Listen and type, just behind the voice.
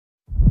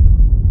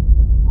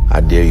I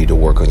dare you to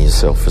work on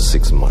yourself for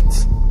 6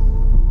 months.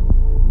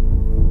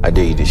 I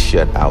dare you to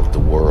shut out the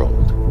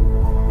world.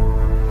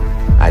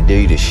 I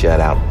dare you to shut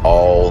out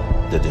all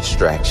the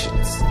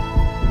distractions.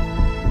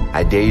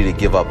 I dare you to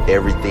give up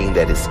everything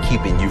that is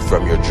keeping you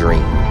from your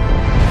dream.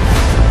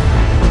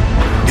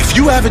 If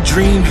you have a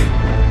dream,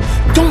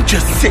 don't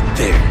just sit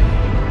there.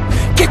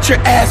 Get your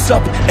ass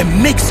up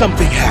and make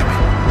something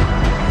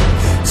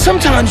happen.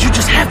 Sometimes you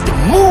just have to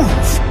move.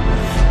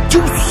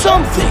 Do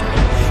something.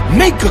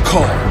 Make a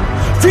call.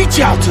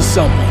 Reach out to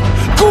someone.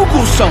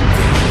 Google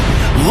something.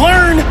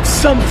 Learn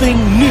something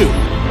new.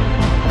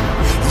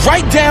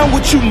 Write down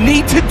what you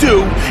need to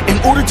do in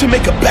order to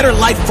make a better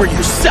life for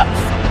yourself.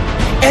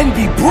 And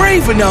be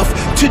brave enough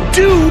to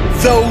do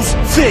those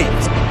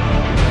things.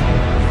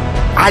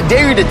 I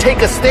dare you to take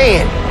a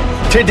stand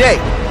today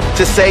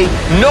to say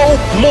no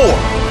more.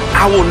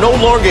 I will no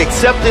longer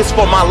accept this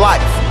for my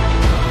life.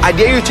 I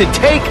dare you to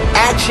take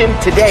action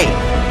today.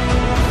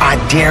 I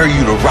dare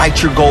you to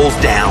write your goals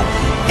down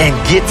and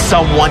get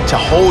someone to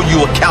hold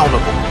you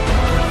accountable.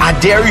 I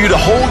dare you to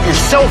hold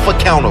yourself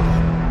accountable.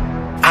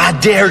 I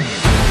dare you.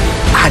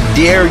 I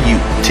dare you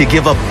to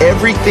give up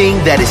everything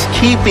that is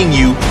keeping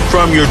you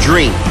from your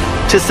dream,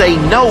 to say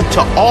no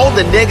to all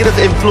the negative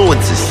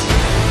influences.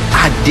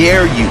 I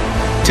dare you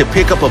to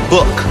pick up a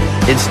book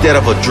instead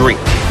of a drink.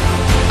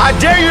 I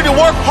dare you to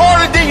work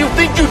harder than you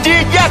think you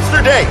did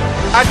yesterday.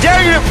 I dare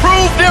you to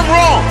prove them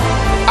wrong.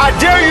 I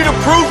dare you to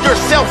prove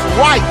yourself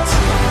right.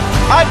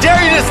 I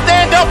dare you to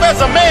stand up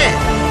as a man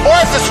or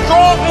as a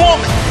strong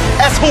woman,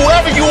 as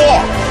whoever you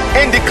are,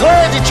 and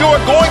declare that you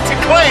are going to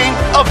claim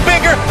a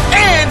bigger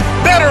and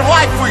better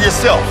life for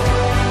yourself.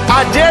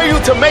 I dare you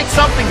to make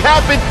something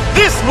happen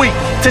this week,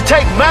 to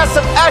take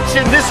massive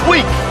action this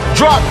week.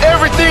 Drop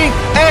everything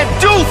and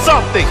do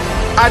something.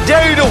 I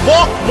dare you to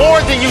walk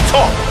more than you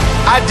talk.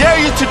 I dare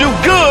you to do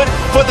good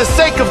for the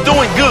sake of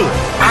doing good.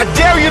 I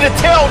dare you to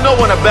tell no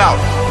one about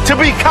it, to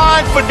be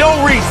kind for no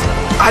reason.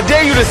 I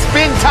dare you to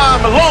spend time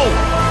alone.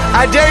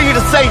 I dare you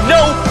to say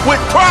no with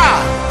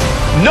pride.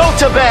 No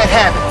to bad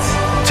habits,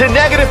 to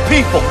negative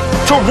people,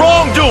 to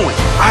wrongdoing.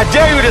 I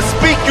dare you to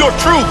speak your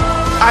truth.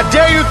 I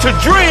dare you to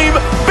dream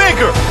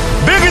bigger,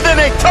 bigger than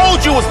they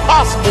told you was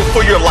possible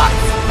for your life.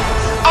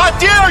 I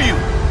dare you.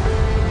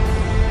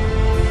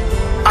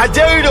 I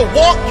dare you to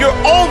walk your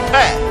own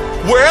path,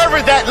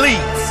 wherever that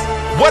leads,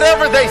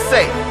 whatever they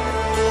say.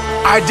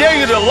 I dare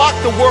you to lock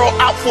the world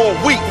out for a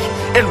week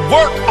and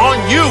work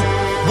on you,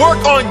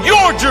 work on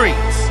your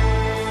dreams.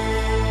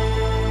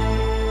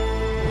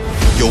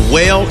 You're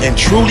well and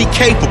truly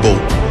capable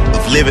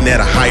of living at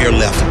a higher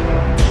level.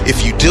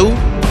 If you do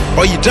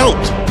or you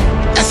don't,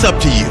 that's up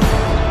to you.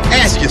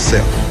 Ask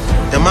yourself,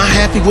 am I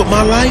happy with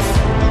my life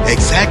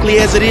exactly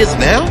as it is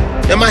now?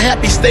 Am I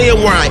happy staying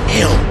where I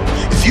am?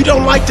 If you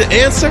don't like to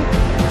answer,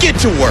 get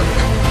to work.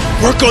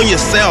 Work on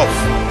yourself.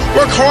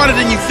 Work harder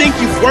than you think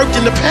you've worked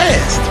in the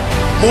past.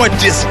 More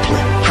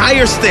discipline,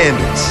 higher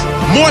standards,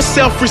 more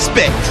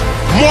self-respect,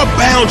 more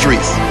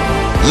boundaries,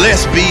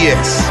 less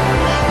BS.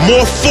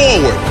 More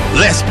forward,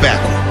 less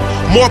backward.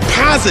 More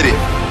positive,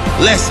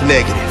 less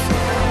negative.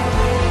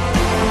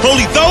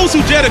 Only those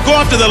who dare to go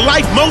after the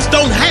life most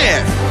don't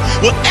have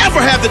will ever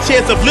have the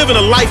chance of living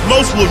a life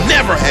most will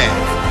never have.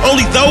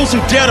 Only those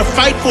who dare to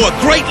fight for a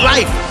great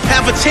life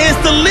have a chance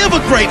to live a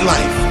great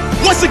life.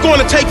 What's it going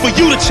to take for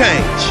you to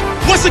change?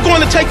 What's it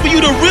going to take for you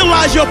to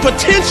realize your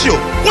potential?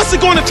 What's it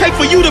going to take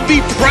for you to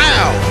be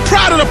proud?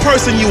 Proud of the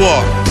person you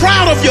are.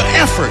 Proud of your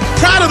effort.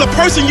 Proud of the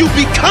person you've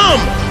become.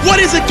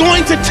 What is it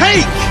going to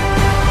take?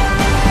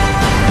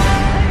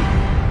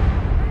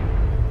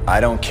 I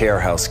don't care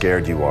how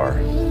scared you are.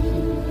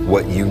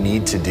 What you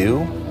need to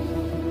do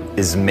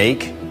is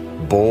make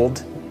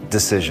bold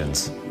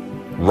decisions.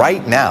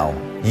 Right now,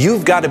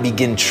 you've got to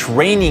begin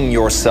training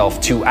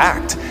yourself to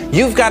act.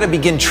 You've got to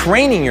begin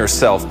training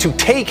yourself to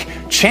take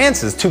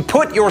chances, to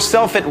put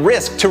yourself at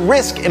risk, to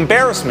risk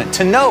embarrassment,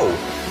 to know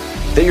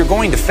that you're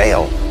going to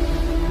fail.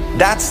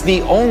 That's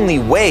the only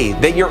way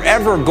that you're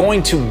ever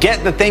going to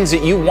get the things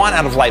that you want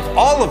out of life.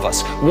 All of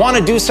us want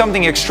to do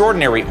something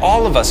extraordinary.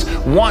 All of us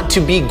want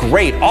to be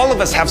great. All of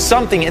us have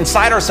something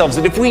inside ourselves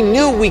that if we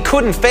knew we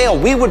couldn't fail,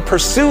 we would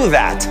pursue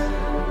that.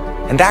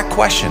 And that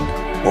question,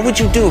 what would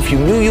you do if you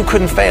knew you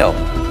couldn't fail?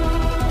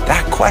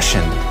 That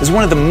question is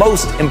one of the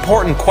most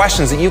important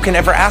questions that you can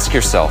ever ask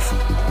yourself.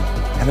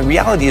 And the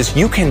reality is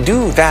you can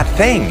do that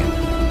thing,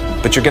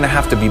 but you're going to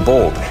have to be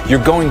bold.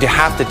 You're going to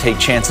have to take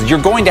chances.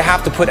 You're going to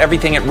have to put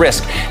everything at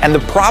risk. And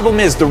the problem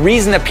is the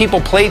reason that people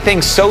play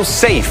things so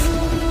safe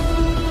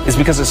is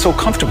because it's so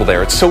comfortable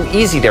there. It's so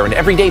easy there. And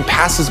every day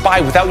passes by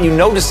without you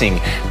noticing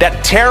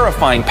that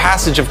terrifying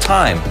passage of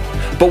time.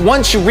 But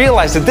once you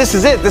realize that this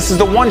is it, this is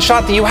the one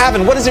shot that you have,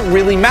 and what does it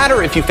really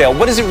matter if you fail?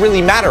 What does it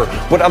really matter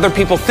what other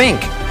people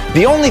think?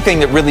 The only thing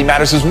that really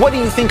matters is what do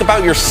you think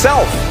about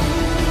yourself?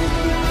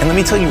 And let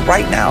me tell you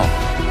right now,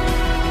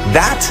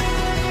 that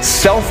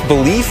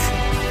self-belief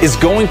is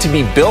going to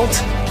be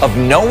built of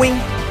knowing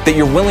that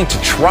you're willing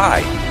to try,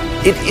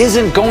 it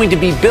isn't going to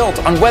be built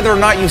on whether or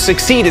not you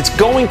succeed. It's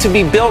going to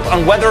be built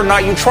on whether or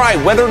not you try,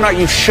 whether or not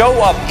you show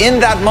up in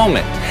that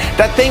moment.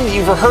 That thing that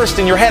you've rehearsed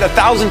in your head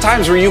 1,000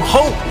 times where you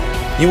hope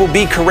you will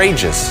be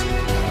courageous.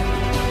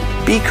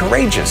 Be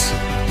courageous.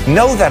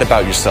 Know that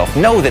about yourself.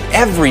 Know that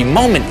every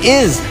moment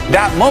is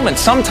that moment.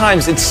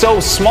 Sometimes it's so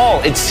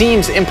small, it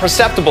seems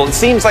imperceptible. It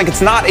seems like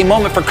it's not a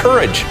moment for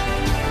courage.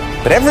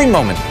 But every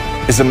moment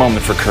is a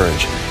moment for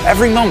courage.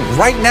 Every moment,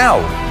 right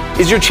now,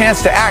 is your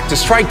chance to act, to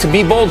strike, to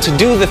be bold, to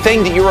do the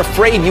thing that you're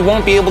afraid you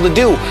won't be able to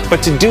do,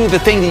 but to do the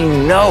thing that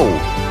you know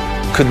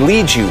could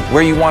lead you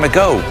where you want to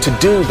go, to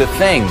do the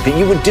thing that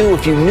you would do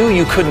if you knew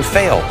you couldn't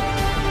fail.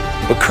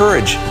 But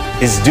courage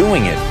is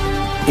doing it,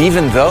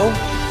 even though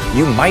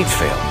you might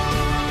fail.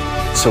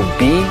 So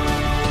be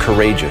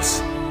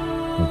courageous.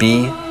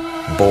 Be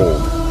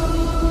bold.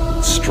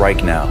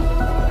 Strike now.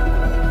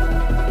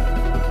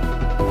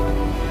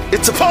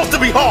 It's supposed to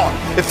be hard.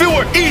 If it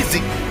were easy,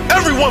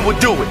 everyone would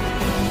do it.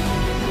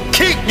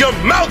 Keep your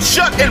mouth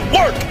shut and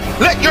work.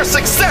 Let your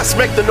success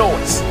make the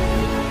noise.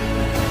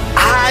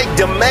 I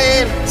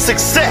demand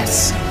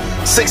success.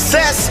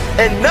 Success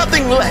and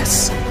nothing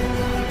less.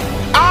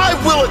 I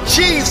will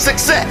achieve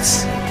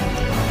success.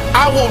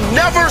 I will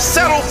never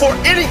settle for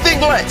anything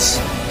less.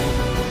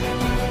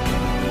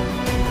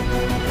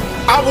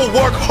 I will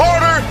work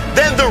harder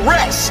than the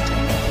rest.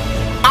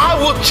 I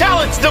will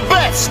challenge the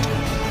best.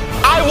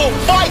 I will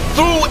fight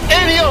through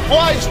any of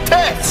life's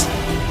tests.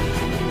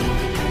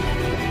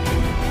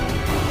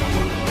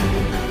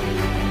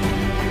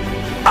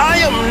 I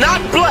am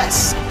not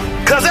blessed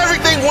because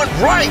everything went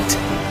right.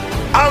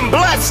 I'm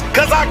blessed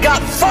because I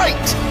got fight.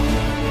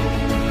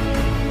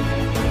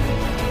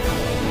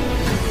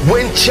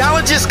 When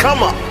challenges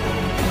come up,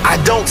 I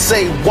don't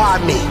say,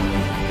 why me?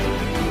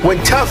 When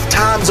tough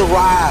times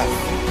arrive,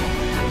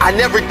 I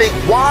never think,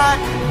 why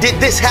did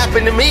this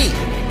happen to me?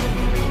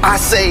 I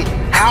say,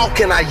 how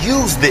can I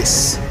use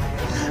this?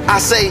 I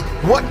say,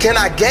 what can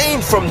I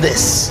gain from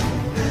this?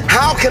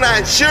 How can I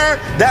ensure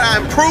that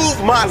I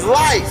improve my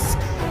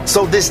life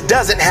so this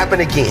doesn't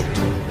happen again?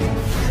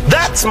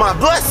 That's my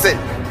blessing.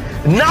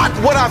 Not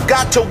what I've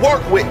got to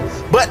work with,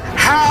 but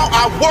how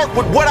I work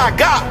with what I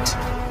got.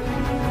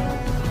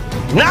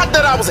 Not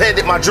that I was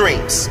handed my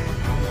dreams,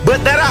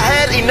 but that I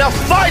had enough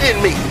fight in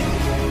me,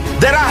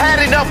 that I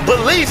had enough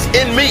belief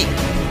in me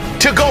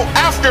to go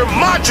after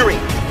my dream,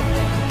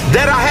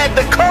 that I had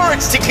the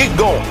courage to keep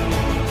going,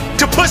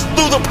 to push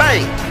through the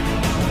pain,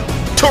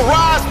 to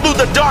rise through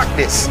the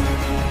darkness,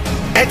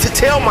 and to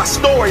tell my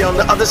story on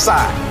the other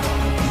side.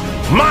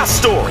 My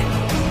story.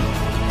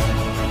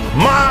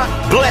 My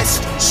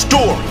blessed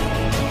story.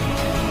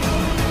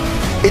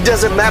 It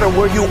doesn't matter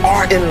where you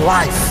are in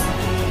life.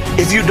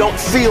 If you don't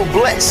feel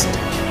blessed,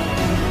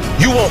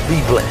 you won't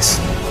be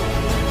blessed.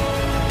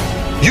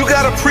 You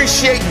gotta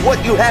appreciate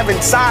what you have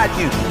inside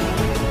you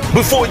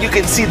before you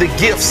can see the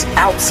gifts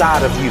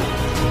outside of you.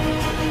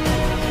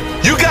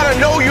 You gotta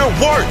know your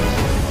worth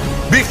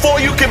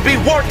before you can be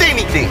worth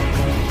anything.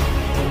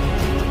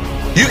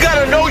 You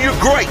gotta know you're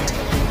great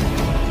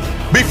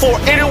before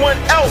anyone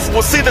else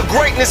will see the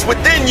greatness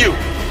within you.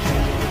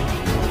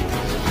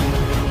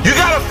 You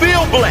gotta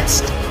feel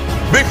blessed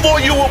before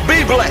you will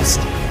be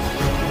blessed.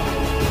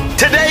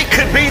 Today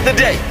could be the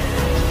day.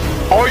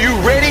 Are you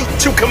ready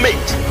to commit?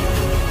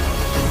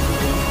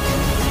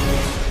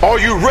 Are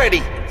you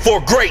ready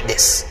for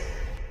greatness?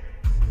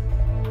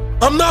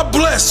 I'm not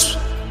blessed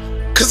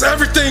because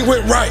everything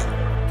went right.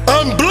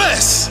 I'm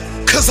blessed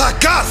because I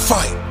got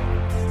fight.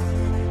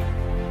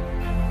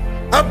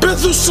 I've been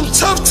through some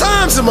tough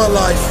times in my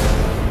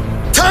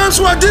life. Times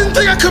where I didn't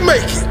think I could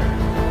make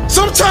it.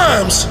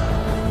 Sometimes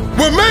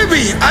where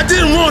maybe I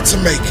didn't want to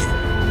make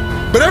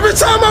it. But every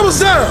time I was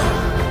down,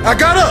 I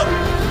got up.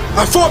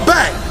 I fought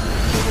back.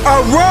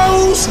 I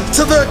rose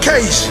to the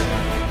occasion.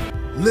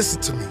 Listen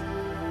to me.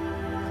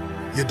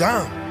 You're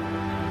down,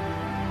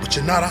 but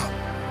you're not out.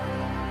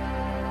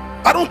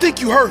 I don't think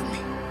you heard me.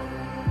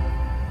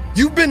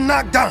 You've been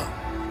knocked down,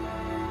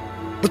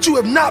 but you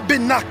have not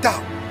been knocked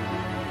out.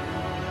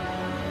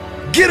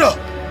 Get up.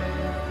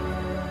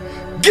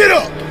 Get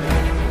up.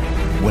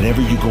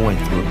 Whatever you're going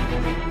through,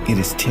 it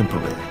is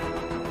temporary.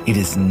 It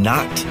is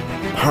not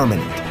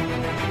permanent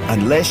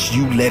unless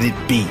you let it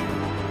be.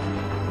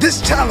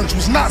 This challenge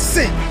was not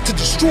sent to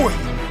destroy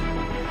you.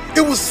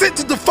 It was sent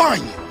to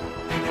define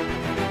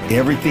you.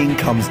 Everything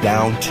comes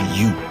down to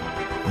you.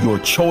 Your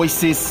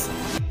choices,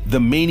 the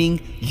meaning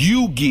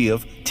you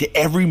give to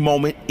every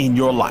moment in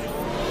your life.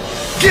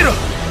 Get up.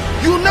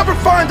 You'll never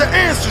find the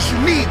answers you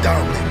need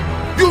down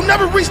there. You'll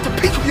never reach the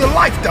peak of your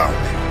life down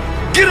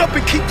there. Get up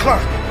and keep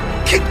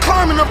climbing. Keep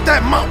climbing up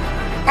that mountain.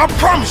 I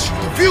promise you,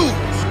 the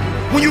views,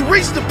 when you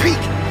reach the peak,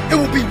 it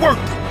will be worth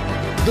it.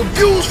 The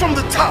views from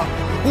the top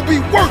will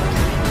be worth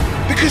it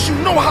because you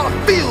know how it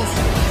feels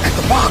at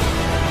the bottom.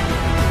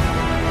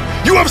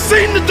 You have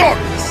seen the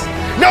darkness.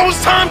 Now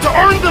it's time to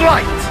earn the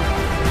light.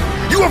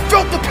 You have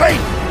felt the pain.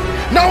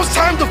 Now it's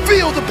time to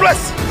feel the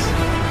blessings.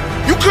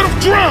 You could have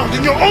drowned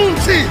in your own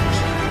tears,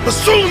 but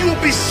soon you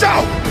will be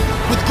showered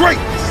with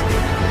greatness.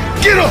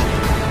 Get up.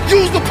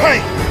 Use the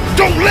pain.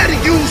 Don't let it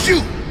use you.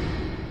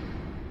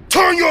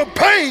 Turn your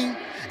pain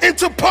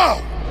into power.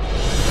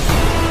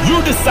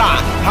 You decide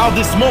how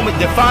this moment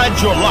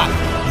defines your life.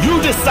 You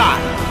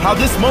decide how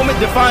this moment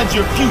defines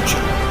your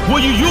future.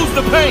 Will you use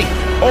the pain,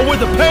 or will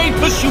the pain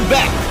push you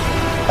back?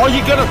 Are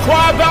you gonna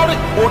cry about it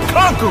or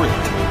conquer it?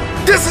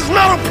 This is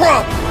not a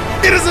problem.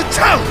 It is a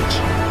challenge.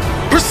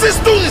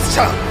 Persist through this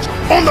challenge.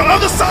 On the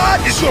other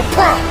side is your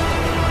pride.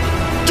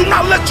 Do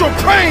not let your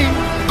pain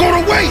go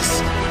to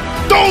waste.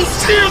 Those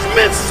tears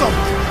meant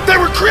something. They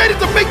were created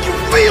to make you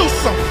feel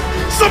something.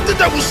 Something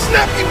that will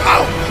snap you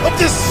out of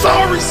this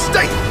sorry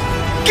state.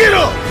 Get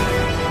up.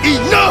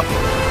 Enough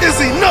is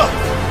enough.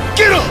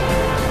 Get up.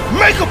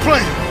 Make a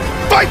plan.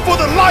 Fight for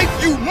the life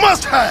you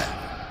must have.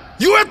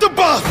 You at the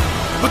bottom,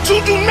 but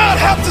you do not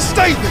have to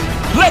stay there.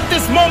 Let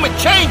this moment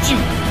change you.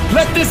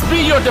 Let this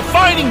be your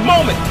defining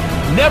moment.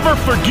 Never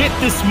forget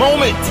this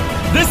moment.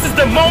 This is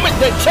the moment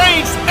that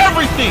changed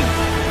everything.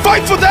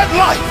 Fight for that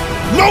life.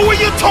 Know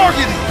where you're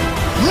targeting.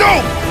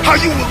 Know how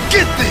you will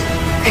get there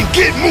and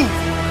get moving.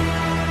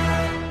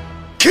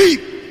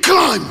 Keep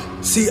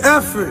climbing. See,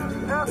 effort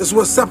is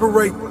what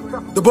separates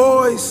the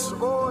boys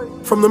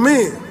from the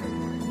men.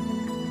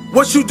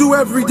 What you do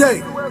every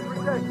day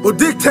will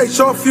dictate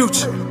your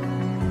future.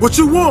 What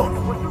you want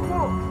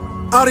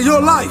out of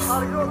your life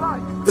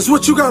is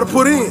what you gotta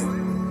put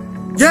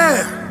in.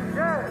 Yeah,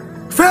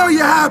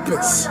 failure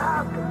happens,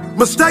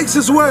 mistakes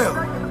as well.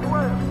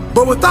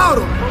 But without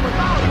them,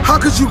 how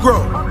could you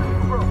grow?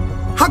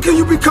 How can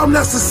you become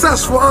that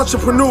successful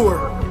entrepreneur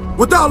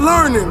without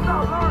learning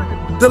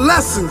the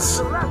lessons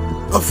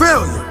of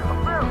failure?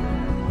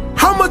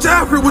 How much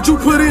effort would you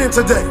put in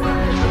today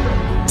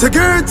to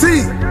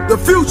guarantee the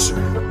future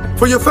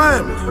for your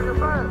family?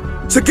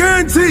 To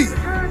guarantee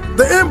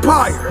the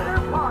empire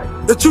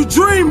that you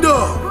dreamed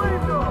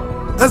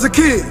of as a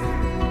kid?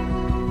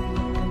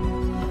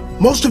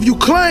 Most of you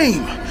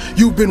claim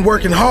you've been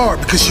working hard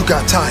because you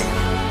got tired.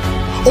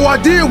 Oh,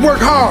 I did work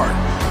hard,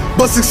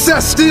 but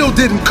success still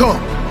didn't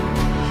come.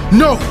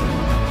 No,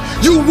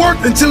 you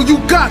worked until you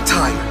got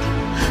tired.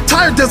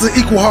 Tired doesn't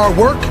equal hard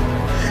work.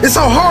 It's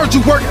how hard you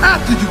work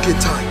after you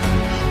get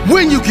tired.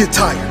 When you get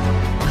tired,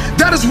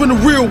 that is when the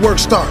real work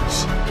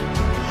starts.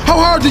 How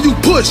hard do you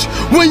push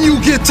when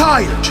you get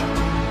tired?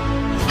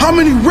 How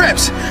many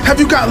reps have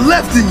you got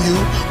left in you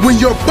when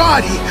your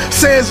body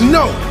says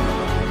no?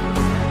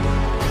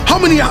 How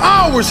many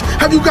hours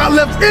have you got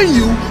left in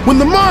you when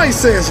the mind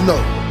says no?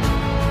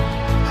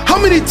 How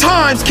many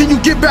times can you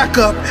get back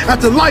up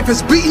after life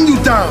has beaten you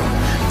down,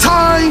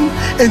 time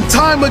and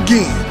time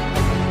again?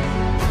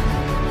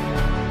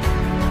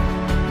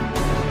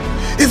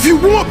 If you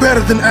want better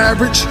than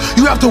average,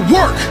 you have to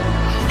work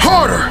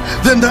harder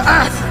than the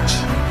average.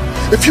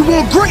 If you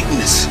want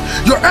greatness,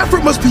 your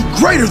effort must be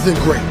greater than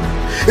great.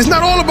 It's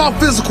not all about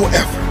physical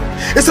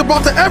effort. It's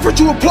about the effort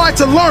you apply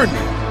to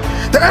learning,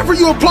 the effort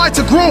you apply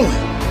to growing,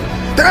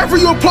 the effort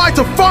you apply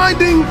to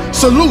finding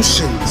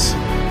solutions.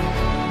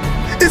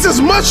 It's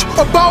as much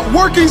about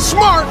working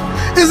smart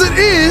as it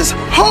is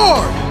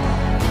hard.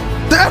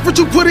 The effort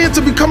you put in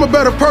to become a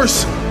better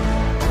person,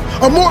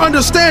 a more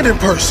understanding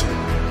person.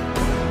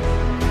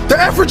 The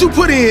effort you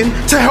put in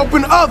to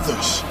helping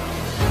others.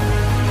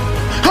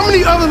 How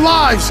many other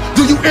lives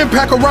do you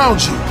impact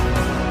around you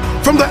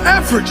from the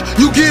effort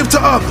you give to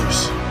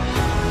others?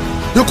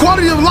 Your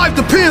quality of life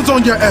depends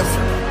on your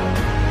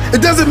effort.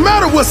 It doesn't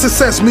matter what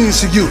success means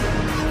to you.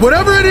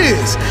 Whatever it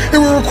is, it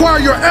will require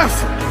your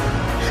effort.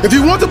 If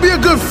you want to be a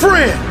good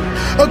friend,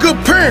 a good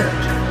parent,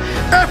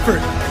 effort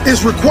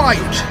is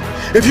required.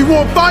 If you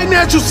want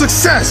financial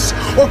success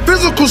or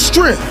physical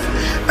strength,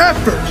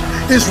 effort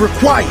is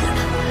required.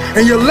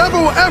 And your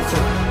level of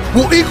effort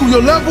will equal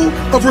your level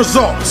of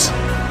results.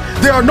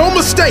 There are no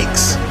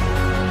mistakes.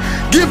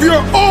 Give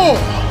your all,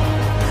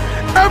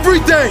 every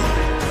day,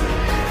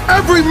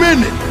 every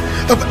minute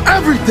of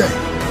every day.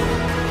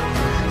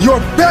 Your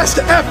best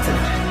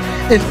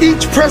effort in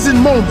each present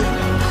moment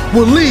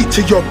will lead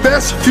to your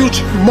best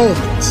future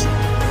moments.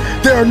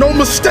 There are no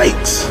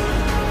mistakes.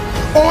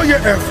 All your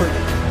effort,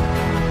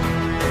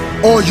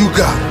 all you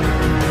got.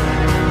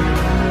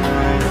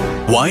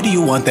 Why do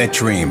you want that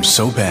dream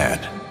so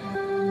bad?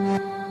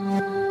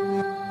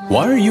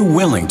 Why are you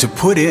willing to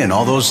put in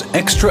all those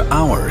extra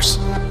hours?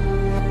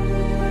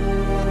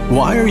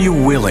 Why are you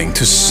willing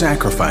to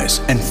sacrifice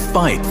and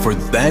fight for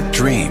that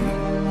dream?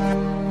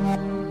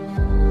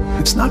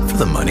 It's not for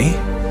the money.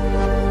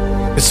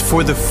 It's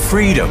for the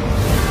freedom.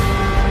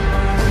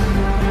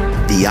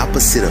 The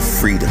opposite of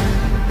freedom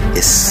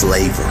is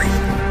slavery.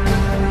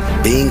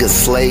 Being a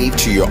slave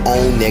to your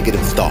own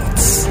negative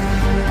thoughts.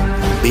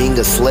 Being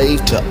a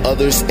slave to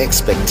others'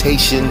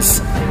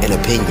 expectations and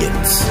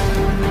opinions.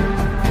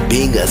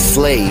 Being a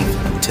slave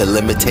to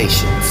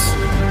limitations.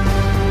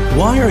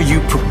 Why are you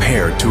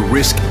prepared to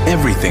risk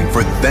everything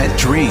for that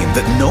dream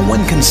that no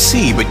one can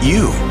see but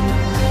you?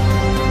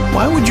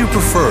 Why would you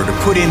prefer to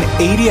put in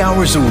 80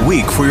 hours a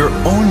week for your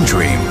own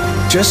dream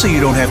just so you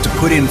don't have to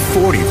put in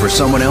 40 for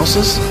someone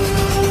else's?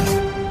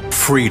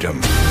 Freedom.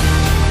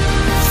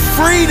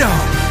 Freedom!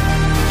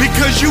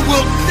 because you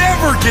will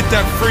never get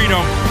that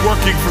freedom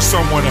working for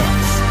someone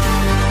else.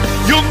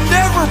 You'll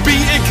never be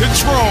in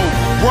control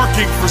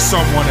working for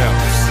someone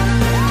else.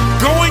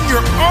 Going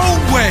your own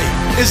way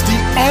is the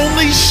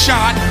only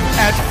shot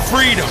at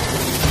freedom.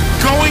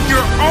 Going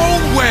your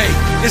own way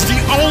is the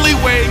only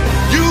way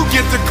you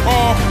get to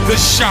call the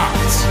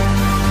shots.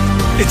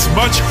 It's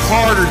much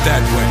harder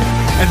that way,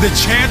 and the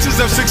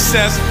chances of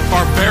success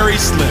are very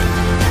slim.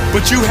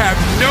 But you have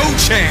no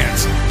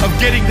chance of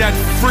getting that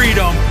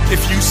freedom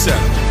if you settle.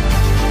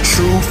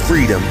 True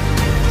freedom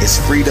is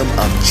freedom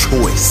of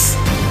choice,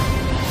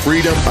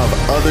 freedom of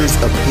others'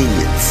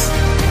 opinions,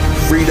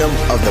 freedom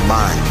of the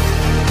mind,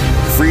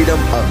 freedom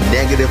of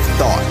negative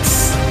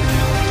thoughts.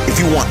 If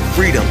you want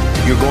freedom,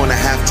 you're going to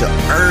have to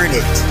earn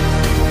it.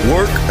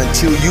 Work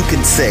until you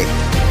can say,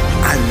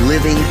 I'm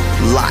living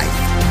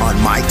life on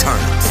my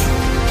terms.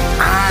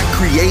 I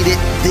created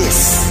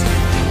this.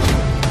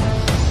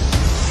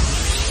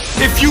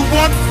 If you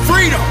want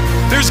freedom,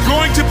 there's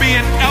going to be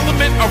an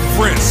element of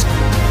risk.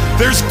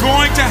 There's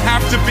going to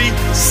have to be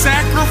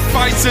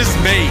sacrifices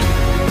made.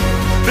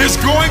 There's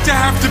going to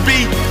have to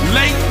be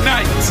late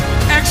nights,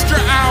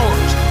 extra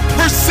hours,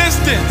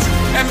 persistence,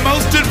 and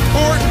most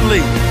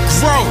importantly,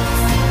 growth.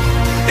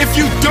 If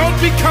you don't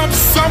become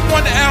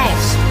someone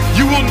else,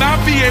 you will not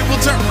be able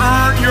to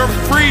earn your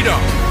freedom.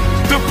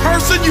 The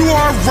person you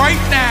are right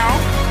now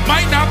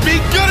might not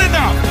be good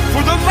enough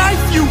for the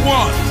life you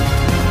want.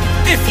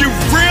 If you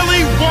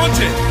really want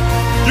it,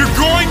 you're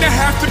going to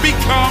have to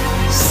become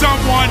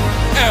someone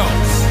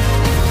else.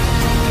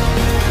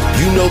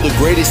 You know the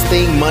greatest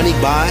thing money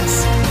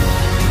buys?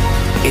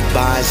 It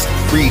buys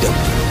freedom.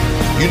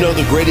 You know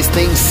the greatest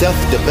thing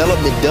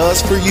self-development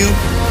does for you?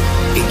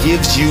 It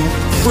gives you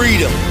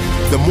freedom.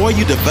 The more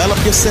you develop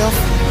yourself,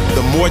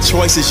 the more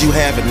choices you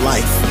have in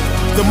life.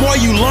 The more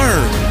you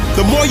learn,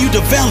 the more you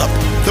develop,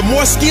 the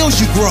more skills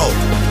you grow,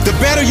 the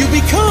better you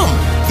become,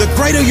 the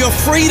greater your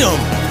freedom.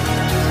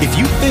 If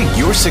you think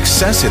your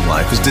success in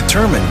life is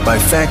determined by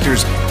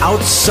factors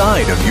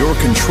outside of your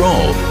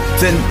control,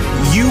 then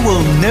you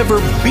will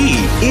never be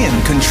in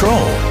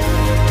control.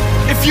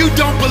 If you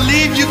don't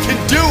believe you can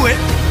do it,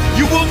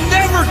 you will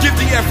never give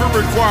the effort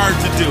required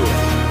to do it.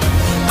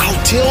 I'll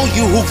tell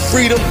you who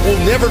freedom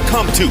will never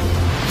come to.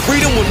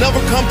 Freedom will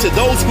never come to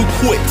those who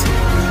quit.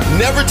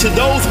 Never to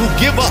those who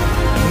give up.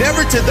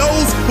 Never to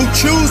those who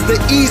choose the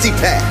easy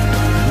path.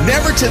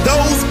 Never to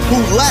those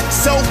who lack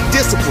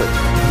self-discipline.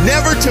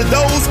 Never to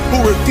those who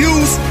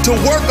refuse to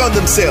work on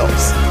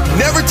themselves.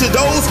 Never to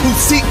those who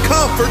seek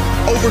comfort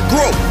over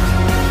growth.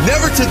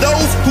 Never to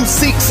those who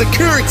seek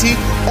security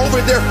over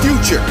their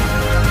future.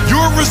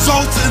 Your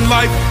results in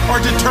life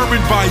are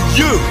determined by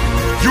you,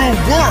 your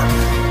work,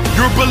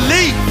 your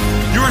belief,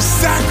 your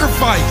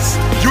sacrifice,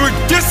 your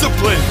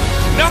discipline.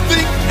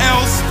 Nothing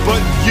else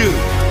but you.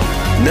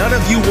 None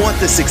of you want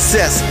the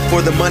success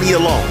for the money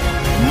alone.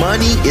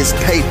 Money is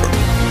paper.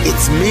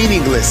 It's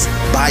meaningless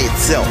by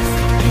itself.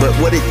 But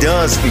what it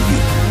does for you,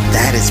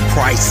 that is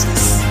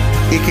priceless.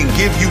 It can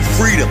give you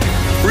freedom.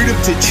 Freedom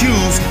to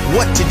choose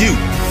what to do.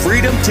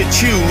 Freedom to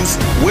choose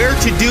where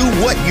to do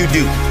what you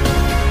do.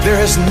 There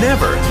has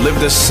never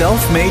lived a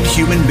self-made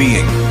human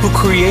being who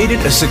created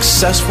a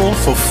successful,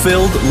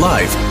 fulfilled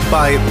life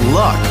by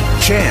luck,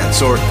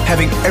 chance, or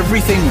having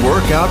everything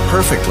work out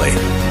perfectly.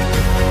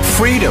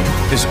 Freedom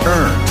is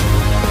earned.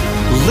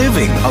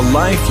 Living a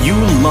life you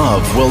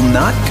love will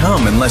not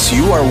come unless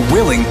you are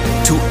willing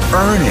to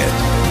earn it.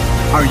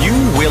 Are you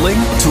willing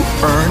to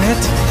earn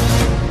it?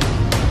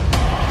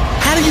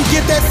 How do you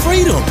get that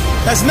freedom?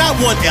 That's not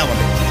one element.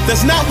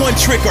 That's not one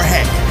trick or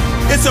hack.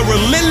 It's a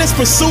relentless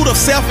pursuit of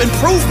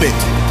self-improvement.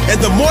 And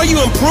the more you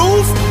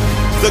improve,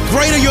 the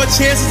greater your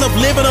chances of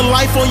living a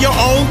life on your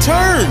own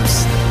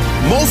terms.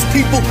 Most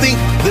people think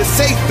the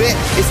safe bet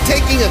is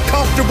taking a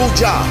comfortable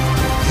job.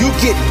 You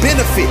get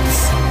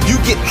benefits. You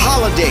get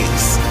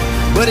holidays.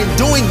 But in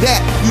doing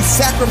that, you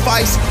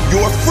sacrifice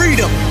your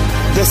freedom.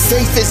 The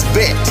safest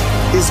bet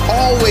is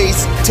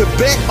always to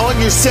bet on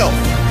yourself.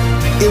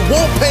 It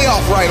won't pay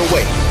off right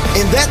away.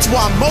 And that's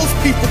why most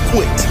people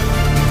quit.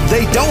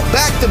 They don't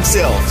back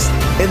themselves.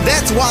 And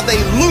that's why they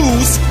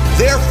lose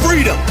their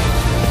freedom.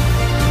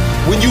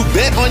 When you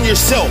bet on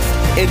yourself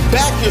and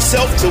back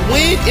yourself to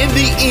win in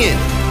the end,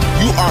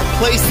 you are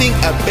placing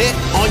a bet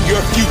on your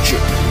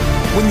future.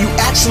 When you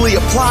actually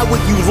apply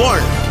what you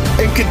learn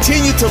and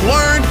continue to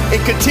learn and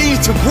continue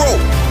to grow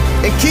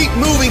and keep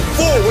moving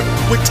forward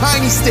with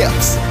tiny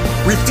steps,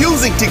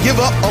 refusing to give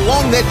up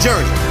along that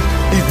journey,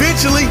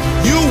 eventually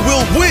you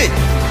will win.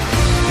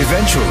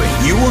 Eventually,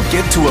 you will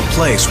get to a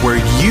place where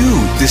you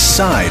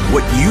decide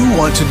what you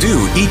want to do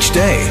each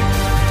day.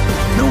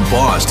 No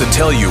boss to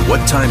tell you what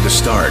time to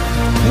start,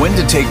 when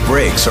to take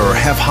breaks or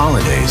have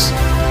holidays.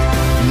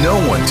 No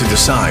one to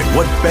decide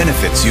what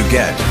benefits you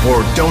get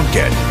or don't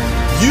get.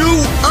 You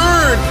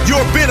earn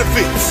your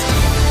benefits.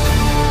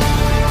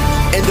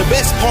 And the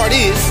best part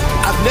is,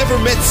 I've never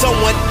met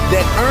someone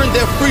that earned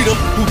their freedom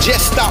who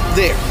just stopped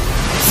there.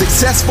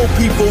 Successful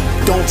people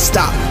don't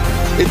stop.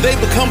 If they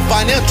become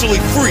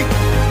financially free,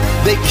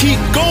 they keep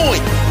going.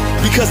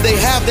 because they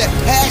have that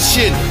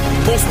passion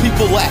most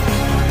people lack.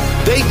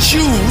 They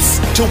choose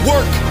to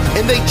work,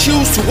 and they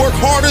choose to work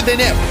harder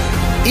than ever,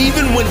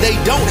 even when they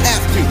don't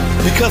have to,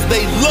 because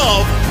they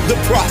love the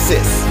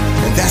process.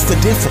 And that's the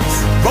difference.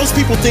 Most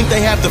people think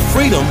they have the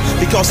freedom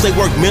because they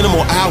work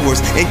minimal hours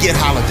and get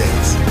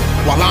holidays,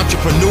 while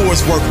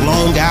entrepreneurs work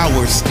long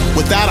hours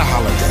without a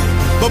holiday.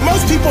 But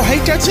most people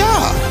hate their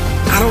job.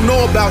 I don't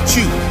know about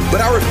you,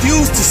 but I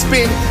refuse to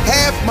spend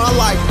half my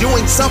life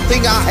doing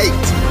something I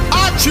hate.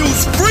 I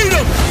choose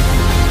freedom.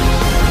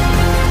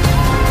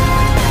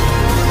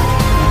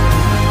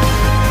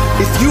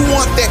 If you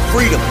want that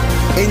freedom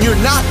and you're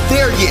not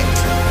there yet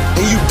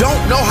and you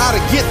don't know how to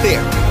get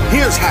there,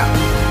 here's how.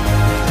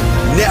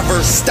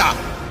 Never stop.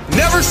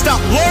 Never stop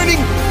learning.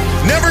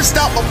 Never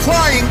stop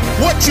applying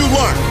what you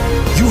learn.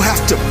 You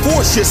have to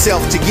force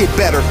yourself to get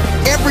better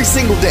every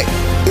single day.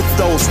 It's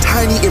those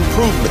tiny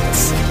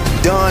improvements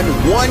done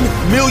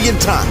 1,000,000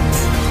 times.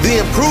 The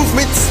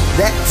improvements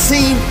that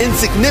seem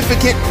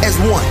insignificant as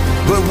one,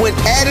 but when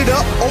added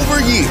up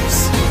over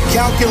years,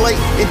 calculate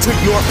into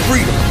your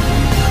freedom.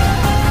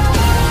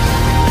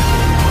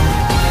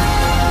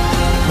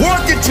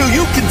 Work until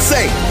you can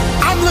say,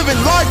 I'm living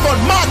life on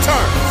my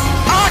terms.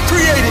 I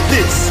created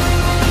this.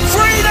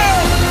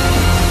 Freedom!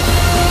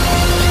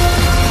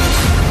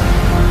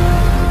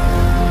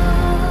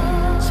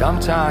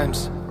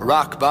 Sometimes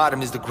rock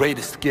bottom is the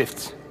greatest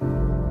gift,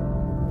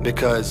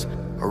 because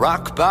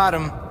rock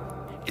bottom,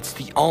 it's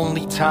the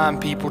only time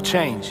people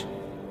change.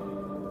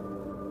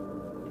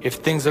 If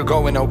things are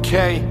going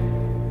okay,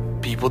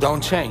 people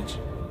don't change.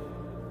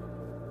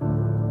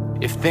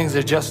 If things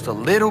are just a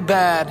little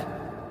bad,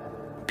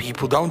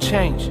 people don't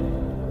change.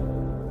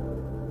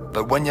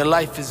 But when your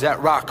life is at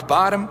rock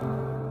bottom,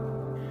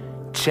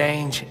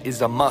 change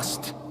is a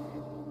must.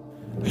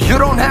 You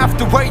don't have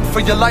to wait for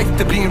your life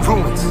to be in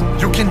ruins.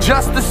 You can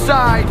just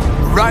decide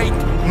right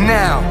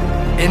now.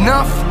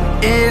 Enough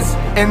is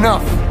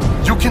enough.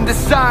 You can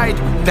decide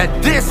that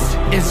this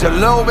is your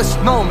lowest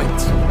moment.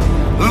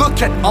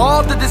 Look at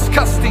all the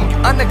disgusting,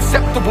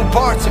 unacceptable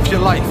parts of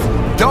your life.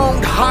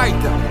 Don't hide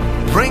them.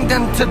 Bring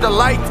them to the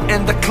light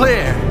and the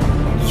clear.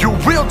 You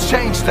will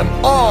change them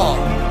all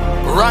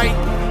right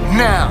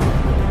now.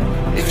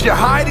 If you're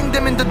hiding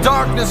them in the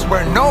darkness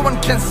where no one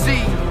can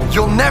see,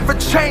 you'll never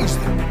change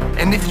them.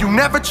 And if you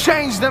never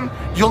change them,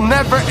 you'll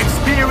never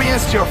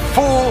experience your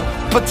full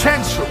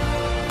potential.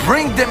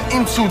 Bring them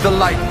into the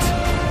light.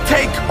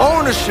 Take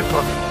ownership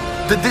of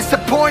it. The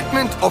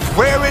disappointment of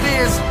where it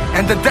is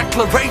and the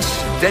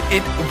declaration that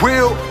it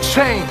will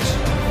change.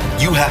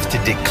 You have to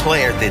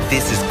declare that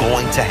this is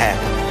going to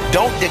happen.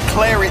 Don't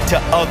declare it to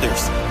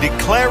others.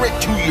 Declare it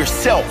to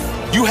yourself.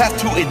 You have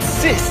to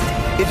insist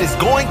it is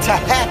going to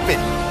happen.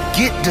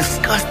 Get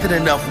disgusted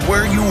enough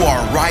where you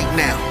are right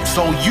now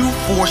so you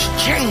force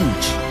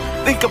change.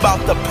 Think about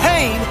the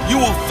pain you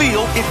will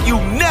feel if you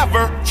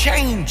never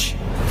change.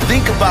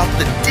 Think about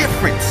the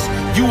difference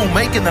you will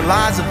make in the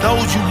lives of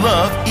those you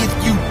love if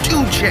you do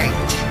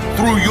change.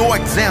 Through your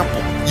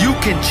example, you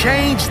can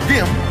change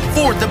them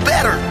for the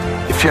better.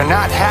 If you're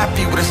not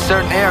happy with a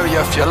certain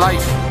area of your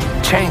life,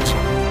 change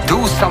it.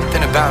 Do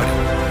something about it.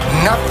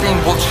 Nothing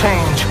will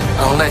change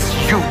unless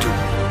you do.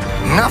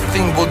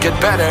 Nothing will get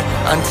better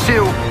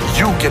until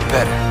you get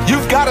better.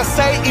 You've got to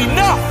say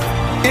enough.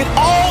 It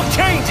all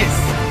changes,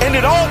 and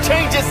it all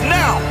changes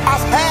now.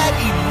 I've had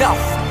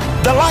enough.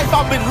 The life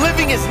I've been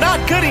living is not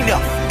good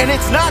enough, and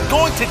it's not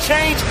going to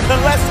change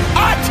unless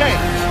I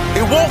change.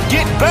 It won't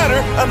get better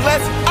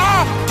unless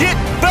I get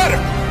better.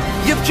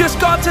 You've just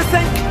got to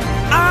think,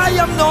 I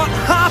am not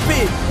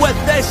happy with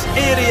this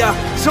area,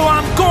 so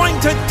I'm going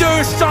to do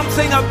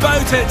something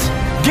about it.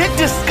 Get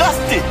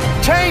disgusted.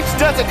 Change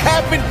doesn't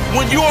happen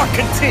when you are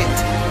content.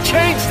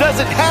 Change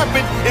doesn't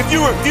happen if you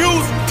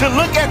refuse to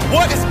look at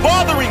what is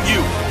bothering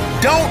you.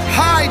 Don't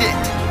hide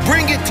it.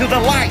 Bring it to the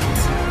light.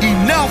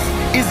 Enough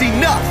is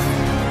enough.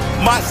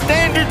 My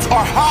standards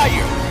are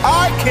higher.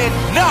 I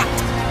cannot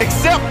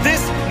accept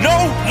this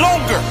no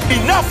longer.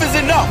 Enough is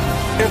enough.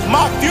 If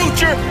my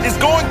future is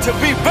going to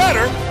be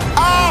better,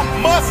 I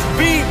must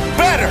be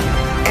better.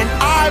 And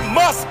I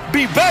must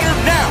be better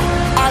now.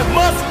 I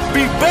must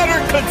be better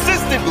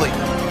consistently.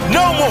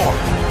 No more.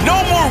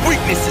 No more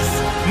weaknesses.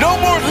 No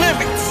more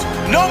limits.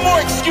 No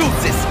more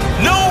excuses.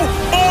 No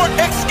more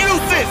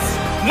excuses.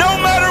 No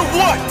matter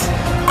what,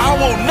 I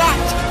will not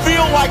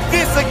feel like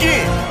this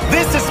again.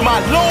 This is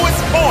my lowest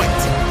point.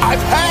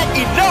 I've had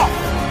enough.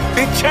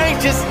 It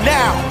changes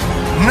now.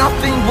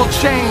 Nothing will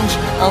change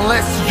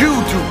unless you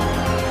do.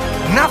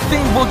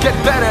 Nothing will get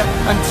better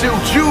until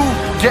you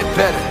get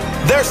better.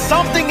 There's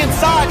something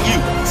inside you,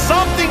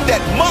 something that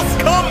must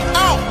come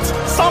out,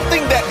 something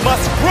that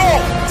must grow,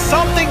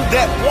 something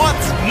that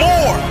wants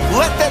more.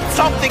 Let that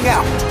something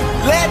out.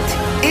 Let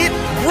it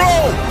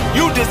grow.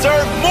 You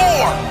deserve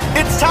more.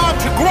 It's time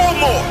to grow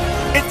more.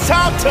 It's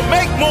time to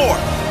make more.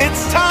 It's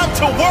time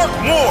to work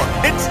more.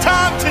 It's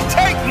time to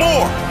take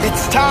more.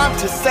 It's time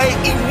to say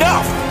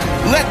enough.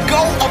 Let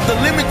go of the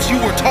limits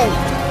you were told.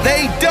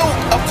 They don't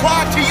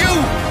apply to you.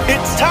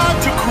 It's time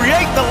to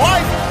create the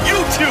life you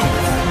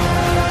choose.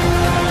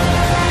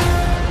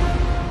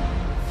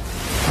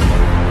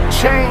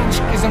 Change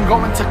isn't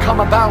going to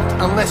come about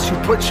unless you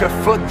put your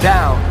foot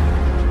down.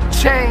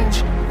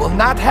 Change will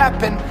not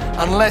happen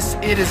unless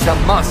it is a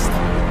must.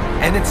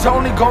 And it's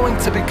only going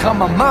to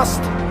become a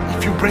must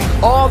if you bring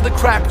all the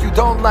crap you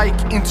don't like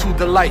into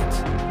the light.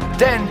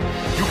 Then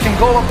you can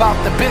go about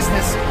the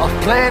business of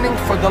planning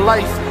for the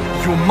life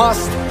you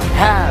must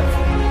have.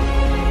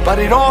 But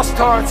it all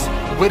starts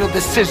with a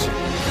decision.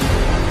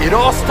 It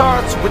all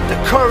starts with the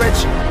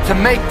courage to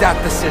make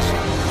that decision.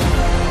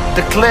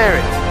 Declare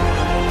it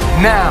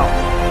now.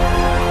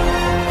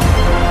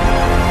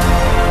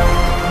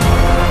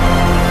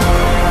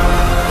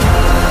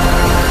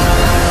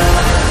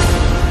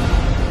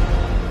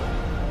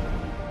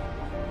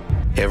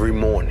 Every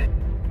morning,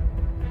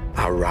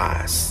 I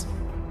rise.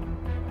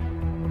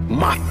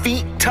 My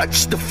feet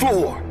touch the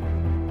floor.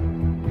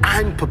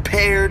 I'm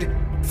prepared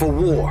for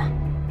war,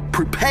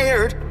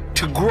 prepared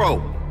to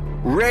grow,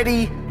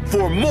 ready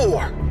for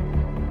more.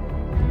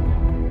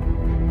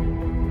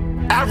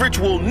 Average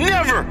will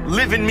never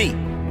live in me.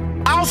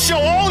 I'll show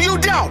all you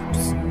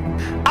doubts.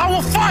 I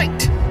will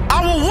fight.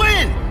 I will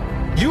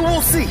win. You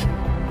will see.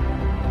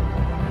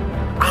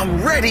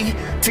 I'm ready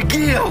to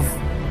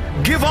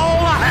give all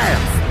I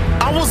have.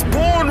 I was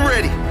born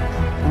ready,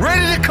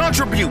 ready to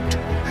contribute,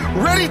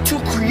 ready to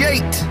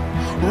create,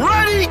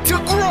 ready to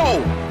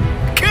grow.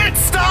 Can't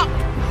stop,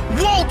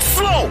 won't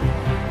slow.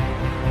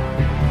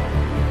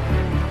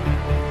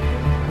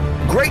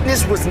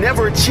 Greatness was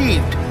never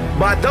achieved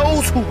by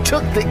those who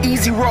took the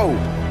easy road.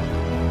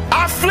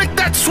 I flicked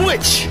that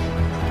switch,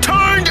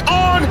 turned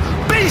on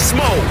beast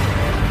mode.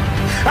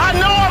 I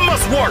know I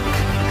must work.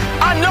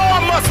 I know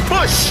I must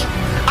push.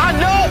 I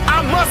know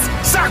I must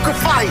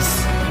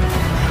sacrifice.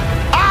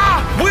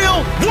 I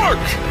will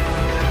work.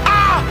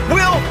 I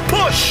will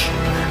push.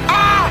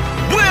 I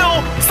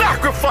will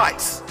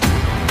sacrifice.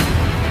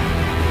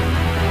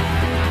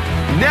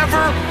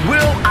 Never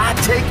will I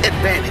take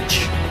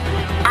advantage.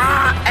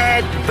 I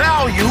add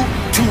value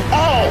to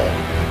all.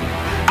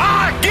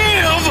 I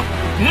give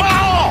my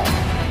all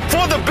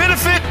for the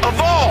benefit of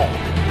all.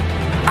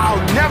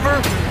 I'll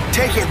never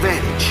take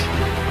advantage.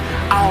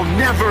 I'll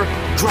never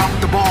drop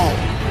the ball.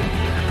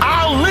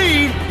 I'll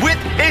lead with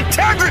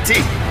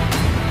integrity.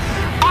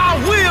 I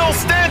will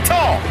stand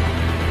tall.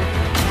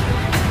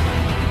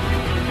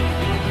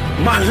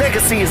 My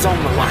legacy is on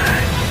the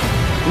line.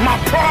 My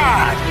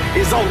pride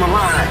is on the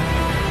line.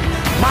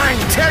 My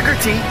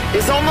integrity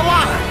is on the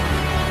line.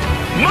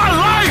 My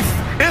life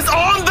is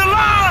on the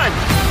line.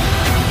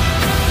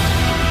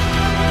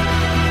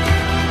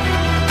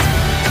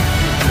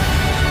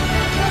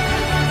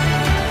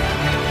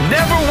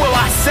 Never will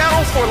I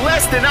settle for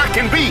less than I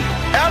can be.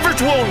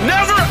 Average will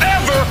never,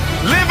 ever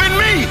live in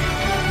me.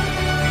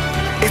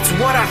 It's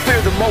what I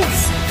fear the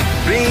most,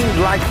 being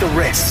like the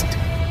rest.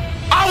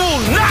 I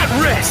will not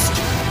rest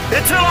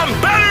until I'm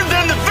better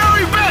than the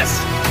very best.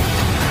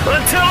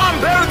 Until I'm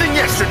better than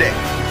yesterday.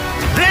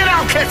 Then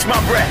I'll catch my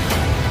breath,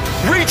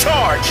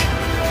 recharge,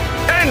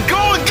 and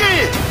go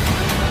again.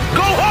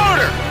 Go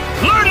harder,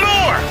 learn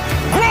more,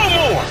 grow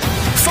more,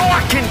 so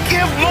I can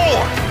give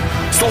more,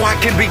 so I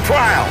can be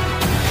proud,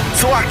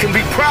 so I can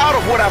be proud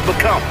of what I've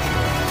become.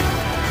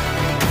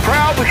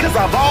 Proud because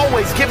I've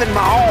always given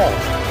my all.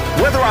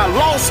 Whether I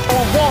lost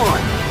or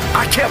won,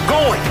 I kept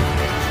going.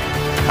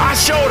 I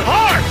showed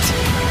heart.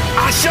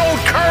 I showed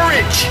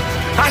courage.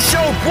 I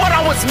showed what I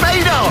was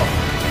made of.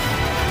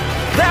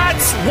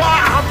 That's why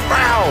I'm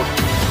proud.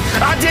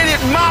 I did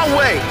it my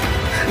way,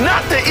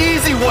 not the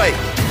easy way.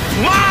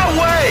 My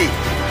way.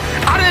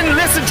 I didn't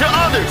listen to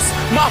others,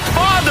 my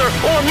father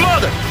or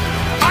mother.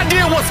 I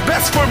did what's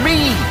best for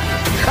me.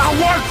 I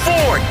worked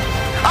for it.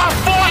 I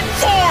fought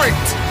for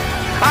it.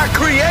 I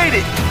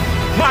created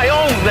my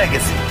own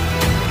legacy.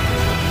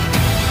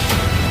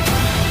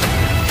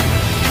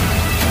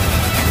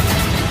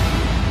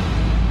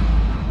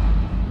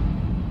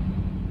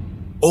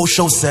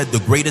 Osho said the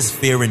greatest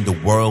fear in the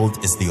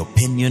world is the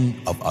opinion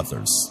of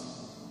others.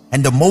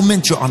 And the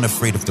moment you're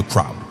unafraid of the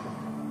crowd,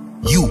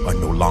 you are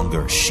no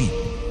longer a sheep.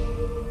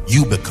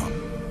 You become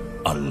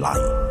a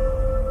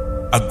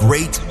lion. A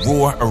great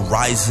roar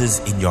arises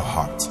in your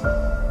heart.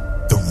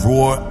 The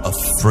roar of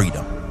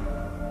freedom.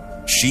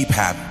 Sheep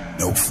have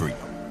no freedom.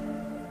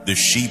 The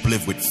sheep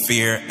live with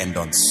fear and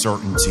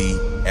uncertainty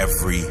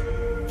every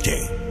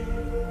day.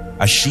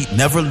 A sheep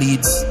never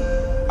leads.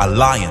 A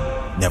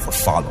lion never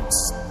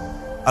follows.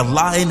 A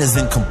lion is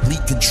in complete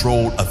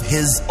control of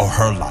his or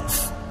her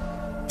life.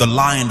 The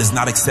lion does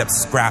not accept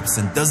scraps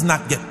and does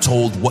not get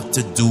told what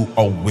to do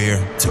or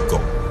where to go.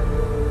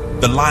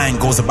 The lion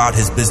goes about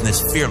his business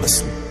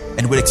fearlessly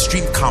and with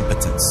extreme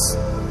competence.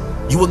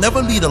 You will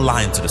never lead a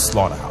lion to the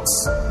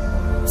slaughterhouse.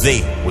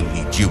 They will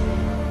lead you.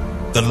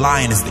 The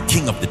lion is the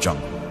king of the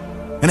jungle.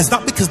 And it's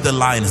not because the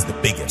lion is the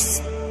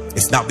biggest.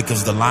 It's not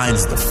because the lion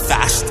is the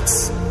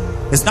fastest.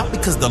 It's not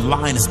because the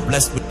lion is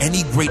blessed with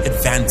any great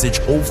advantage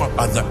over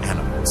other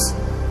animals.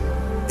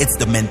 It's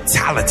the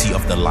mentality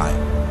of the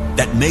lion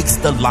that makes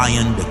the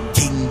lion the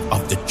king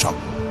of the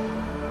jungle.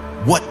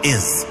 What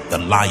is the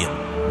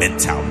lion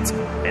mentality?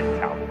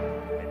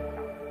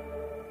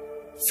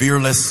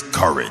 Fearless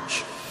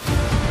courage.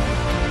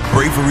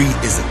 Bravery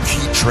is a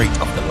key trait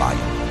of the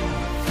lion.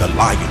 The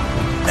lion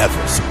will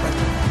never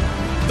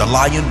surrender. The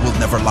lion will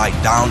never lie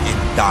down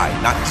and die,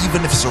 not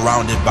even if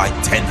surrounded by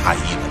 10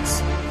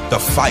 hyenas. The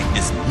fight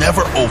is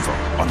never over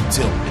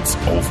until it's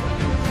over.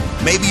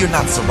 Maybe you're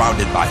not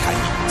surrounded by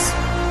hyenas.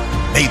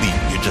 Maybe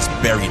you're just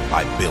buried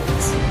by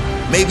bills.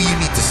 Maybe you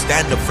need to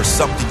stand up for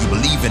something you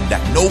believe in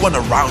that no one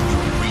around you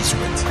agrees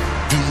with.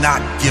 Do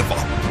not give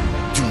up.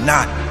 Do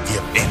not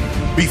give in.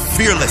 Be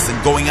fearless in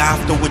going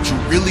after what you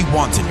really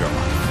want in your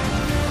life.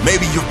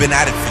 Maybe you've been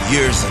at it for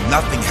years and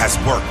nothing has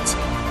worked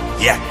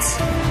yet.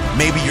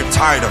 Maybe you're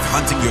tired of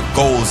hunting your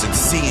goals and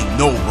seeing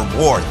no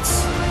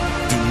rewards.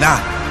 Do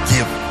not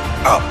give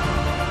up.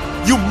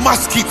 You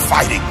must keep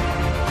fighting.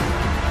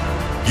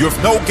 You have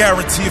no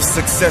guarantee of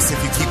success if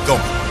you keep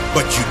going,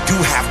 but you do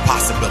have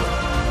possibility.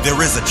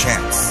 There is a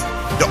chance.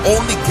 The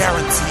only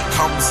guarantee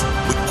comes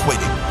with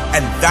quitting,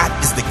 and that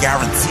is the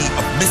guarantee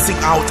of missing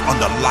out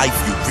on the life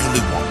you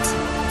really want.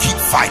 Keep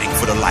fighting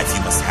for the life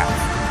you must have.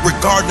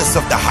 Regardless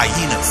of the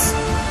hyenas,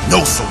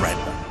 no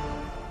surrender.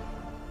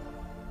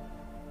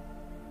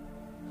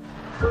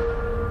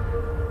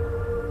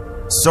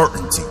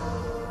 Certainty.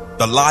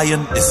 The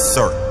lion is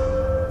certain.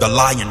 The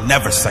lion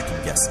never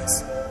second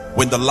guesses.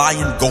 When the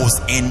lion goes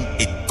in,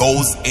 it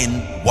goes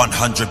in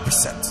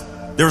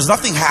 100%. There is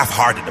nothing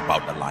half-hearted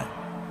about the lion.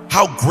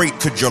 How great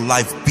could your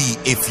life be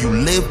if you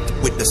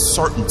lived with the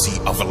certainty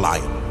of a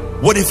lion?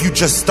 What if you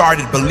just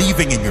started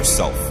believing in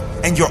yourself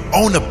and your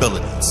own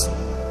abilities?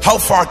 How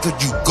far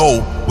could you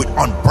go with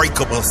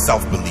unbreakable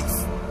self-belief?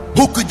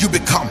 Who could you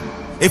become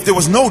if there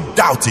was no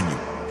doubt in you?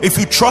 If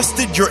you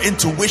trusted your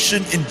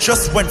intuition and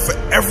just went for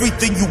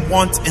everything you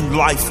want in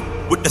life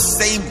with the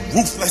same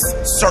ruthless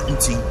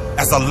certainty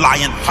as a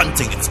lion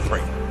hunting its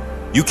prey.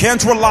 You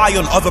can't rely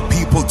on other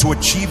people to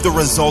achieve the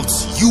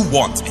results you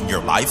want in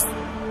your life.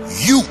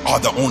 You are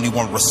the only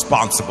one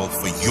responsible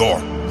for your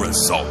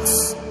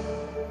results.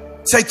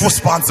 Take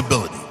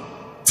responsibility.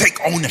 Take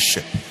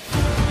ownership.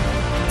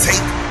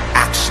 Take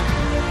action.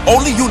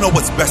 Only you know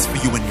what's best for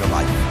you in your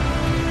life.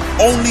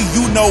 Only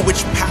you know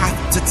which path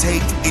to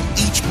take in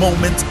each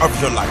moment of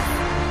your life.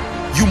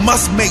 You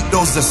must make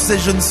those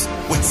decisions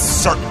with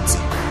certainty.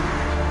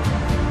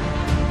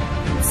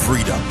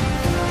 Freedom.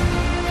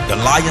 The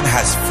lion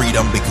has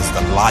freedom because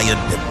the lion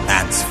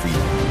demands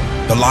freedom.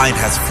 The lion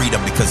has freedom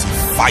because he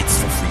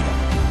fights for freedom.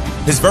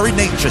 His very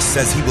nature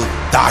says he will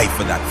die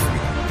for that freedom.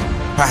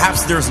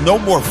 Perhaps there's no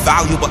more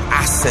valuable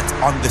asset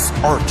on this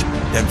earth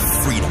than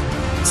freedom.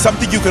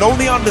 Something you can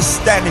only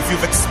understand if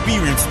you've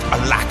experienced a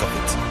lack of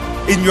it.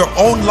 In your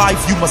own life,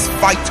 you must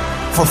fight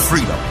for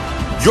freedom.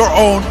 Your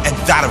own and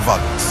that of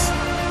others.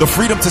 The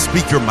freedom to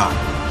speak your mind.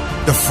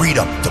 The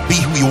freedom to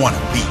be who you want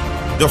to be.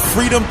 The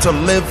freedom to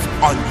live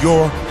on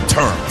your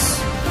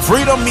terms.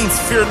 Freedom means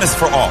fairness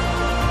for all.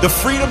 The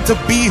freedom to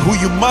be who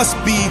you must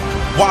be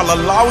while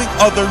allowing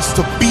others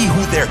to be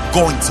who they're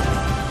going to be.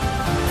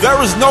 There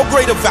is no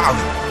greater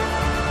value.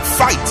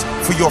 Fight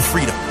for your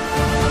freedom.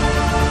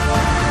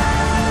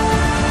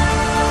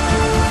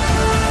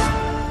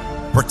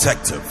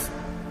 Protective.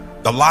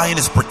 The lion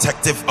is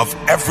protective of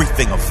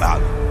everything of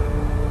value.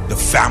 The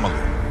family,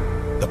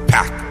 the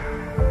pack,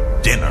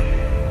 dinner.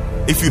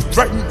 If you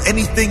threaten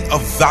anything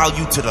of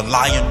value to the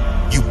lion,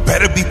 you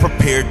better be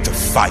prepared to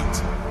fight.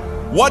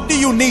 What do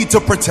you need to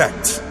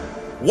protect?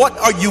 What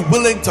are you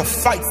willing to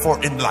fight for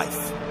in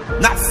life?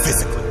 Not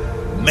physically,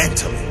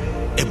 mentally,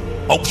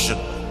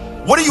 emotionally.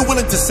 What are you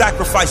willing to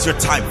sacrifice your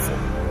time for?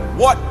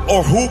 What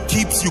or who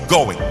keeps you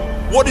going?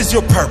 What is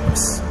your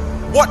purpose?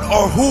 What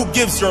or who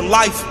gives your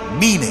life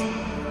meaning?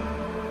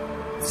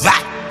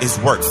 That is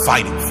worth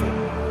fighting for.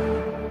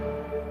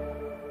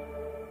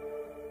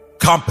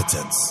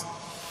 Competence.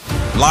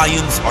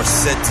 Lions are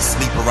said to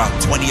sleep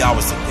around 20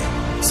 hours a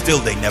day. Still,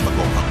 they never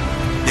go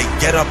hungry. They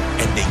get up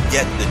and they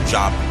get the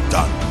job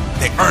done.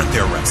 They earn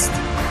their rest.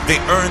 They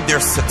earn their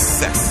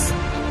success.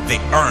 They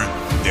earn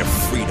their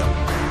freedom.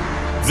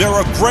 There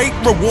are great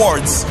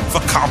rewards for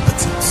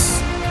competence.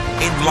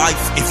 In life,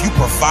 if you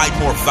provide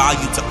more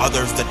value to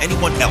others than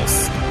anyone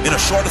else in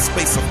a shorter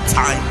space of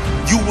time,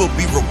 you will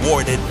be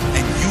rewarded,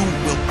 and you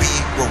will be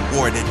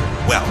rewarded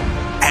well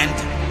and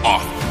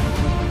often.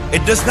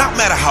 It does not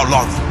matter how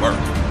long you work.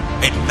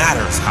 It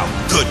matters how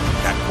good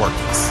that work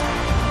is.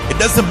 It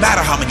doesn't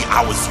matter how many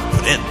hours you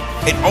put in.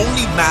 It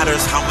only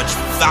matters how much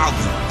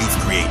value you've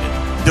created.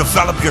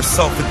 Develop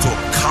yourself into a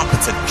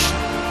competent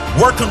machine.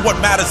 Work on what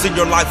matters in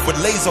your life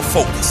with laser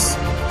focus,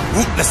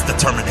 ruthless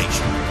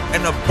determination,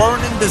 and a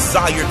burning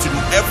desire to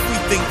do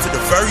everything to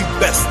the very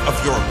best of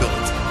your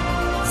ability.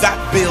 That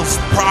builds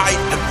pride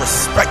and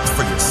respect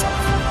for yourself.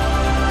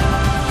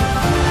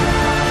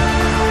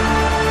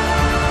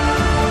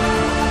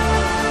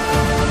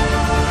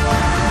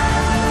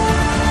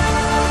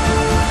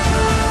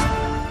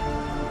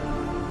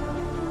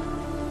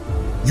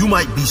 You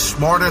might be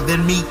smarter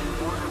than me.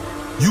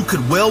 You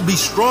could well be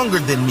stronger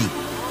than me.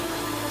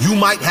 You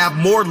might have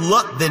more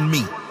luck than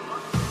me.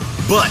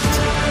 But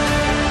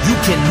you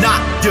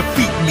cannot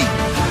defeat me.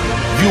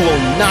 You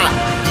will not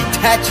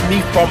detach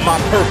me from my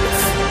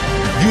purpose.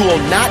 You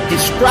will not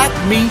distract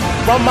me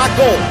from my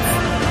goals.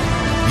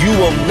 You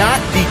will not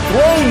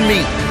dethrone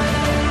me,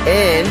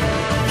 and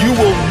you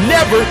will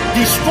never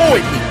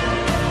destroy me.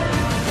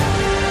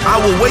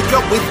 I will wake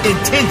up with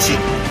intention,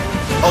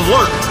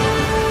 alert,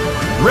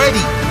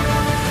 ready,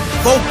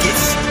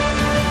 focused.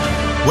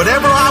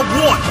 Whatever I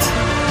want,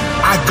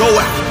 I go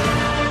after.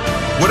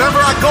 Whatever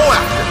I go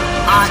after,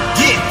 I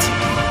get.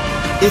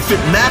 If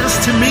it matters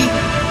to me,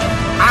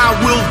 I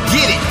will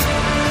get it.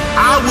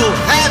 I will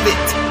have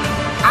it.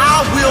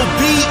 I will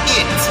be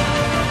it.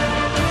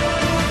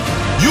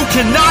 You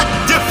cannot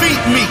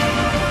defeat me.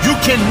 You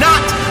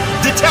cannot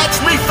detach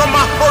me from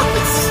my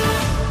purpose.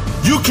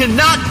 You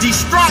cannot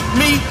distract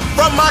me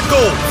from my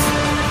goals.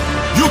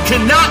 You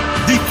cannot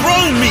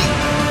dethrone me.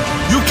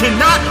 You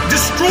cannot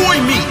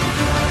destroy me.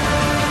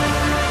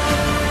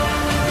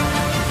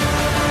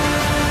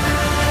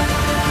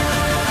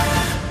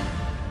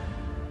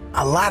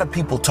 A lot of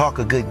people talk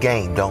a good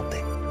game, don't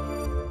they?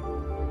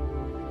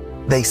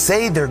 They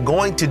say they're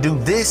going to do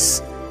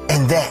this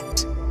and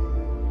that.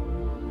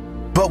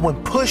 But when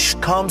push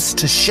comes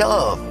to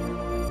shove,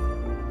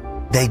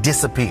 they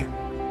disappear.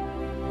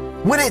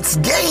 When it's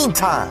game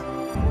time,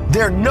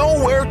 they're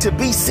nowhere to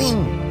be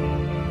seen.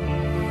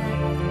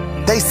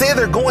 They say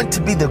they're going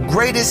to be the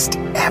greatest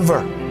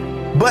ever,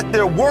 but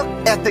their work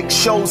ethic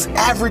shows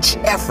average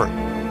effort.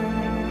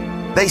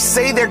 They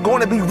say they're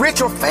going to be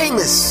rich or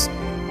famous,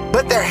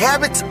 but their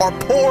habits are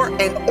poor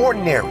and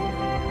ordinary.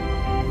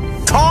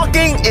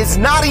 Talking is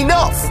not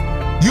enough.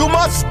 You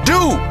must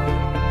do.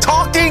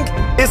 Talking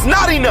is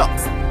not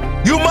enough.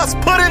 You must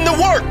put in the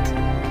work.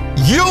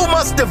 You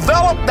must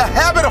develop the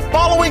habit of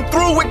following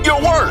through with your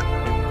word.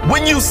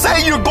 When you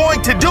say you're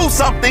going to do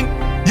something,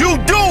 you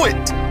do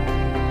it.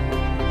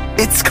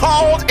 It's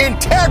called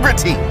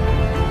integrity.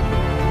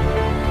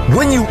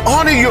 When you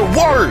honor your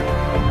word,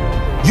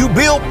 you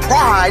build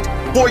pride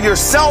for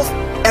yourself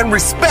and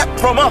respect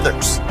from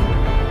others.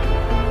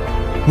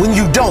 When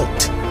you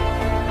don't,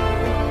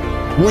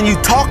 when you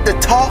talk the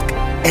talk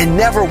and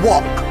never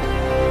walk,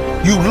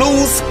 you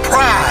lose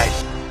pride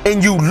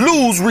and you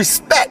lose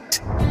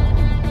respect.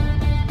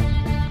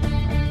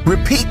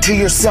 Repeat to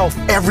yourself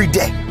every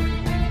day.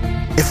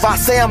 If I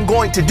say I'm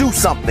going to do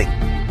something,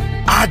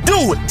 I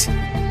do it.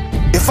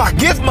 If I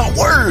give my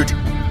word,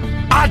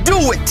 I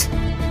do it.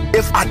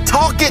 If I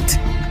talk it,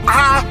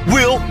 I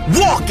will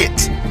walk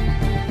it.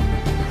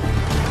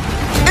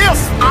 If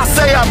I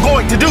say I'm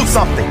going to do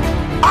something,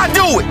 I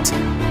do it.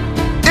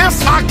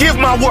 If I give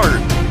my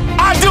word,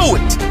 I do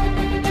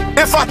it.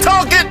 If I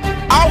talk it,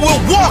 I will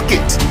walk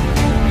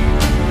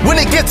it. When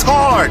it gets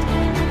hard,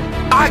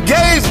 I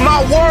gave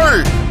my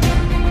word.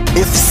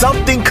 If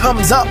something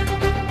comes up,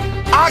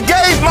 I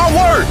gave my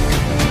word.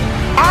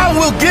 I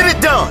will get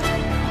it done.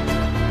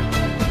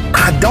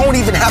 I don't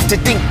even have to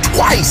think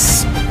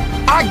twice.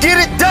 I get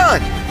it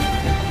done.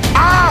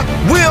 I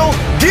will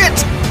get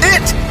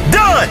it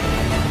done.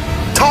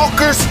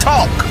 Talkers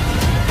talk.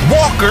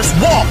 Walkers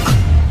walk.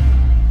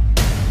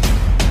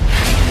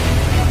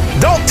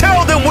 Don't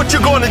tell them what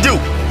you're going to do.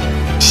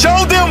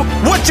 Show them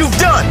what you've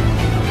done.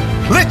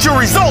 Let your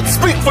results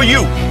speak for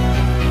you.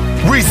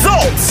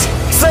 Results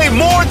say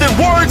more than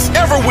words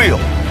ever will.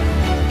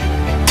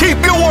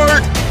 Keep your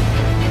word.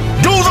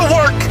 Do the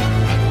work.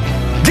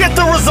 Get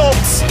the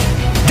results.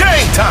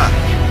 Game time.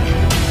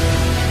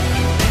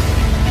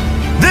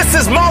 This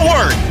is my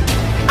word.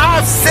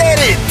 I've said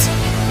it.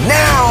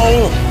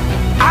 Now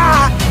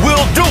I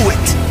will do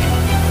it.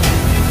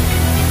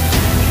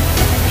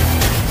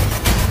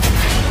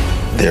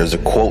 There's a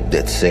quote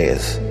that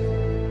says,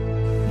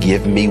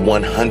 "Give me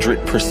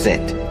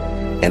 100%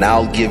 and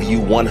I'll give you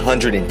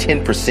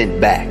 110%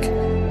 back.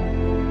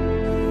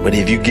 But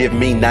if you give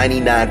me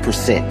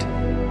 99%,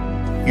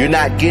 you're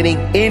not getting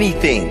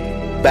anything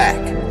back."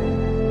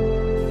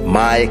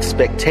 My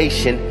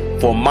expectation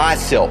for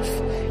myself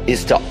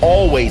is to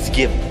always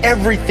give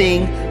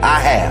everything I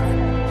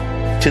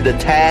have to the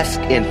task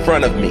in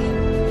front of me,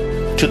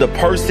 to the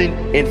person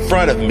in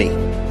front of me,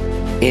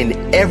 in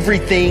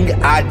everything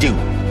I do.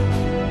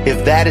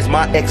 If that is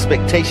my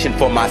expectation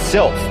for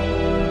myself,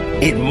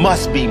 it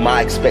must be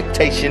my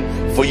expectation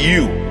for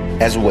you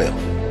as well.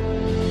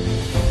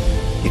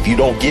 If you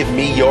don't give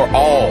me your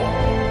all,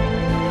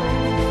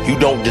 you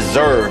don't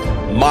deserve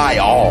my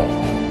all.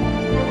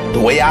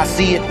 The way I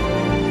see it,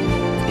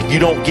 if you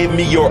don't give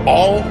me your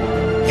all,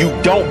 you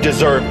don't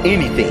deserve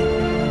anything.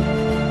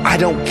 I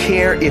don't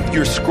care if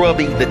you're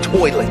scrubbing the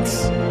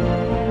toilets.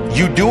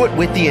 You do it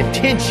with the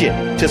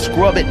intention to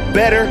scrub it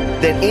better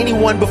than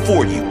anyone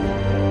before you.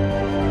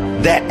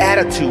 That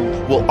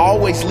attitude will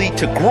always lead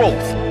to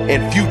growth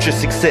and future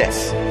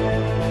success.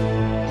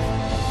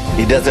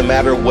 It doesn't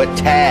matter what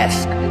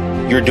task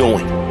you're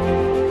doing,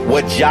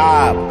 what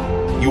job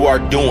you are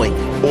doing,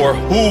 or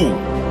who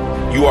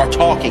you are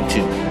talking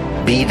to.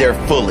 Be there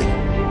fully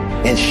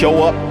and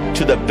show up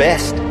to the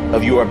best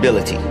of your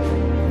ability.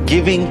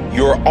 Giving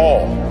your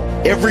all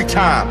every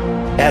time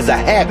as a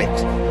habit,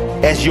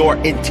 as your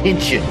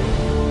intention,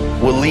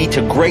 will lead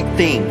to great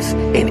things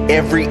in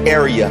every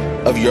area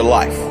of your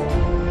life.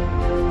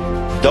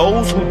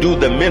 Those who do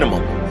the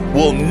minimum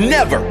will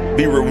never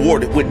be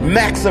rewarded with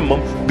maximum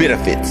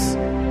benefits.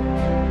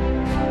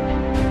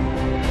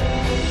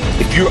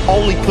 If you're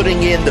only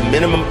putting in the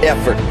minimum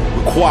effort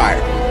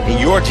required in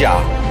your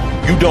job,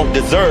 you don't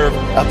deserve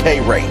a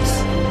pay raise.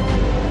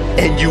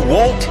 And you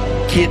won't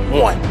get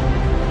one.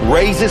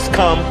 Raises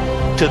come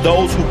to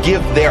those who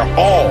give their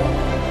all,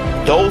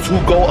 those who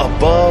go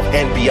above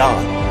and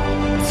beyond.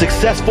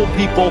 Successful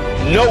people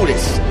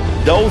notice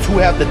those who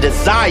have the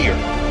desire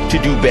to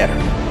do better.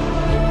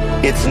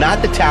 It's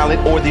not the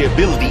talent or the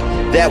ability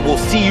that will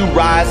see you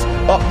rise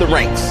up the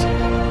ranks.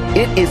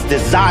 It is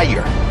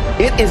desire.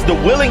 It is the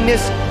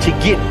willingness to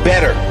get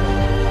better.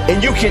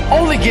 And you can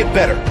only get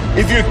better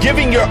if you're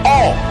giving your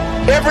all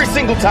every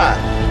single time.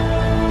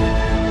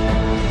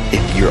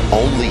 If you're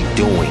only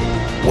doing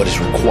what is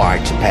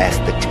required to pass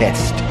the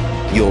test,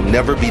 you'll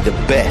never be the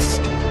best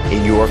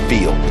in your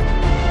field.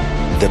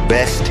 The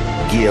best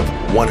give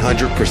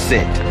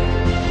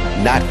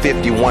 100%, not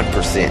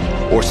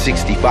 51% or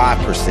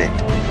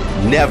 65%.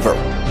 Never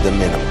the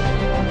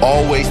minimum.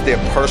 Always their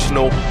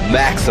personal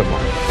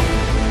maximum.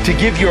 To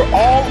give your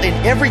all in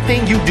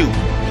everything you do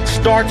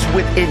starts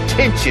with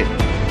intention.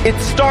 It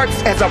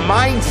starts as a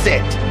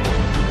mindset,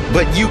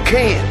 but you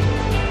can,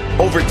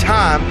 over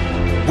time,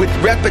 with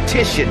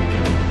repetition,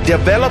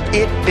 develop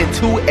it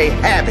into a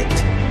habit.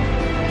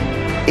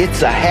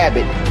 It's a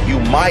habit you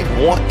might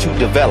want to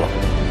develop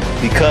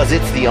because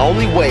it's the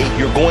only way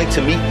you're going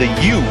to meet the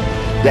you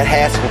that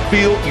has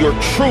fulfilled your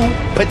true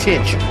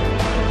potential.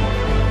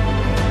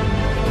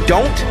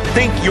 Don't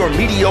think your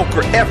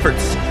mediocre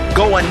efforts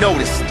go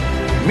unnoticed.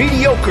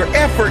 Mediocre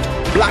effort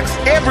blocks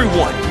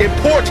everyone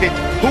important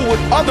who would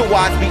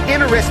otherwise be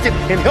interested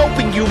in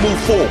helping you move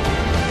forward.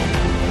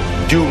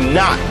 Do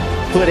not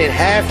put in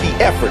half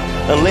the effort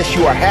unless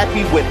you are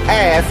happy with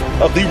half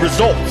of the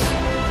results.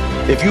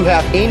 If you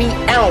have any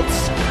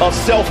ounce of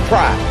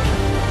self-pride,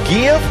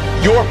 give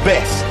your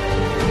best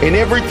in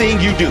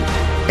everything you do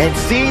and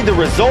see the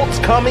results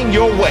coming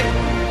your way.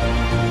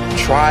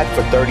 Try it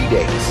for 30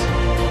 days,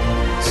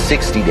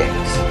 60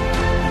 days,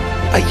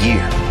 a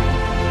year,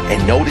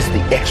 and notice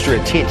the extra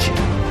attention,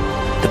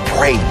 the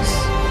praise,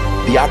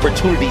 the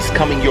opportunities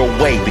coming your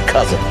way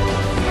because of it.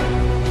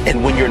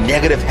 And when your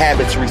negative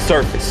habits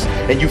resurface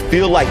and you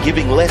feel like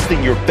giving less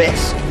than your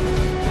best,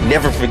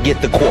 never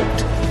forget the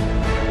quote,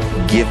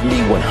 give me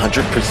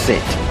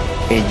 100%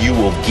 and you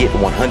will get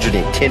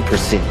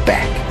 110%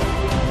 back.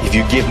 If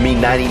you give me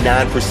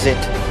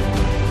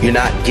 99%, you're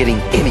not getting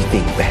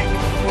anything back.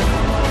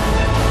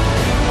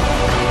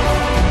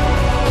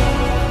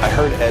 I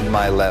heard Ed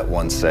Milet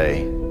once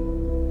say,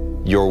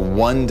 you're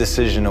one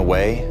decision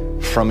away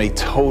from a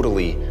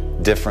totally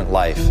different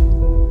life.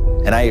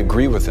 And I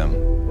agree with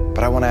him,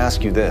 but I want to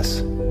ask you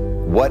this.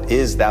 What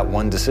is that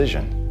one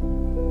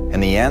decision?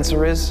 And the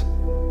answer is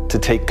to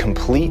take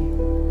complete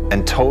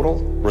and total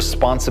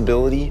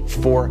responsibility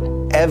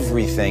for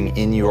everything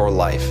in your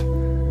life.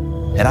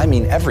 And I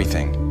mean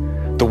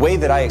everything. The way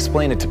that I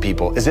explain it to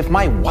people is if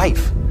my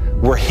wife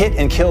were hit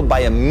and killed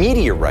by a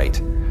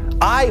meteorite,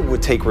 I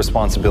would take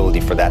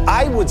responsibility for that.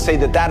 I would say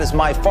that that is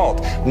my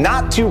fault,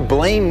 not to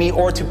blame me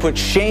or to put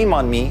shame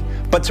on me,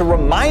 but to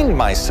remind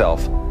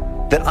myself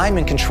that I'm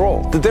in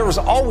control, that there was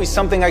always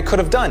something I could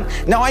have done.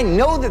 Now I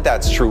know that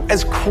that's true,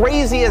 as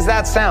crazy as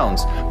that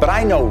sounds, but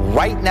I know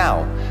right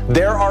now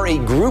there are a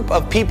group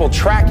of people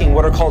tracking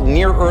what are called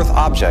near-Earth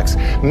objects,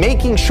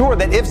 making sure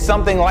that if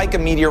something like a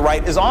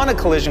meteorite is on a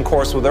collision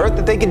course with Earth,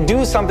 that they can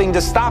do something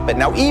to stop it.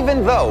 Now,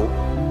 even though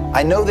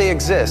I know they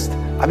exist,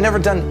 I've never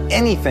done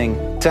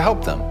anything to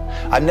help them.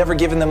 I've never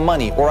given them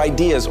money or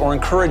ideas or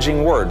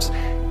encouraging words.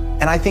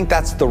 And I think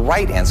that's the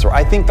right answer.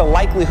 I think the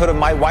likelihood of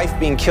my wife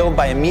being killed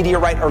by a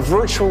meteorite are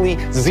virtually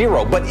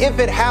zero. But if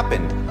it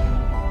happened,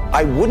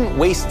 I wouldn't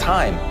waste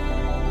time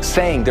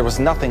saying there was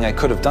nothing I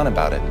could have done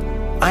about it.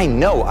 I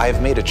know I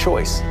have made a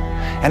choice.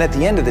 And at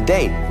the end of the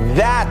day,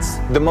 that's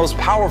the most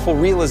powerful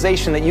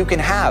realization that you can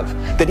have,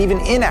 that even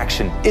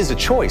inaction is a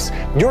choice.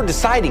 You're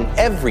deciding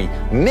every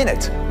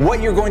minute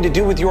what you're going to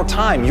do with your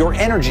time, your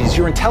energies,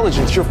 your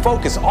intelligence, your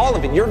focus, all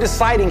of it. You're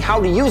deciding how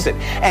to use it.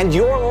 And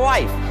your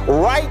life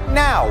right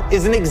now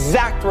is an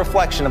exact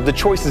reflection of the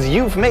choices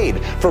you've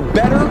made, for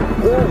better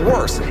or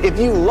worse. If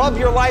you love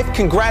your life,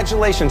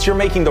 congratulations, you're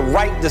making the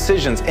right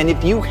decisions. And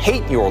if you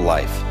hate your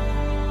life,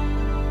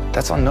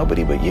 that's on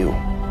nobody but you.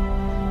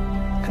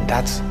 And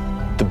that's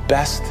the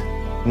best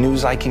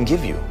news I can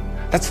give you.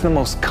 That's the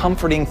most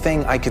comforting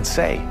thing I could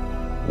say.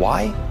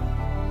 Why?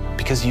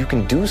 Because you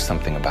can do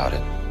something about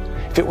it.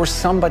 If it were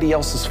somebody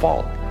else's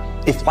fault,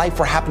 if life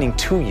were happening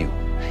to you,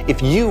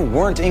 if you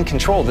weren't in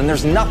control, then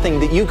there's nothing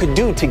that you could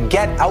do to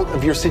get out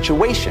of your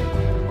situation.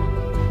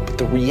 But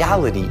the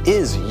reality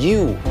is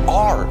you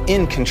are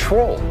in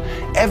control.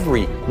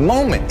 Every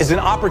moment is an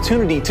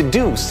opportunity to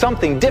do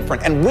something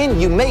different. And when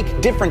you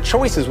make different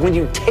choices, when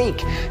you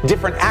take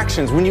different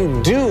actions, when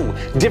you do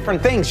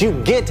different things, you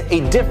get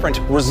a different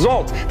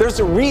result. There's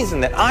a reason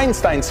that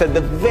Einstein said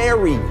the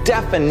very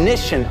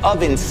definition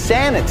of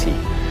insanity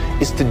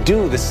is to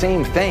do the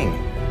same thing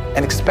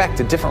and expect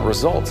a different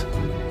result.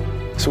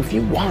 So if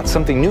you want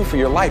something new for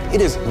your life, it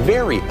is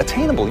very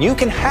attainable. You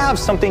can have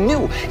something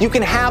new. You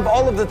can have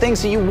all of the things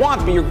that you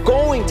want, but you're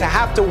going to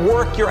have to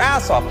work your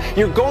ass off.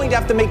 You're going to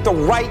have to make the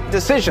right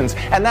decisions.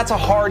 And that's a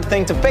hard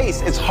thing to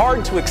face. It's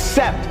hard to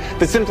accept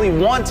that simply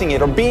wanting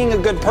it or being a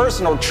good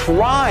person or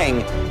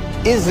trying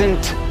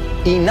isn't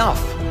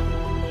enough.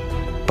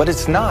 But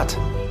it's not.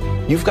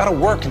 You've got to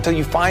work until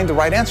you find the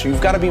right answer.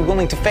 You've got to be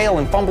willing to fail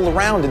and fumble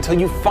around until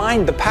you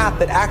find the path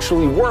that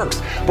actually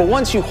works. But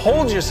once you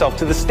hold yourself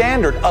to the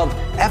standard of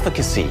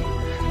efficacy,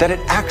 that it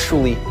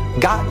actually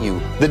got you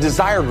the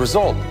desired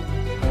result,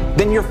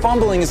 then your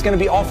fumbling is going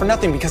to be all for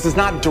nothing because it's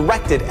not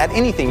directed at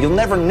anything. You'll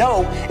never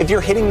know if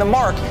you're hitting the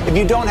mark if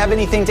you don't have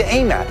anything to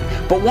aim at.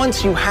 But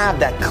once you have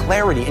that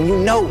clarity and you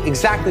know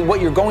exactly what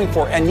you're going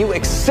for and you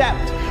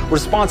accept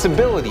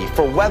responsibility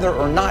for whether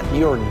or not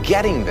you're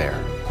getting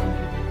there,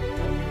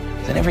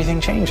 then everything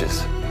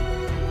changes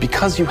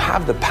because you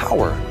have the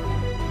power.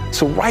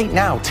 So right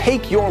now,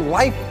 take your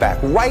life back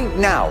right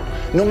now,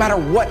 no matter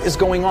what is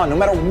going on, no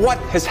matter what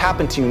has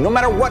happened to you, no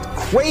matter what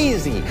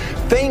crazy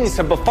things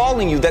have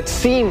befallen you that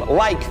seem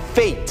like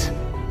fate.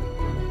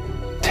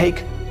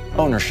 Take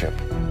ownership.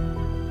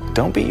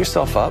 Don't beat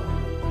yourself up.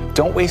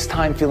 Don't waste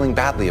time feeling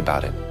badly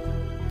about it.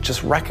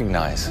 Just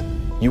recognize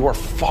you are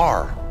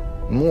far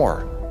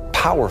more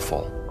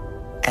powerful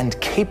and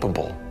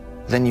capable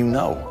than you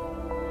know.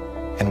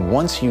 And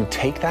once you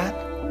take that,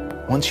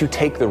 once you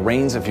take the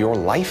reins of your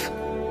life,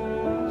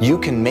 you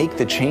can make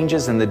the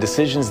changes and the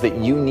decisions that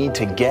you need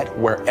to get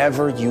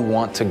wherever you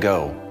want to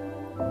go.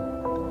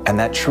 And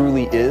that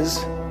truly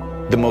is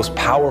the most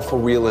powerful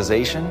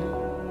realization,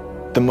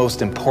 the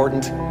most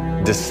important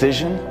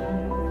decision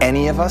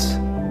any of us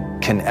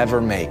can ever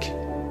make.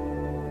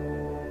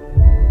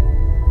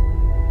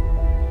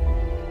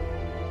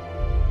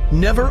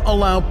 Never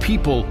allow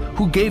people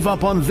who gave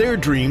up on their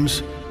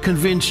dreams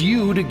convince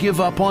you to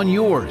give up on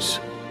yours.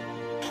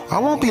 I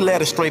won't be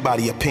led astray by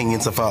the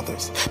opinions of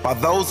others, by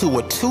those who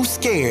were too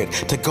scared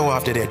to go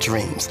after their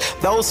dreams,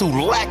 those who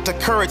lacked the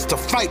courage to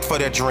fight for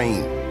their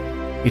dream.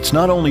 It's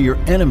not only your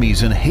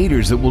enemies and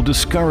haters that will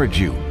discourage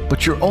you,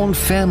 but your own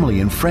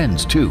family and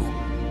friends too.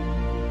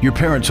 Your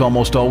parents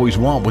almost always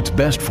want what's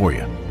best for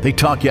you. They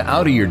talk you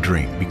out of your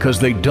dream because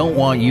they don't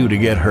want you to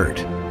get hurt.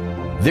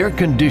 They're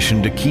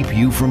conditioned to keep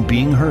you from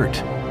being hurt,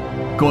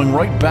 going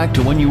right back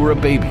to when you were a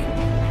baby.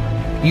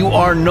 You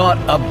are not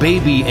a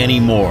baby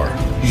anymore.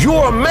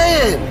 You're a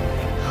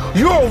man.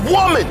 You're a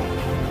woman.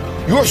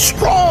 You're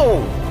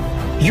strong.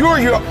 You're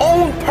your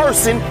own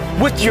person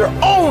with your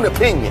own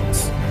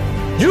opinions.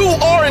 You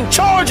are in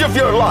charge of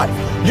your life.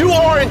 You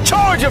are in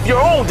charge of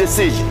your own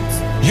decisions.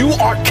 You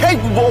are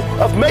capable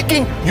of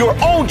making your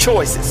own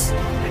choices.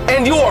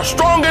 And you are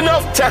strong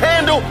enough to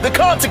handle the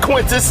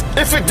consequences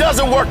if it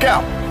doesn't work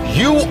out.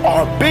 You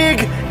are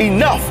big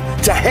enough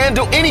to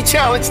handle any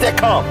challenge that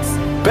comes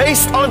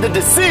based on the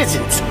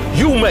decisions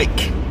you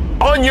make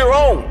on your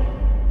own.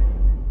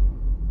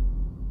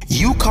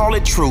 You call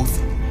it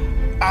truth,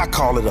 I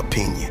call it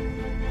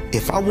opinion.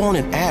 If I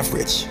wanted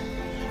average,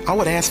 I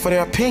would ask for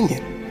their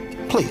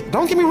opinion. Please,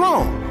 don't get me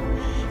wrong.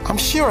 I'm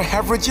sure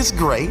average is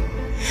great,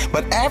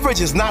 but average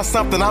is not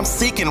something I'm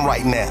seeking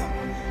right now.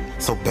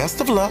 So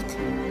best of luck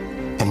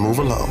and move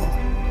along.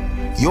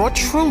 Your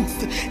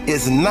truth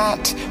is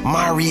not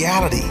my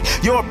reality.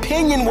 Your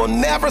opinion will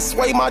never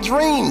sway my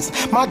dreams.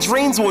 My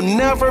dreams will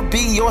never be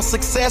your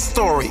success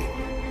story.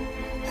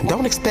 And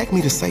don't expect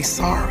me to say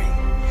sorry,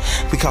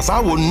 because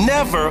I will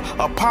never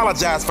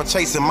apologize for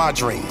chasing my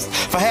dreams,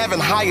 for having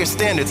higher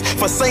standards,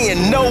 for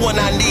saying no when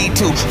I need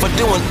to, for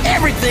doing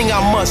everything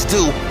I must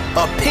do.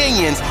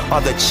 Opinions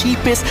are the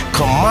cheapest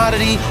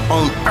commodity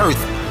on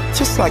earth.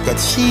 Just like a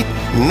cheap,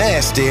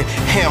 nasty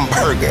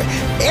hamburger.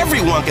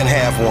 Everyone can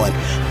have one,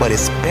 but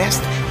it's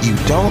best you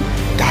don't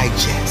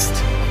digest.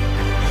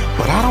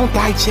 But I don't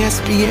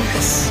digest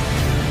BS.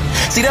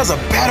 See, there's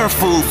a better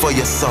food for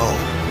your soul,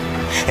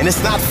 and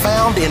it's not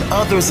found in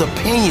others'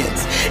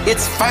 opinions.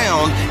 It's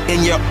found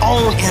in your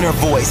own inner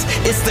voice.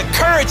 It's the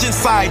courage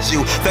inside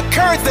you, the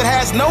courage that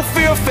has no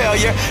fear of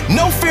failure,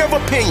 no fear of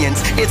opinions.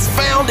 It's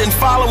found in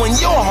following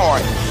your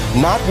heart.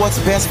 Not what's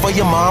best for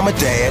your mom or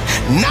dad,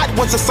 not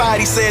what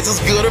society says is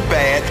good or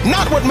bad,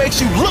 not what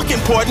makes you look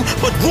important,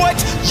 but what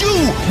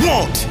you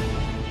want.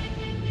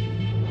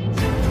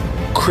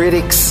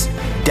 Critics,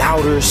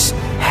 doubters,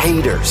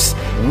 haters,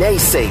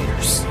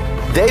 naysayers,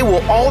 they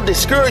will all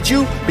discourage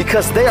you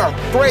because they are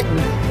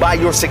threatened by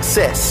your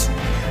success.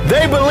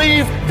 They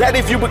believe that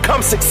if you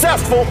become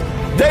successful,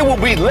 they will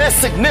be less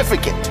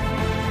significant.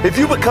 If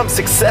you become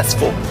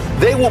successful,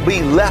 they will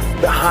be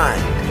left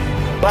behind.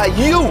 By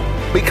you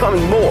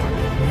becoming more,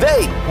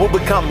 they will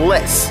become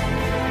less.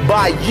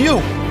 By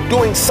you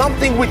doing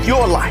something with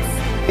your life,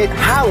 it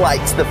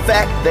highlights the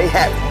fact they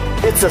have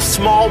it. It's a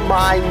small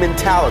mind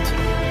mentality.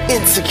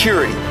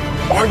 Insecurity.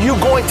 Are you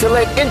going to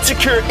let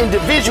insecure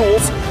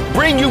individuals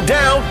bring you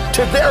down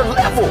to their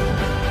level?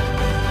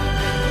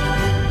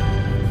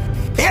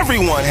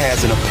 Everyone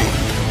has an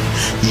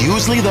opinion.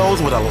 Usually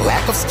those with a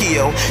lack of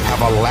skill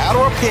have a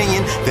louder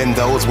opinion than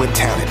those with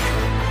talent.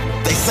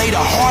 They say the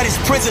hardest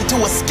prison to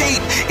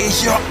escape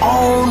is your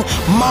own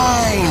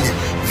mind.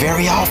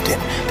 Very often,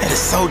 that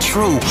is so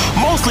true.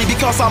 Mostly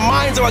because our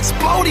minds are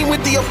exploding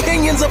with the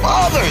opinions of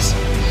others.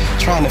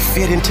 Trying to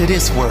fit into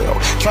this world,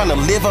 trying to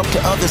live up to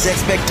others'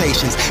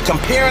 expectations,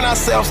 comparing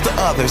ourselves to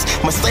others,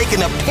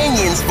 mistaking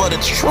opinions for the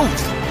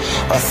truth.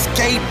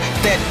 Escape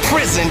that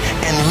prison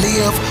and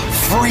live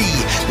free.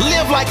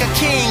 Live like a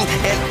king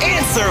and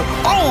answer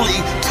only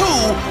to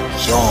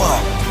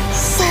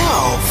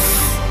yourself.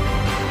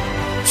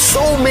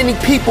 So many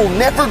people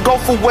never go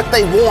for what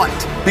they want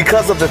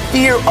because of the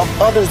fear of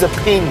others'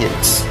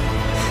 opinions,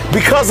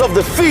 because of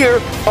the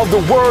fear of the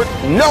word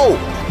no,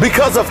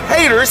 because of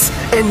haters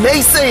and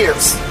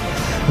naysayers.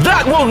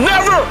 That will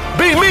never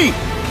be me.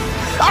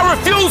 I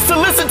refuse to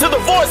listen to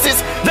the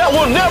voices that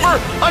will never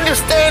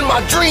understand my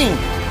dream.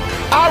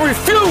 I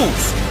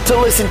refuse to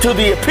listen to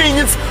the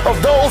opinions of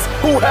those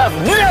who have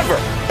never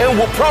and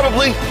will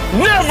probably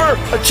never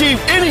achieve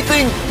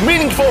anything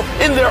meaningful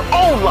in their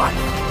own life.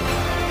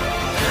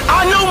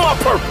 I know my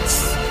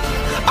purpose.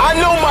 I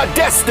know my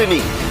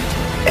destiny.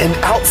 And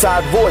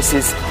outside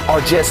voices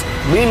are just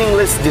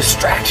meaningless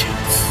distractions.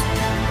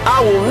 I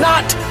will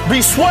not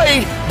be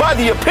swayed by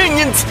the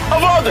opinions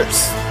of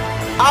others.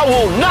 I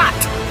will not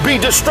be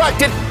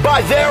distracted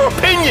by their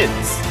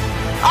opinions.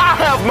 I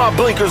have my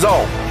blinkers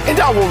on, and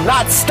I will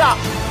not stop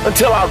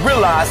until I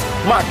realize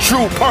my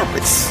true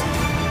purpose.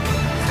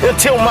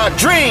 Until my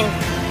dream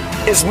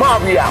is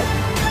my reality.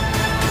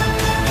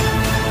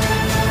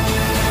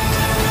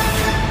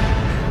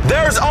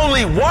 There's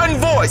only one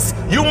voice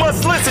you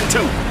must listen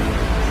to.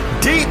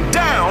 Deep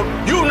down,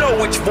 you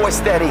know which voice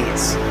that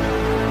is.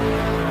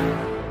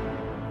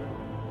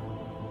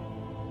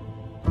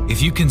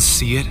 If you can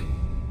see it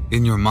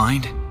in your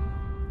mind,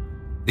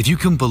 if you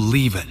can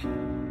believe it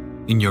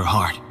in your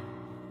heart,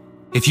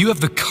 if you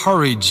have the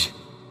courage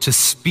to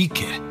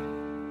speak it,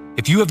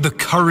 if you have the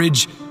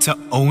courage to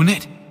own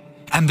it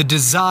and the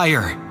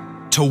desire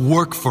to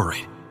work for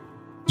it,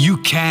 you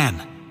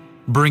can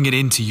bring it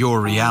into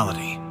your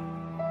reality.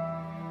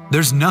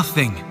 There's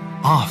nothing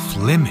off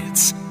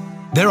limits.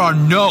 There are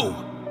no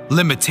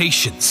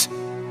limitations.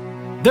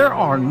 There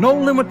are no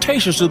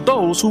limitations to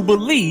those who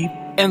believe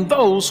and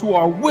those who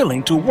are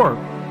willing to work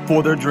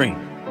for their dream.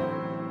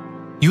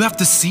 You have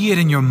to see it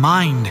in your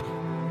mind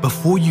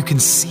before you can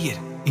see it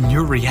in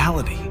your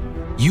reality.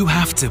 You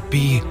have to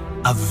be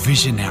a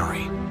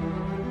visionary.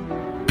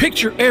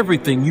 Picture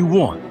everything you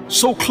want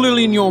so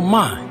clearly in your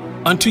mind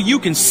until you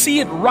can see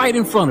it right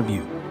in front of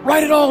you.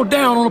 Write it all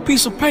down on a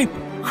piece of paper.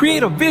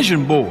 Create a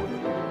vision board.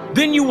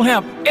 Then you will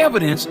have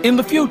evidence in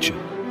the future.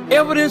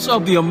 Evidence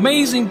of the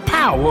amazing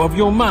power of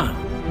your mind.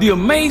 The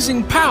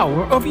amazing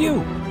power of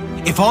you.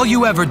 If all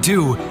you ever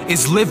do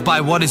is live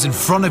by what is in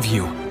front of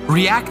you,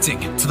 reacting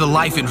to the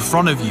life in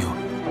front of you,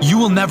 you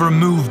will never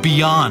move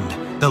beyond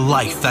the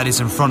life that is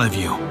in front of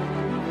you.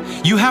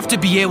 You have to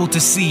be able to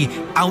see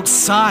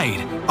outside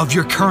of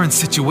your current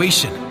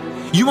situation.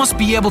 You must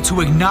be able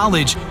to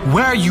acknowledge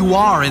where you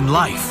are in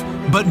life,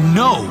 but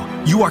know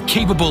you are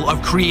capable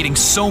of creating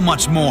so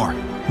much more.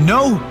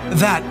 Know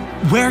that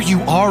where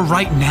you are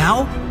right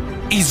now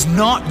is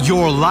not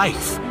your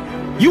life.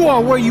 You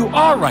are where you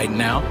are right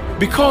now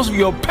because of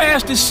your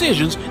past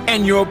decisions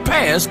and your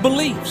past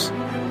beliefs.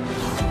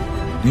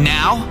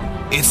 Now,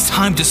 it's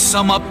time to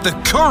sum up the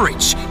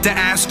courage to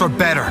ask for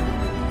better,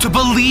 to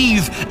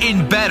believe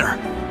in better,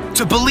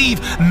 to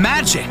believe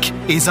magic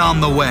is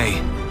on the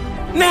way.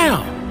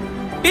 Now,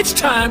 it's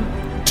time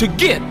to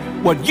get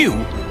what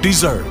you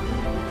deserve.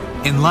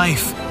 In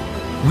life,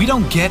 we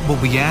don't get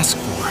what we ask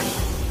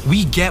for.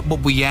 We get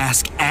what we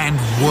ask and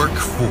work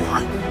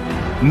for.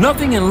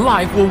 Nothing in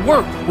life will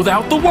work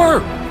without the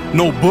work.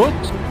 No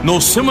books, no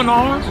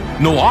seminars,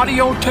 no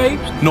audio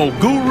tapes, no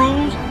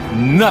gurus,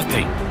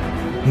 nothing.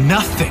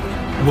 Nothing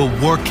will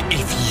work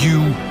if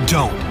you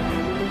don't.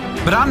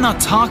 But I'm not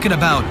talking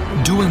about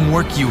doing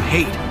work you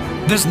hate.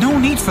 There's no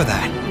need for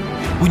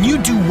that. When you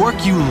do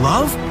work you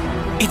love,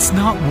 it's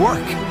not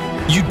work.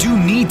 You do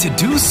need to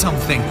do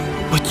something,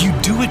 but you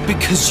do it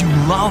because you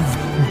love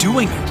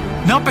doing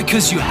it, not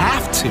because you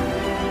have to.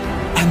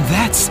 And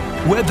that's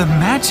where the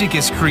magic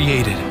is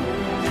created.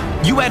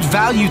 You add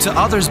value to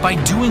others by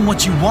doing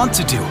what you want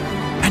to do,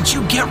 and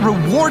you get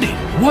rewarded.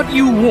 What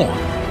you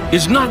want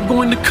is not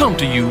going to come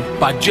to you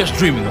by just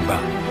dreaming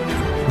about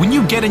it. When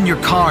you get in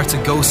your car to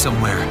go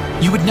somewhere,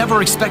 you would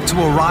never expect to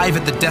arrive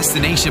at the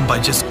destination by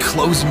just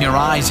closing your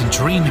eyes and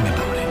dreaming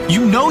about it.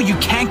 You know you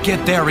can't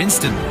get there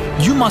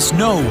instantly. You must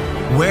know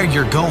where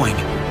you're going,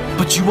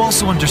 but you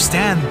also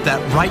understand that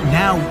right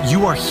now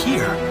you are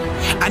here.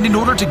 And in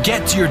order to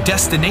get to your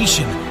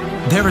destination,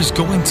 there is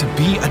going to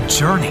be a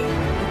journey.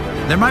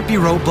 There might be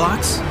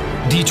roadblocks,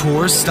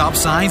 detours, stop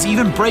signs,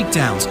 even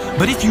breakdowns,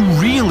 but if you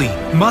really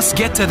must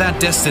get to that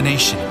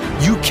destination,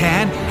 you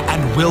can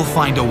and will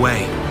find a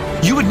way.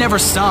 You would never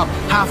stop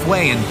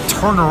halfway and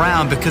turn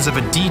around because of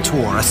a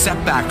detour, a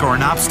setback, or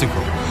an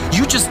obstacle.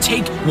 You just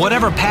take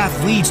whatever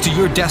path leads to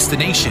your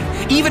destination,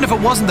 even if it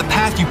wasn't the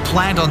path you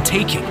planned on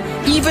taking,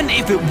 even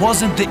if it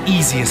wasn't the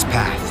easiest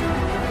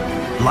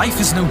path. Life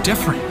is no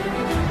different.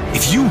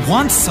 If you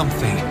want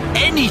something,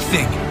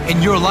 anything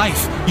in your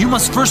life, you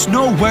must first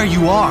know where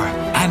you are,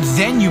 and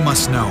then you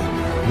must know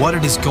what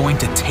it is going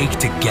to take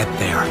to get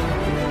there.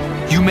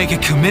 You make a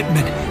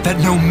commitment that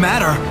no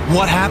matter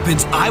what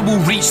happens, I will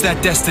reach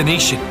that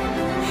destination.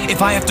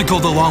 If I have to go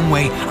the long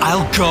way,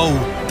 I'll go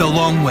the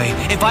long way.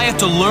 If I have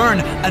to learn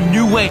a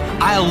new way,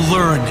 I'll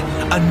learn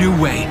a new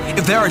way.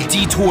 If there are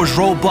detours,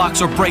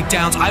 roadblocks, or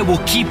breakdowns, I will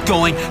keep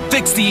going,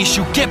 fix the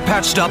issue, get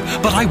patched up,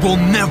 but I will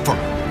never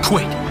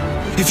quit.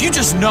 If you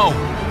just know,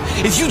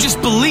 if you just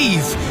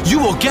believe, you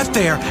will get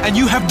there, and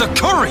you have the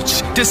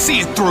courage to see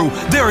it through.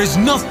 There is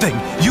nothing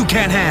you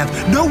can't have,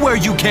 nowhere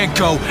you can't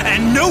go,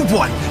 and no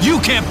one you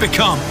can't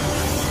become.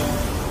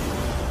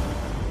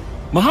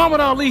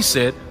 Muhammad Ali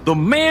said, "The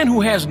man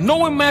who has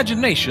no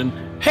imagination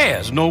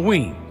has no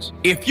wings."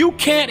 If you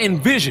can't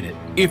envision it,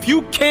 if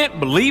you can't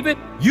believe it,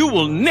 you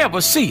will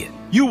never see it.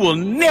 You will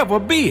never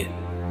be it.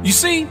 You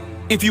see,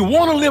 if you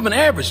want to live an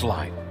average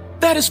life,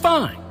 that is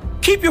fine.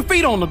 Keep your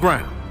feet on the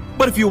ground.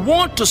 But if you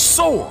want to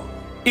soar,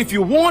 if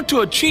you want to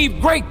achieve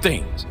great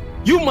things,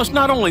 you must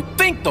not only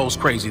think those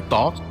crazy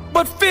thoughts,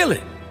 but feel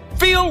it.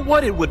 Feel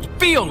what it would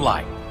feel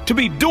like to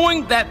be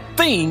doing that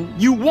thing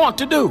you want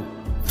to do.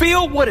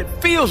 Feel what it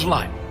feels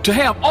like to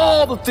have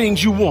all the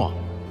things you want,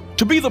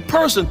 to be the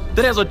person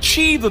that has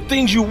achieved the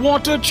things you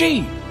want to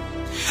achieve.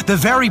 The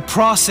very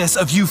process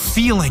of you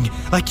feeling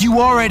like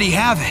you already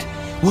have it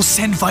will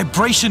send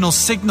vibrational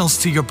signals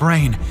to your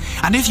brain.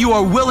 And if you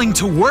are willing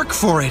to work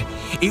for it,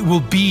 it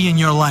will be in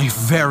your life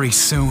very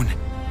soon.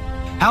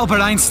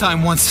 Albert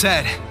Einstein once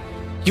said,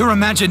 "Your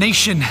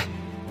imagination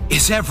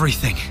is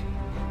everything.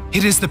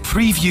 It is the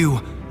preview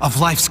of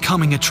life's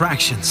coming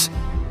attractions."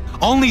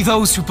 Only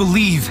those who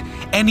believe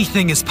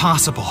anything is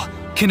possible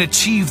can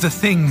achieve the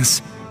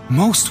things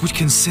most would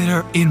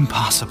consider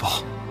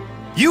impossible.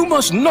 You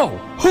must know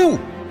who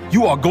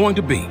you are going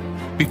to be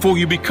before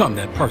you become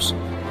that person.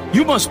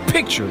 You must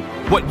picture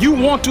what you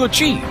want to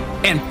achieve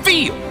and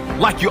feel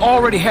like you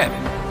already have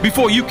it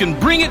before you can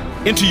bring it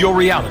into your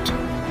reality.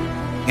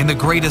 In the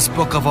greatest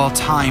book of all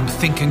time,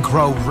 Think and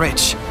Grow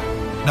Rich,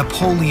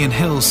 Napoleon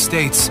Hill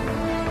states,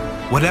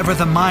 "Whatever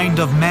the mind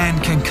of man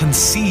can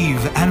conceive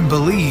and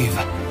believe,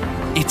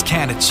 it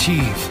can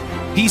achieve."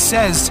 He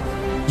says,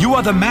 "You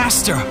are the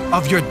master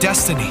of your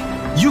destiny.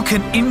 You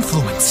can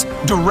influence,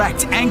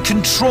 direct, and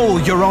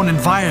control your own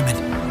environment.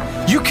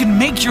 You can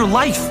make your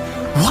life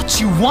what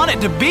you want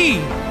it to be."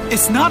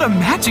 It's not a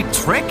magic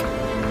trick.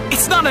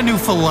 It's not a new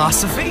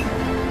philosophy.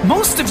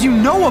 Most of you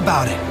know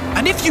about it.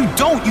 And if you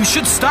don't, you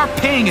should start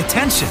paying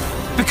attention,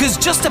 because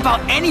just about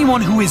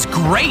anyone who is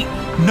great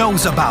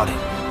knows about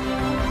it.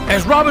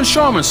 As Robin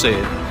Sharma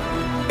said,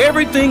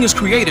 everything is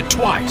created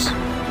twice.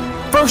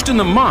 First in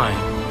the mind,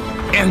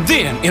 and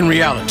then in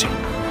reality.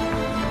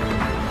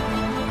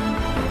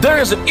 There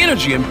is an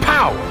energy and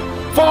power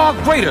far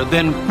greater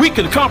than we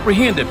can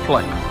comprehend at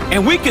play.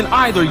 And we can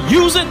either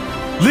use it,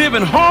 live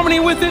in harmony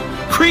with it,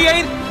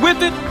 create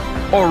with it,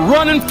 or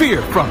run in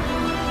fear from it.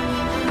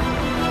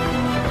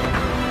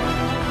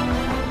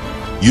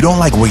 You don't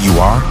like where you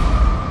are?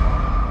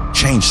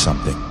 Change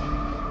something.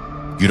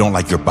 You don't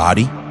like your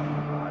body?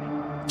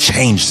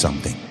 Change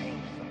something.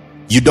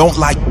 You don't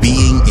like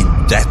being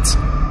in debt?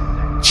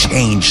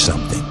 Change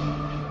something.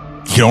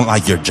 You don't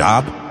like your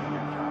job?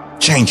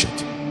 Change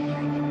it.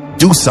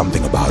 Do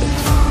something about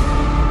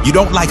it. You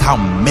don't like how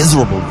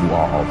miserable you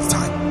are all the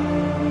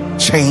time?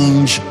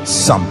 Change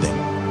something.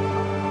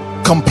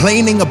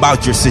 Complaining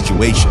about your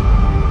situation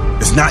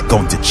is not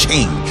going to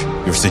change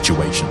your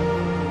situation.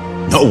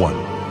 No one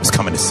is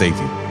coming to save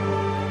you.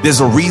 There's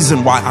a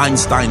reason why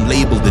Einstein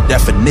labeled the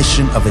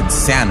definition of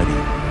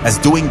insanity as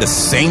doing the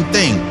same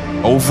thing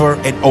over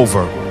and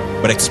over,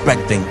 but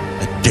expecting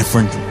a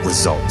different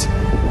result.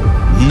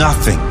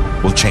 Nothing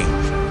will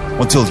change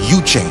until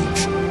you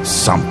change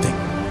something.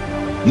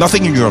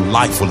 Nothing in your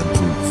life will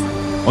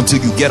improve until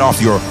you get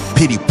off your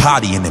pity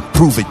potty and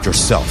improve it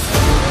yourself.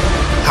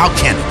 How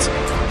can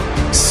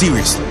it?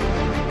 Seriously,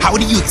 how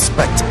do you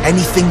expect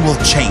anything will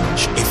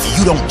change if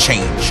you don't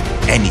change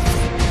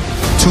anything?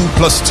 2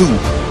 + 2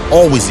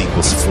 always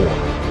equals 4.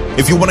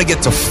 If you want to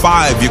get to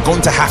 5, you're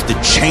going to have to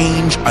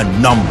change a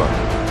number.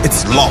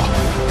 It's law.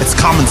 It's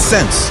common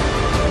sense.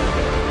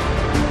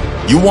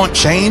 You want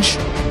change?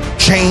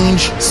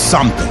 Change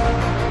something.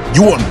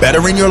 You want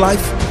better in your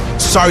life?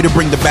 Sorry to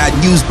bring the bad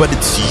news, but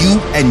it's you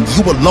and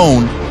you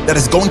alone that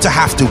is going to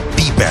have to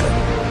be better.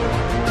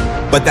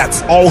 But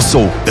that's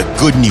also the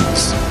good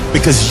news,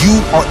 because you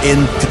are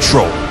in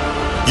control.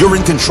 You're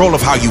in control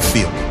of how you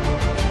feel.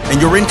 And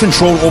you're in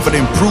control over the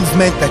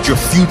improvement that your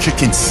future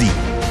can see.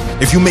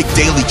 If you make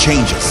daily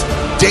changes,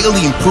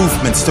 daily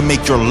improvements to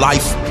make your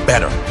life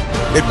better,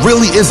 it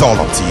really is all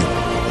up to you.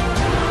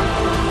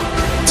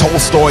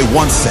 Tolstoy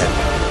once said,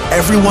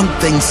 "Everyone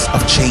thinks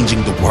of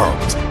changing the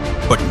world,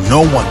 but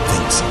no one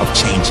thinks of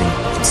changing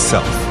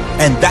himself."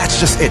 And that's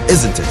just it,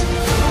 isn't it?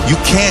 You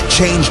can't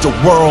change the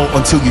world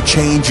until you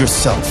change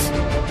yourself.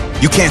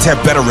 You can't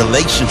have better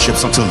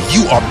relationships until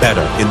you are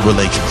better in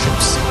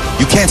relationships.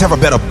 You can't have a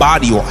better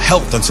body or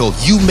health until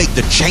you make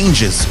the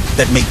changes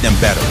that make them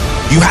better.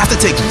 You have to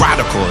take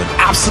radical and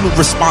absolute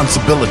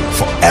responsibility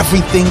for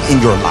everything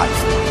in your life.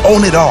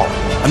 Own it all.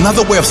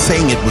 Another way of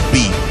saying it would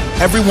be,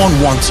 everyone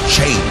wants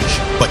change,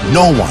 but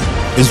no one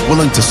is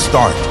willing to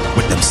start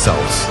with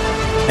themselves.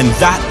 And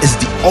that is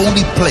the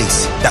only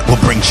place that will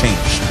bring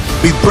change.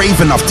 Be brave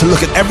enough to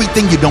look at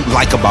everything you don't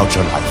like about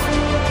your life.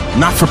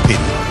 Not for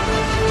pity,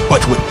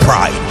 but with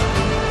pride.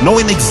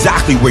 Knowing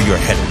exactly where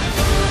you're headed.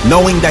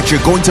 Knowing that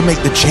you're going to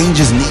make the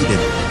changes needed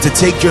to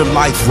take your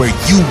life where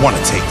you want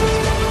to take it.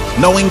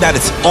 Knowing that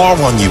it's all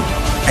on you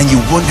and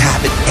you wouldn't have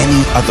it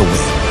any other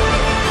way.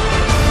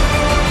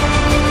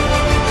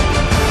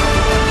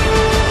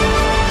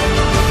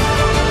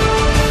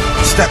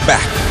 Step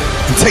back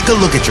and take a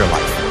look at your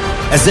life,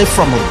 as if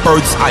from a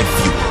bird's eye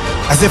view,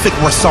 as if it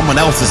were someone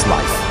else's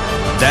life.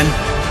 Then,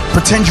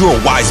 pretend you're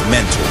a wise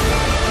mentor.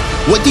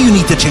 What do you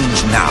need to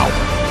change now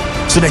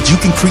so that you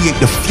can create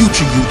the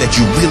future you that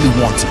you really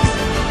want to be?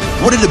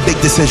 What are the big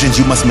decisions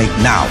you must make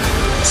now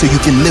so you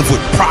can live with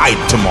pride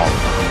tomorrow?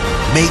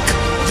 Make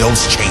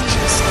those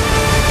changes.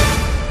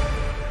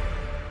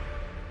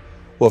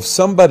 Well, if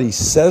somebody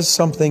says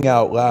something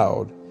out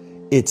loud,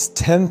 it's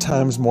 10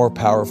 times more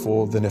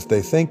powerful than if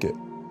they think it.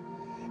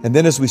 And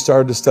then as we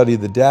started to study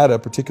the data,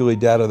 particularly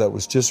data that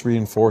was just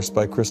reinforced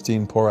by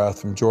Christine Porath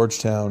from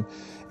Georgetown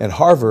and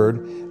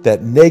Harvard,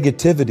 that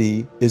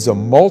negativity is a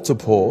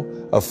multiple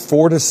of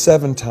 4 to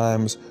 7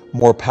 times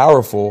more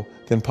powerful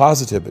than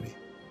positivity.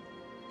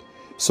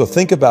 So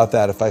think about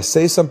that. If I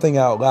say something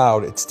out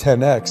loud, it's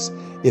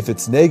 10x. If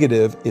it's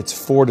negative, it's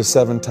 4 to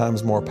 7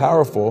 times more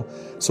powerful.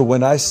 So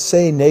when I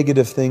say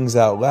negative things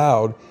out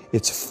loud,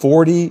 it's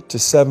 40 to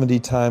 70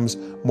 times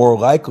more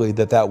likely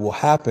that that will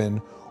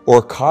happen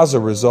or cause a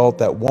result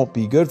that won't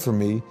be good for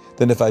me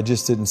than if I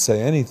just didn't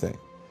say anything.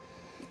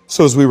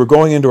 So as we were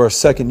going into our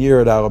second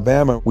year at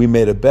Alabama, we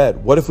made a bet.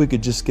 What if we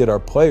could just get our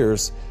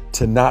players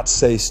to not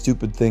say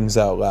stupid things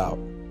out loud?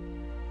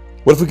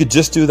 What if we could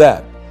just do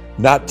that?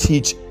 Not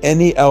teach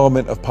any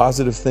element of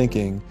positive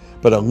thinking,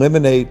 but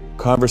eliminate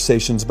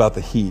conversations about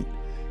the heat,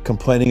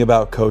 complaining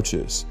about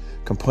coaches,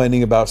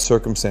 complaining about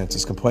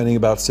circumstances, complaining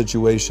about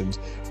situations,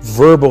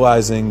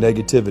 verbalizing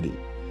negativity.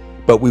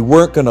 But we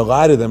weren't going to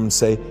lie to them and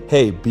say,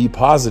 hey, be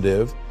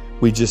positive.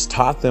 We just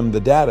taught them the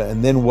data.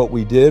 And then what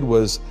we did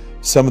was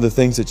some of the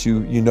things that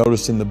you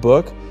noticed in the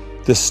book,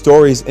 the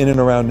stories in and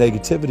around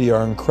negativity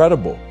are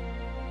incredible.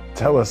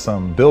 Tell us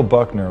Bill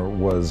Buckner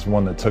was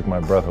one that took my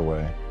breath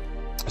away.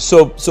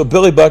 So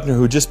Billy Buckner,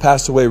 who just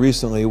passed away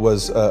recently,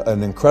 was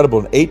an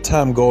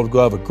 8-time Gold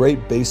Glove, a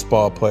great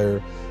baseball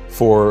player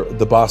for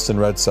the Boston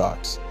Red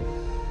Sox.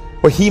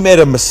 Well, he made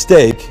a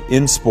mistake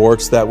in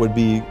sports that would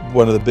be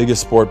one of the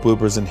biggest sport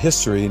bloopers in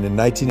history. And in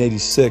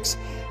 1986,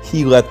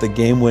 he let the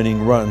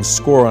game-winning run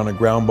score on a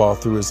ground ball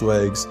through his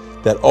legs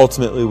that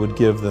ultimately would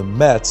give the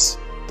Mets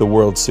the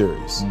World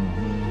Series.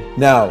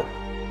 Now,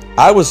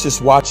 I was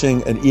just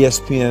watching an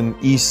ESPN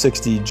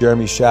E60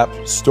 Jeremy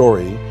Schaap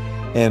story,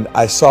 and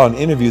I saw an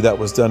interview that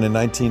was done in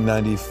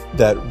 1990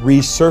 that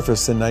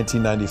resurfaced in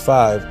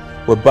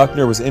 1995, where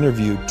Buckner was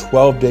interviewed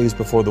 12 days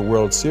before the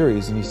World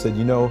Series, and he said,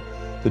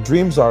 the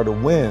dreams are to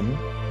win,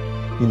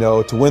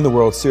 to win the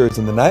World Series,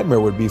 and the nightmare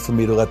would be for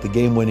me to let the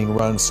game-winning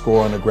run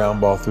score on a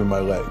ground ball through my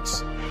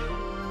legs.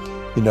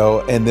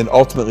 And then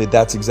ultimately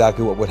that's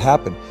exactly what would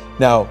happen.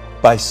 Now,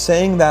 by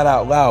saying that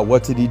out loud,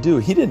 what did he do?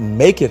 He didn't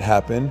make it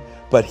happen,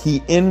 but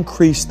he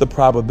increased the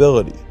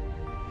probability.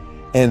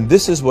 And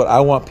this is what I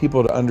want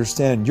people to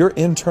understand. Your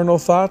internal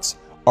thoughts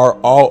are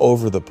all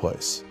over the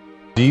place.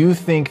 Do you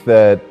think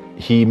that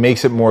he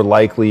makes it more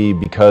likely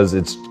because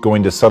it's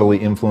going to subtly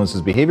influence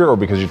his behavior, or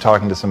because you're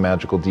talking to some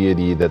magical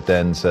deity that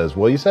then says,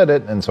 well, you said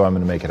it, and so I'm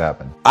going to make it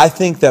happen? I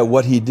think that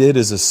what he did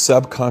is a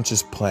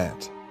subconscious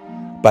plant.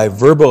 By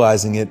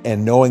verbalizing it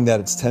and knowing that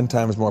it's 10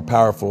 times more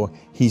powerful,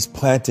 he's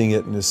planting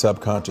it in his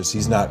subconscious.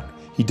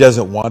 He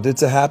doesn't want it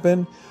to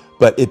happen,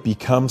 but it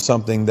becomes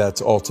something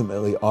that's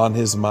ultimately on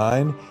his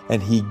mind,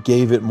 and he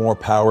gave it more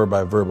power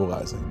by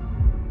verbalizing.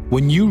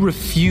 When you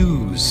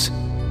refuse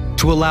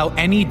to allow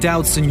any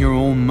doubts in your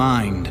own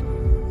mind,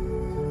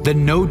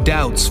 then no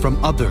doubts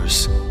from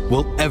others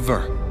will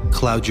ever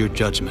cloud your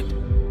judgment.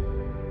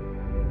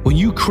 When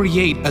you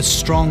create a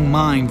strong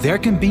mind, there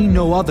can be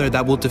no other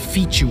that will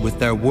defeat you with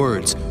their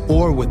words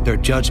or with their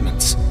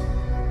judgments.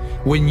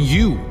 When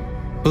you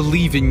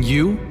believe in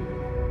you,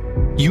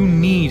 you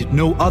need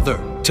no other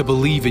to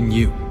believe in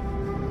you.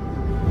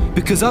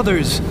 Because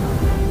others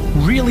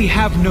really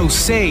have no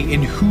say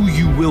in who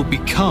you will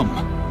become.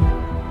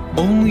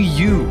 Only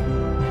you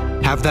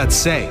have that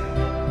say.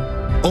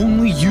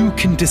 Only you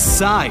can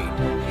decide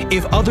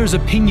if others'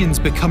 opinions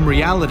become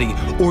reality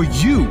or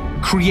you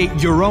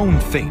create your own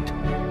fate.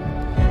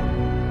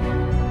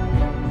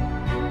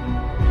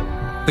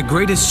 The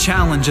greatest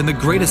challenge and the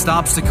greatest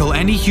obstacle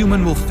any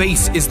human will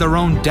face is their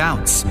own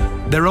doubts,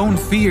 their own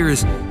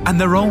fears, and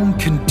their own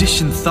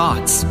conditioned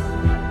thoughts.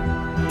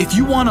 If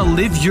you want to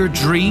live your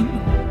dream,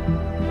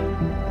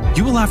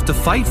 you will have to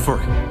fight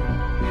for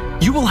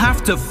it. You will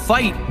have to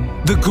fight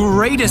the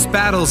greatest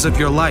battles of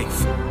your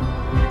life.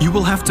 You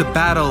will have to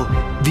battle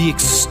the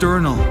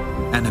external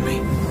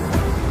enemy.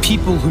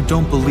 People who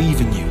don't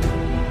believe in you.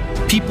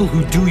 People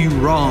who do you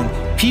wrong.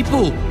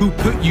 People who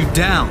put you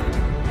down.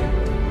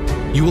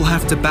 You will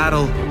have to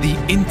battle the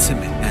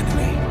intimate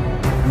enemy.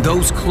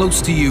 Those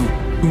close to you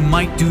who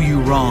might do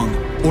you wrong,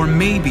 or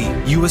maybe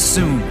you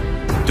assume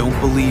don't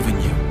believe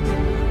in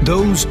you.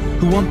 Those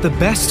who want the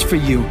best for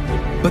you,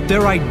 but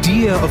their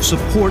idea of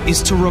support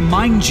is to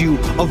remind you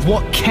of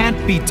what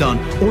can't be done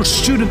or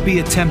shouldn't be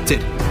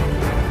attempted.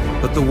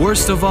 But the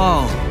worst of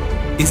all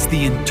is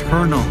the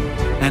internal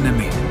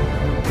enemy.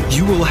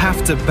 You will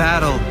have to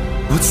battle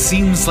what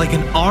seems like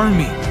an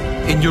army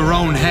in your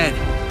own head,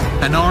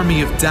 an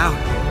army of doubt,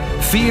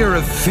 fear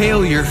of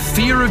failure,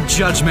 fear of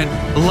judgment,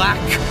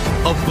 lack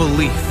of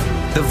belief.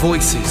 The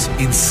voices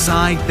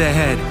inside the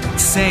head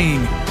saying,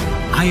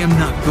 I am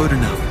not good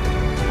enough.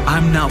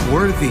 I'm not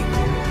worthy.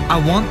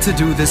 I want to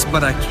do this,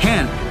 but I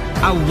can't.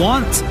 I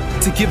want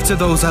to give to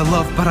those I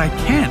love, but I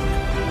can't.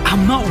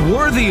 I'm not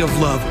worthy of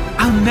love.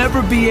 I'll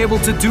never be able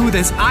to do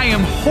this. I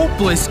am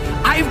hopeless.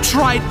 I've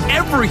tried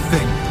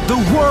everything. The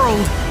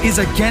world is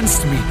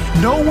against me.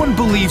 No one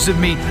believes in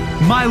me.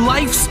 My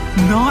life's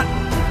not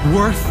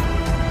worth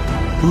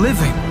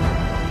living.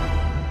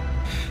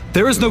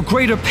 There is no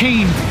greater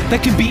pain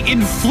that can be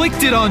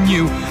inflicted on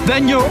you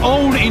than your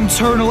own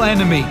internal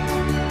enemy.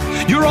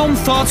 Your own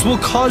thoughts will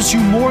cause you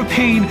more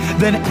pain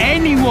than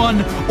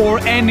anyone or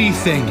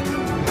anything.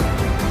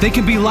 They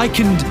can be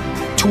likened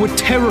to a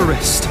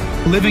terrorist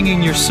living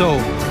in your soul.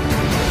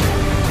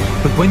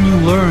 But when you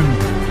learn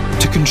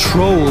to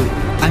control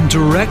and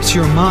direct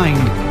your mind,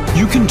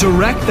 you can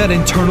direct that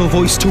internal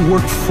voice to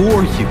work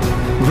for you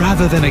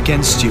rather than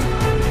against you.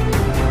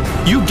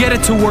 You get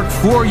it to work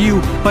for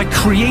you by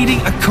creating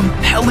a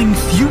compelling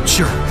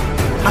future.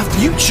 A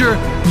future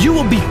you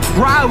will be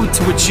proud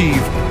to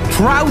achieve,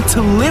 proud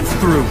to live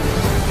through.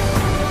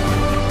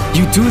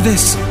 You do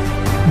this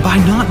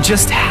by not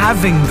just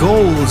having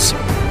goals,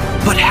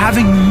 but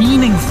having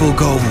meaningful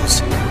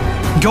goals.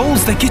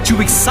 Goals that get you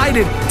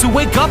excited to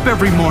wake up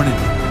every morning.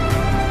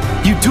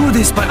 You do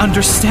this by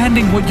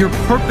understanding what your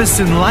purpose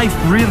in life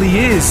really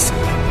is.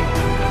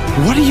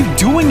 What are you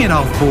doing it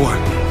all for?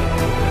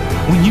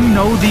 When you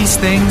know these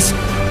things,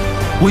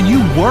 when you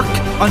work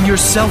on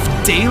yourself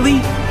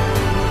daily,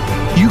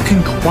 you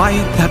can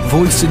quiet that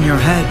voice in your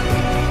head.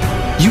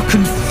 You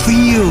can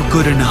feel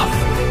good enough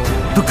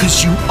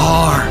because you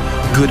are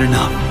good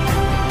enough.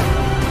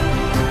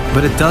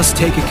 But it does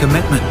take a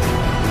commitment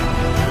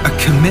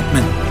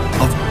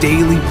of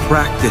daily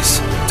practice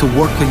to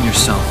work on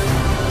yourself.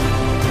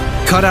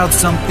 Cut out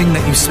something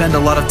that you spend a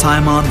lot of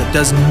time on that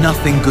does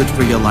nothing good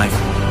for your life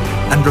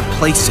and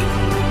replace it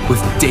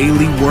with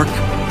daily work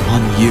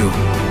on you.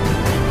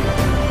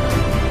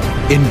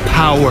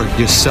 Empower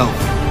yourself.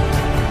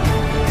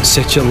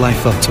 Set your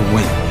life up to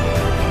win.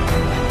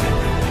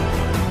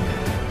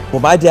 Well,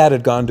 my dad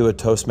had gone to a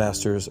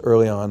Toastmasters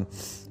early on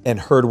and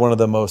heard one of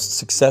the most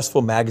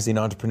successful magazine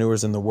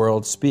entrepreneurs in the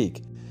world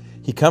speak.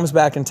 He comes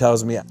back and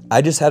tells me,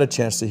 I just had a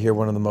chance to hear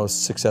one of the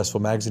most successful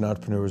magazine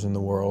entrepreneurs in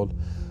the world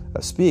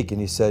speak.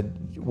 And he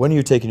said, when are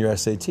you taking your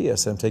SAT? I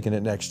said, I'm taking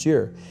it next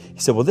year. He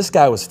said, well, this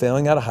guy was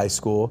failing out of high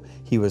school.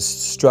 He was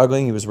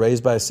struggling. He was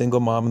raised by a single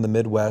mom in the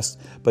Midwest,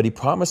 but he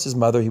promised his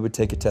mother he would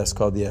take a test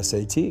called the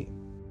SAT.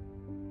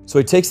 So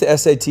he takes the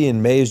SAT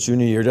in May, his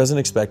junior year, doesn't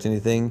expect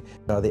anything.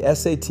 The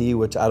SAT,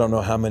 which I don't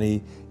know how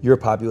many your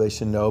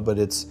population know, but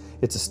it's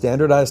a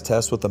standardized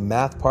test with a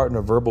math part and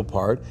a verbal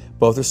part.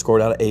 Both are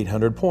scored out of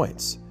 800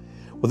 points.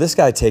 Well, this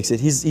guy takes it,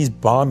 he's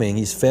bombing,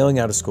 he's failing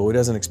out of school, he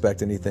doesn't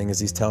expect anything as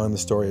he's telling the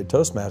story at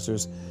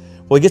Toastmasters.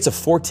 Well, he gets a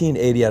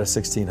 1480 out of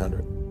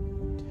 1600.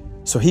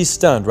 So he's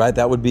stunned, right?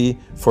 That would be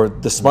for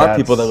the smart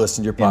people that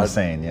listen to your podcast.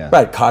 Insane, yeah.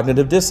 Right,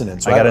 cognitive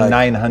dissonance. I right? got a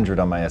 900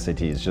 on my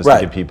SATs just to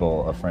give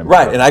people a frame.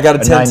 Right, and I got a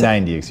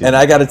 990, excuse me. And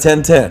I got a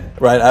 1010,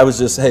 right? I was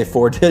just, hey,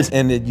 4 digits.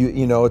 And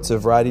you know, it's a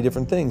variety of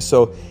different things.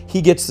 So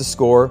he gets the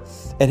score,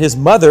 and his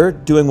mother,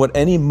 doing what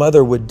any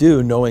mother would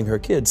do, knowing her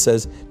kid,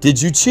 says,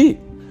 did you cheat?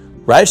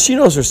 Right? She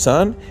knows her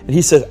son. And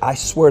he says, I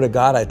swear to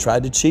God, I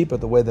tried to cheat,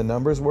 but the way the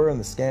numbers were and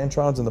the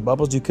scantrons and the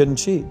bubbles, you couldn't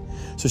cheat.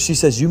 So she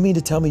says, you mean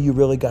to tell me you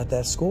really got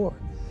that score?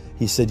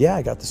 He said, yeah,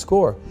 I got the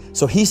score.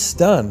 So he's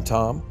stunned,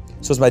 Tom.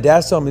 So as my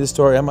dad's telling me the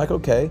story, I'm like,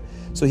 okay.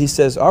 So he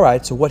says, all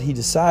right. So what he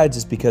decides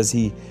is, because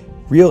he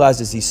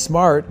realizes he's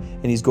smart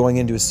and he's going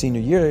into his senior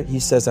year, he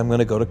says, I'm going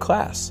to go to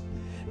class.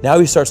 Now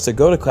he starts to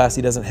go to class.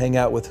 He doesn't hang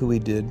out with who he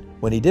did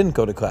when he didn't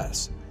go to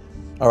class.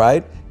 All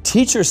right.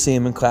 Teachers see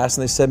him in class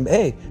and they said,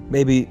 hey,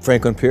 maybe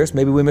Franklin Pierce,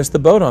 maybe we missed the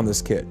boat on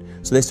this kid.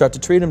 So they start to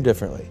treat him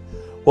differently.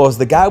 Well, as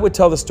the guy would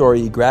tell the story,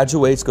 he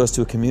graduates, goes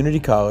to a community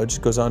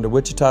college, goes on to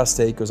Wichita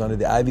State, goes on to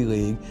the Ivy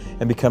League,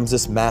 and becomes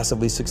this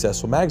massively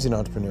successful magazine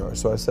entrepreneur.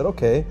 So I said,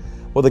 okay,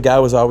 well, the guy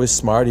was always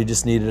smart. He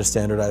just needed a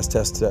standardized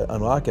test to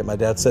unlock it. My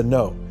dad said,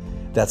 no,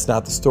 that's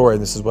not the story.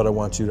 This is what I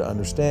want you to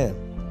understand.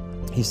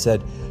 He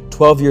said,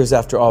 12 years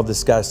after all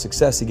this guy's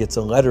success, he gets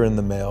a letter in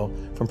the mail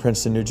from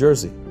Princeton, New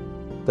Jersey.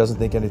 Doesn't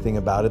think anything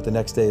about it. The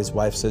next day, his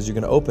wife says, you're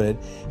going to open it.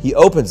 He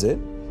opens it,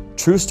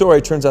 True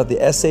story, turns out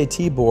the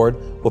SAT board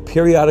will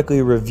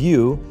periodically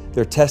review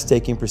their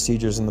test-taking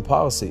procedures and the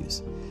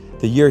policies.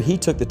 The year he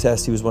took the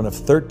test, he was one of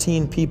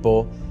 13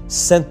 people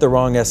sent the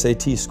wrong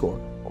SAT score.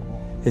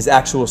 His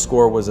actual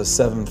score was a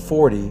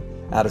 740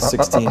 out of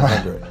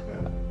 1,600.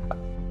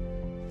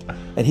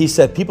 And he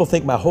said, people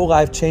think my whole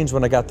life changed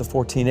when I got the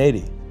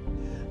 1480.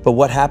 But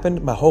what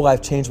happened? My whole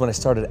life changed when I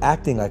started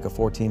acting like a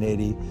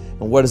 1480.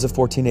 And what does a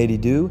 1480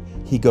 do?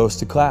 He goes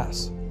to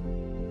class.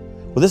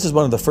 Well, this is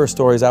one of the first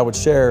stories I would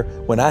share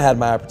when I had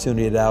my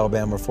opportunity at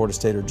Alabama or Florida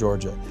State or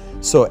Georgia.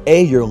 So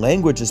A, your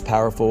language is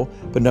powerful,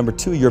 but number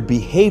two, your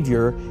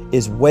behavior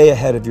is way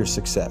ahead of your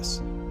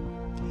success.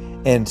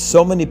 And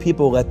so many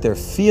people let their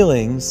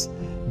feelings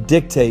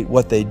dictate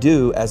what they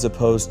do as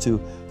opposed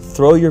to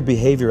throw your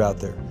behavior out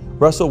there.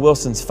 Russell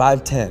Wilson's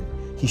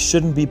 5'10". He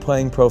shouldn't be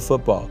playing pro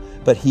football,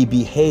 but he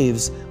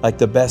behaves like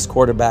the best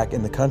quarterback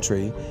in the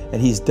country. And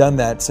he's done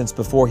that since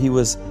before he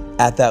was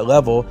at that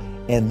level.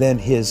 And then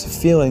his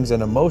feelings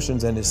and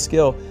emotions and his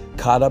skill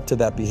caught up to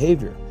that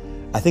behavior.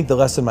 I think the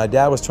lesson my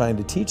dad was trying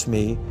to teach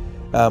me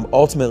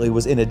ultimately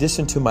was, in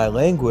addition to my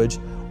language,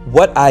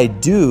 what I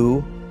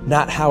do,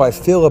 not how I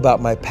feel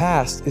about my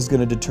past, is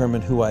going to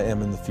determine who I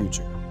am in the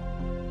future.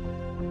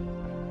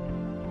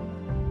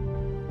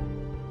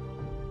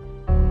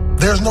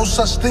 There's no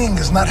such thing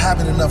as not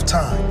having enough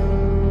time.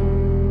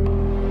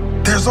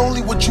 There's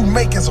only what you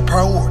make as a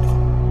priority.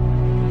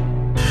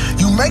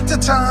 You make the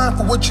time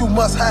for what you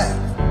must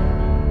have.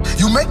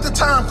 You make the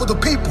time for the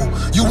people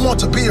you want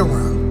to be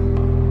around.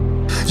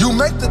 You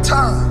make the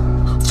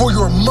time for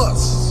your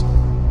musts.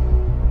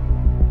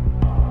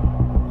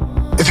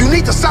 If you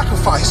need to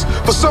sacrifice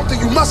for something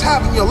you must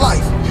have in your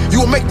life, you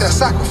will make that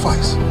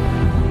sacrifice.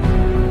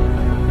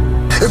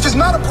 If it's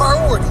not a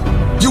priority,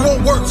 you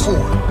won't work for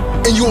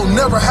it, and you will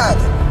never have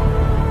it.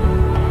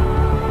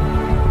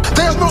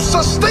 There's no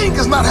such thing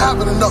as not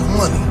having enough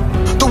money.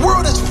 The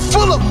world is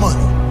full of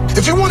money.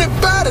 If you want it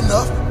bad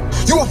enough,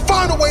 you will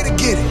find a way to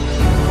get it.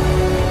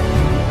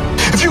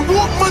 If you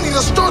want money to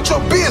start your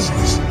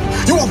business,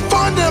 you will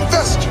find an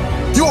investor.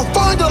 You will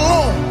find a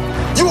loan.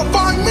 You will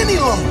find many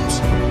loans.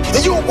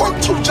 And you will work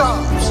 2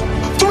 jobs,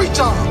 3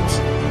 jobs.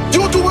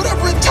 You will do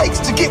whatever it takes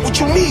to get what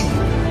you need.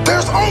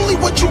 There's only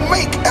what you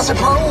make as a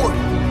priority.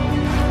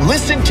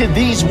 Listen to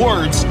these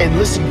words and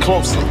listen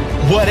closely.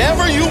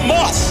 Whatever you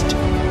must,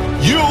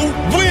 you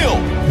will.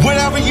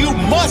 Whatever you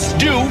must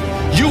do,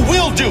 you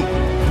will do.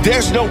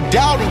 There's no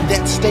doubting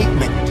that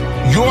statement.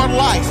 Your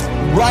life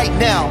right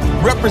now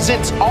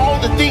represents all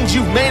the things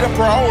you've made a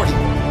priority.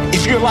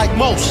 If you're like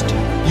most,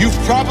 you've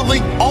probably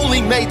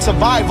only made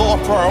survival a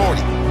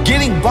priority.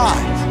 Getting by,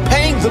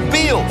 paying the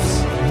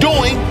bills,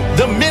 doing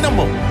the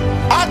minimum.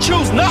 I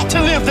choose not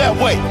to live that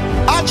way.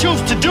 I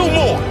choose to do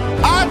more.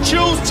 I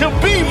choose to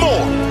be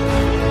more.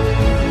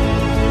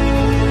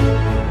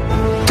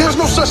 There's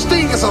no such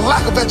thing as a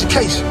lack of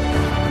education.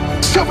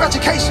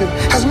 Self-education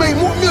has made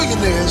more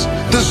millionaires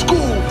than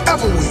school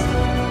ever will.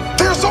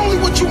 There's only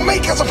what you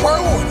make as a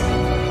priority.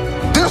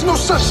 There's no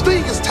such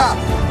thing as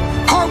talent.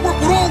 Hard work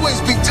will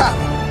always be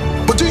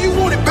talent. But do you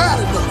want it bad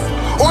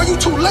enough? Or are you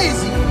too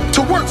lazy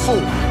to work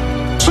for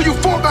it? So you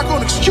fall back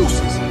on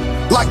excuses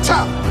like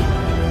talent.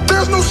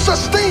 There's no such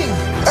thing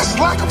as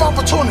lack of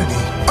opportunity.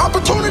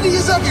 Opportunity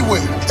is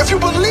everywhere. If you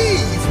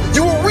believe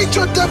you will reach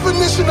your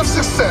definition of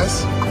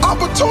success,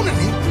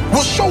 opportunity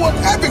will show up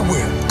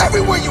everywhere,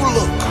 everywhere you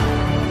look.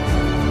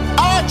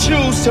 I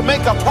choose to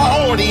make a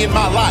priority in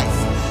my life.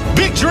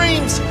 Big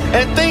dreams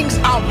and things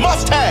I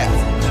must have.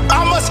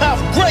 I must have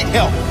great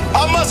health.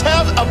 I must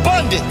have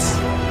abundance.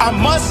 I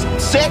must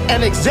set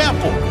an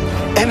example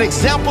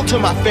to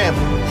my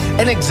family,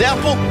 an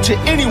example to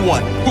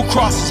anyone who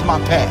crosses my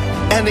path,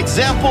 an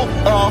example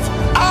of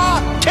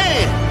I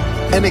can,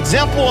 an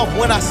example of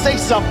when I say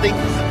something,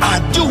 I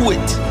do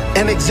it,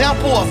 an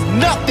example of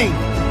nothing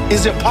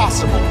is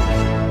impossible.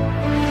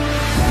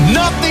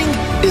 Nothing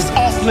is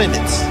off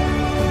limits.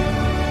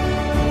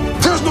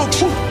 There's no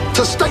truth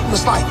to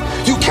statements like,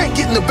 you can't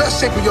get in the best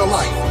shape of your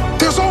life.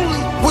 There's only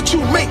what you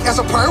make as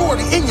a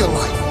priority in your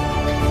life.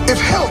 If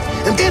health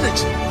and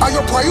energy are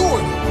your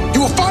priority,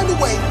 you will find a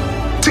way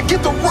to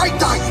get the right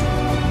diet,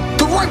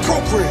 the right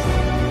program,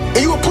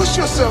 and you will push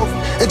yourself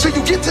until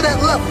you get to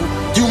that level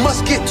you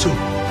must get to.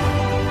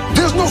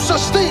 There's no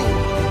such thing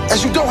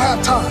as you don't have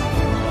time.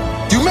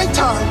 You make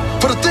time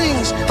for the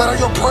things that are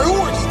your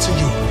priority to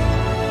you.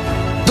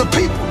 The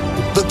people,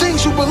 the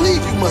things you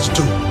believe you must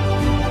do.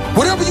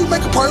 Whatever you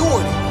make a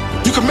priority,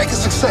 you can make a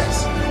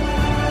success.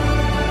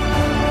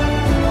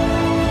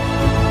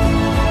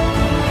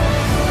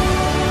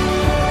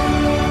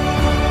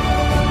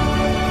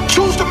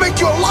 Choose to make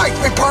your life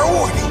a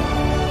priority,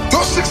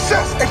 your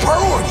success a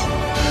priority,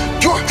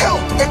 your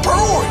health a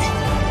priority,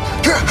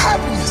 your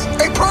happiness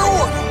a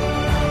priority.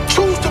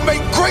 Choose to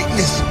make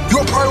greatness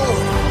your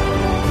priority.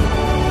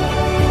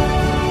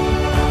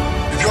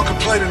 If you're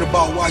complaining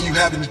about why you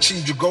haven't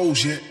achieved your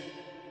goals yet,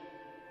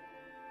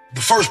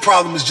 the first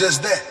problem is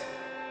just that.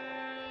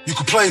 You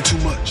complain too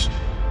much.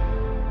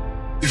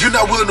 If you're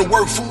not willing to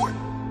work for it,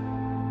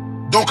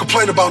 don't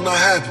complain about not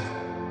having it.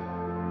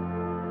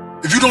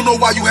 If you don't know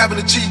why you haven't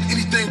achieved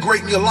anything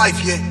great in your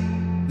life yet,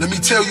 let me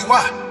tell you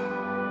why.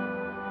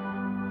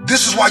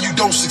 This is why you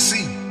don't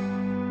succeed.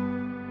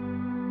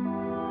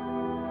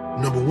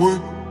 Number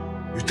one,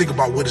 you think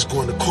about what it's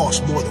going to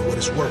cost more than what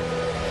it's worth.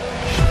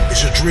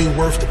 Is your dream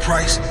worth the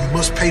price you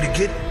must pay to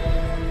get it?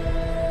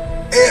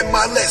 Ed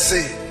Milet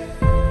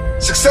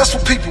said, successful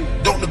people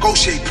don't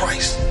negotiate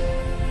price.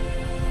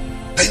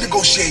 They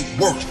negotiate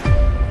worth.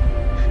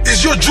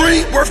 Is your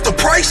dream worth the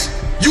price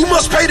you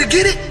must pay to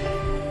get it?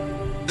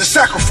 The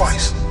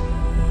sacrifice,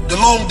 the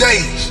long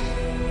days,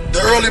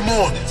 the early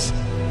mornings,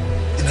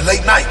 and the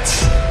late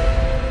nights,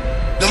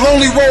 the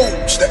lonely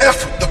roads, the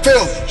effort, the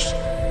failures,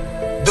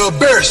 the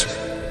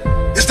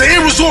embarrassment. Is the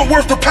end result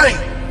worth the pain?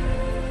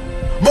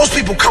 Most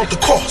people count the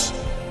cost,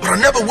 but are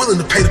never willing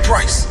to pay the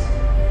price.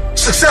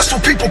 Successful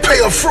people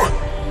pay up front,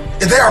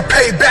 and they are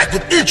paid back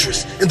with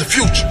interest in the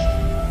future.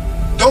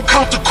 Don't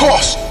count the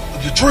cost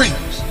of your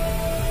dreams.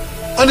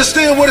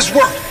 Understand what it's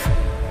worth,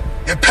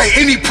 and pay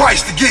any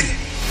price to get it.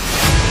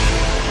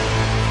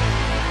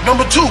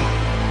 Number two,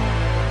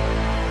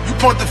 you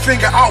point the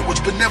finger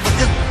outwards, but never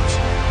inwards.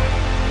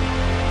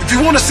 If you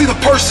want to see the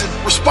person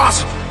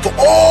responsible for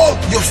all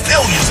your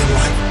failures in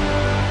life,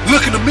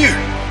 look in the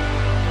mirror.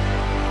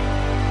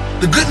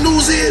 The good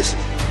news is,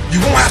 you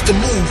won't have to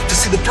move to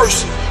see the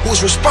person who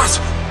is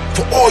responsible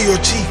for all your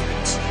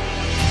achievements.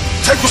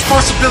 Take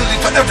responsibility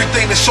for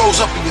everything that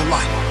shows up in your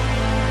life.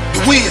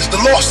 The wins,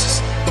 the losses,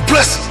 the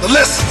blessings, the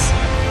lessons.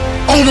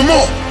 Own them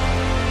all.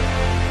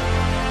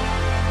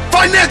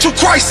 Financial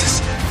crisis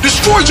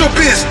destroyed your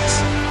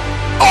business.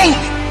 Own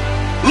it.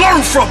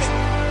 Learn from it.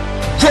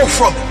 Grow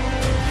from it.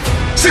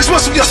 6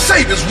 months of your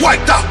savings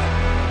wiped out.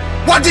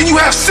 Why didn't you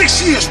have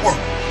 6 years worth?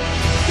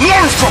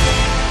 Learn from it.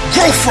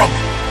 Grow from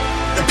it.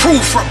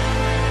 Improve from it.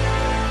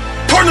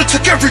 Partner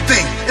took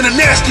everything in a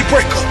nasty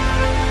breakup.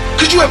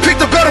 Could you have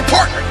picked a better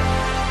partner?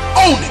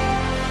 Own it.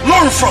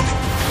 Learn from it.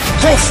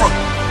 Grow from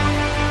it.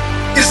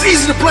 It's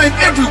easy to blame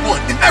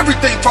everyone and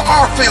everything for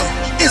our failures,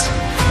 isn't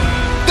it?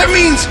 That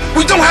means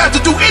we don't have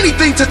to do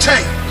anything to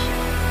change.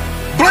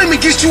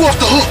 Blaming gets you off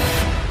the hook,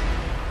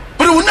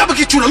 but it will never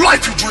get you the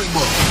life you dream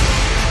of.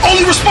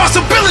 Only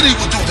responsibility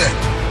will do that.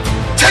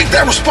 Take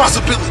that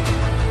responsibility.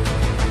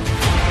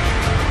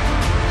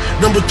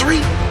 Number three,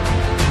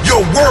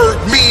 your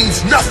word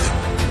means nothing.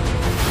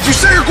 If you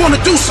say you're going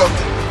to do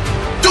something,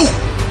 do it.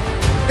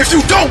 If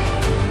you don't,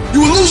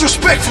 you will lose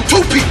respect from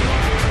two people.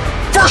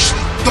 Firstly,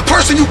 the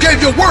person you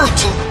gave your word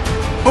to,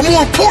 but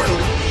more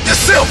importantly,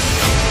 yourself.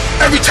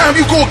 Every time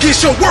you go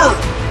against your word,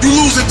 you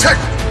lose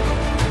integrity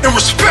and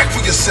respect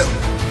for yourself.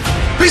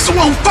 Be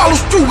someone who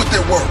follows through with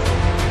their word.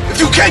 If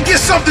you can't get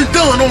something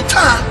done on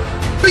time,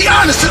 be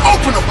honest and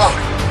open about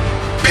it.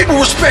 People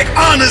respect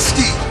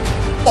honesty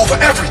over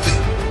everything.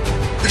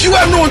 If you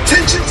have no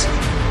intentions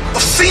of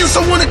seeing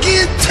someone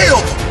again,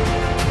 tell them.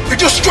 If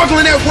you're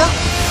struggling at work,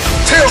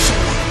 tell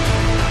someone.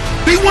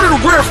 Be one of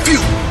the rare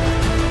few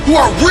who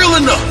are real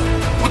enough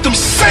with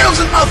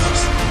themselves and others.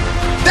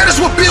 That is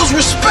what builds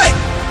respect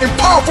and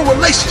powerful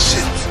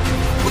relationships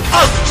with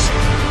others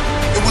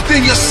and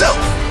within yourself.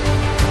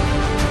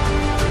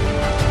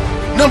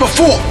 Number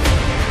four,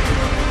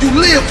 you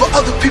live for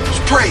other people's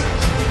praise,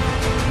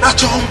 not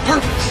your own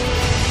purpose.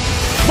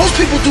 Most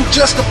people do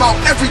just about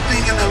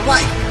everything in their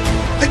life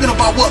thinking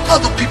about what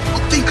other people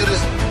would think of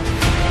them.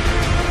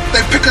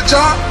 They pick a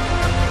job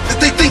that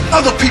they think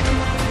other people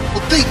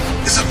will think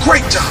is a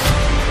great job.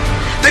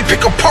 They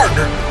pick a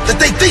partner that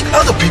they think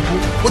other people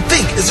would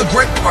think is a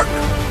great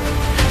partner.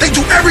 They do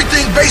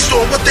everything based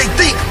on what they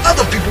think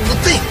other people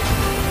would think.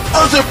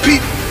 Other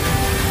people.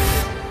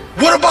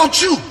 What about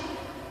you?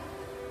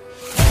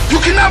 You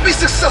cannot be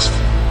successful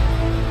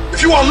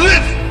if you are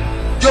living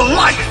your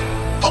life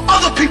for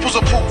other people's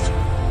approval.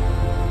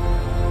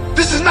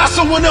 This is not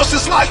someone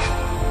else's life.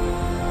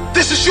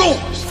 This is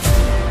yours.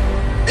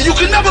 And you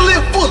can never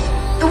live fully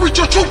and reach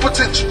your true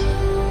potential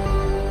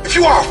if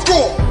you are a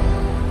fraud.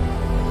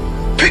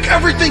 Pick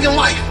everything in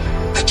life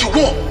that you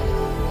want.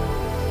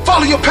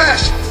 Follow your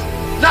passions,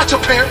 not your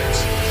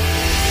parents,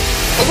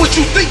 or what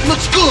you think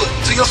looks good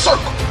to your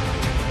circle.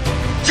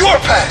 Your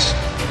passion.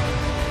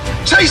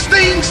 Chase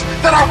things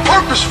that are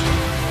purposeful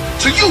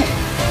to you.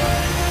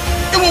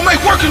 It will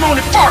make working on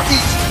it far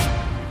easier.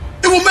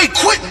 It will make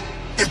quitting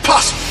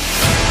impossible.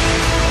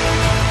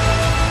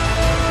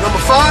 Number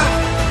five,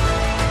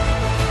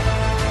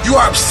 you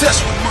are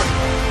obsessed with money,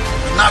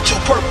 but not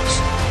your purpose.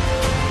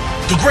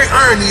 The great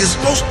irony is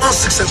most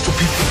unsuccessful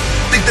people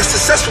think that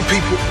successful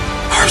people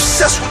are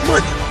obsessed with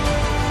money.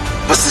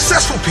 But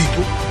successful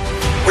people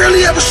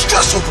rarely ever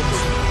stress over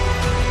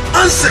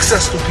money.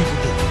 Unsuccessful people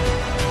do.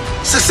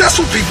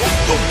 Successful people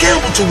don't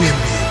gamble to win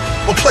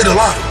big or play the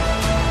lottery.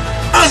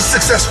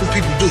 Unsuccessful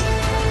people do.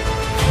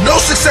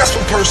 No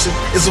successful person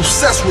is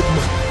obsessed with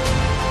money.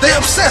 They're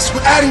obsessed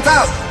with adding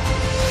value,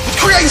 with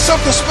creating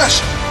something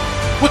special,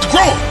 with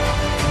growing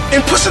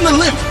and pushing the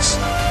limits.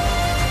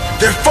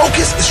 Their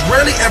focus is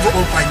rarely ever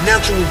on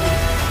financial reward,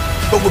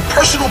 but with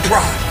personal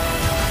pride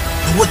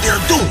in what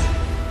they're doing.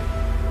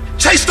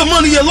 Chase the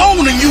money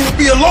alone and you will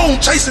be alone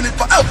chasing it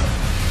forever.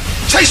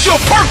 Chase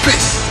your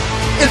purpose,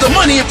 and the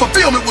money and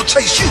fulfillment will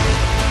chase you.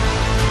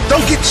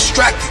 Don't get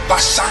distracted by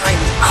shiny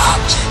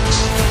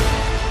objects.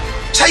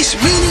 Chase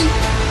meaning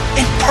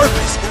and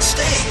purpose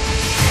instead.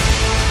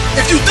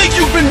 If you think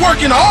you've been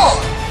working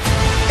hard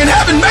and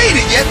haven't made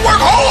it yet, work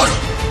harder.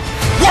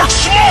 Work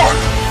smarter.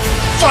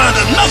 Find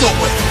another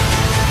way.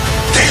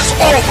 There's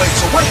always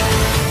a way.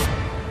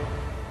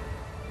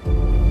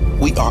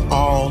 We are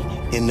all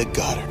in the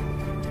gutter,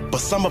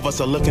 but some of us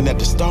are looking at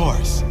the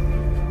stars.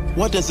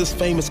 What does this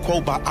famous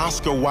quote by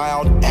Oscar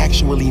Wilde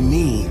actually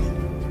mean?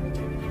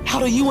 How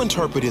do you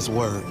interpret his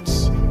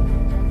words?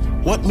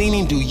 What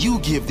meaning do you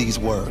give these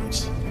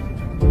words?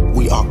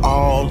 We are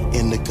all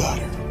in the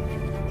gutter,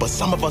 but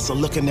some of us are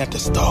looking at the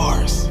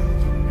stars.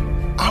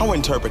 Our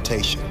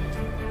interpretation.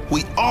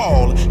 We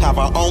all have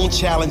our own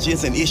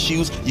challenges and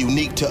issues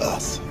unique to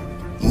us.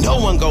 No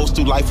one goes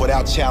through life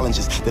without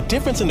challenges. The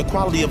difference in the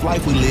quality of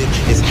life we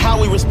live is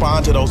how we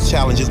respond to those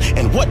challenges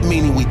and what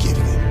meaning we give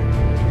them.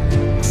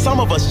 Some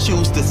of us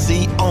choose to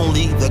see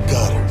only the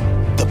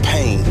gutter, the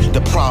pain, the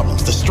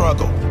problems, the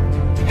struggle.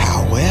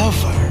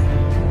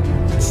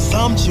 However,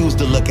 some choose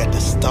to look at the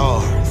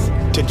stars,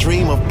 to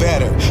dream of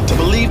better, to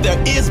believe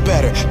there is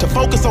better, to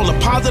focus on the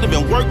positive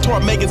and work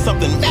toward making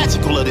something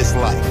magical of this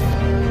life.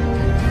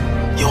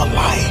 Your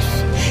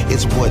life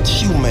is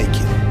what you make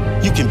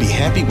it. You can be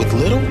happy with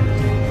little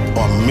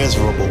or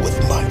miserable with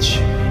much.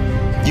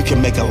 You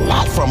can make a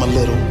lot from a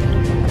little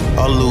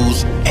or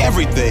lose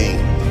everything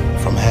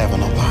from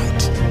having a lot.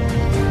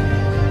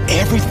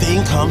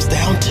 Everything comes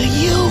down to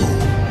you.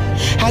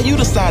 How you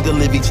decide to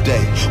live each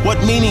day, what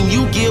meaning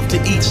you give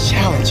to each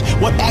challenge,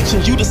 what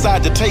actions you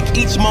decide to take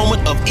each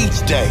moment of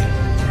each day.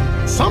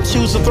 Some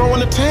choose to throw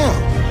in the towel.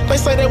 They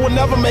say they will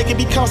never make it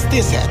because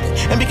this happened,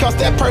 and because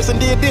that person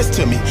did this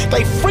to me.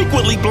 They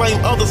frequently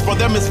blame others for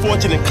their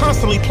misfortune and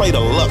constantly play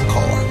the luck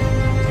card.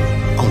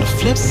 On the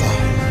flip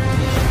side,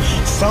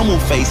 some who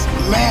face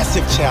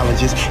massive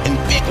challenges and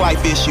big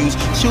life issues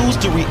choose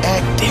to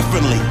react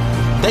differently.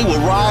 They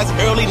will rise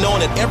early knowing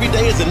that every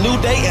day is a new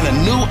day and a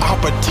new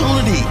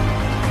opportunity.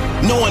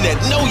 Knowing that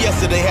no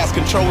yesterday has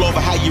control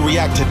over how you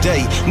react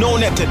today.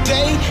 Knowing that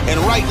today and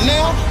right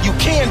now, you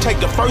can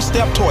take the first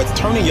step towards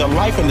turning your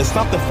life into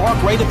something far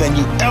greater than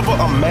you ever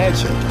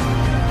imagined.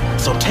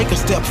 So take a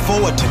step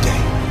forward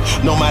today,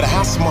 no matter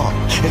how small,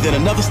 and then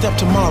another step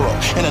tomorrow,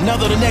 and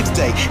another the next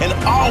day, and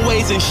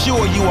always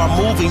ensure you are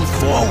moving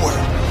forward.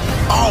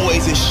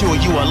 Always ensure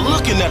you are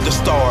looking at the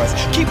stars,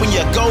 keeping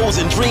your goals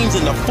and dreams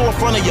in the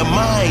forefront of your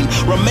mind,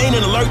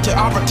 remaining alert to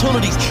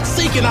opportunities,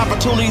 seeking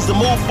opportunities to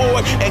move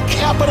forward, and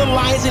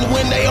capitalizing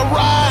when they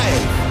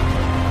arrive.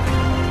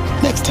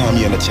 Next time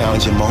you're in a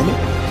challenging moment,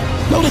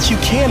 know that you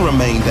can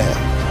remain down.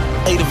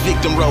 Play the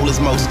victim role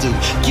as most do.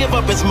 Give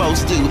up as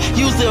most do.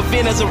 Use the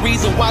event as a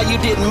reason why you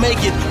didn't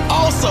make it,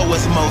 also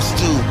as most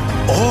do.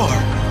 Or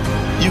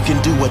you can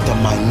do what the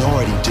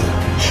minority do,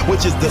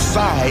 which is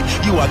decide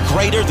you are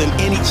greater than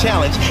any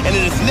challenge, and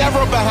it is never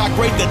about how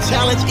great the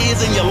challenge is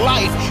in your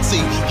life.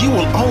 See, you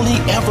will only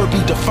ever be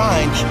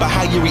defined by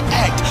how you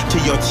react to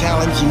your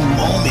challenging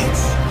moments.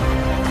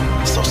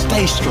 So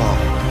stay strong,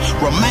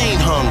 remain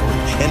hungry,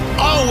 and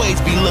always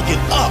be looking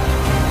up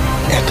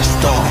at the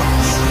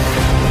stars.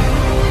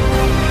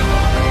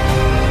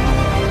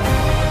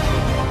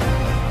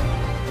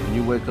 When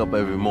you wake up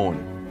every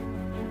morning,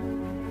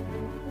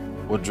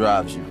 what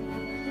drives you?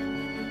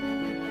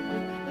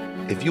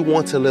 If you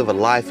want to live a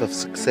life of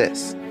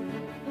success,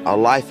 a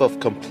life of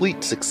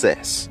complete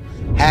success,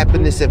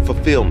 happiness and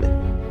fulfillment,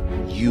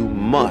 you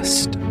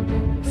must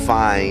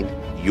find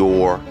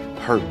your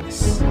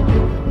purpose.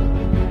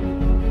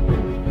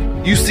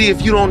 You see,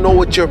 if you don't know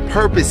what your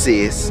purpose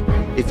is,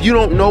 if you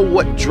don't know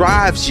what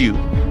drives you,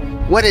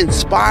 what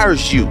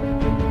inspires you,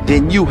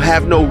 then you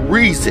have no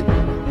reason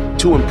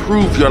to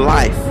improve your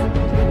life.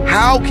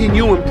 How can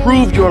you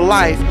improve your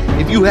life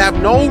if you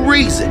have no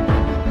reason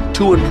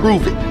to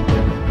improve it?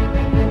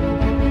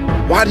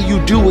 Why do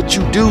you do what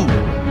you do?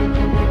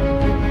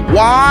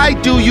 Why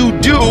do you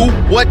do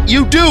what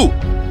you do?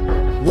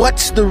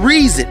 What's the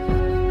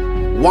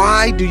reason?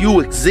 Why do you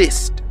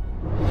exist?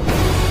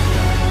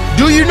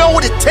 Do you know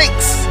what it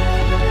takes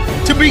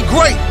to be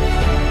great?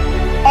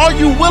 Are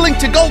you willing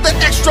to go that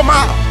extra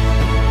mile?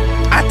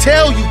 I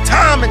tell you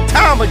time and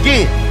time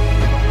again,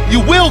 you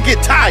will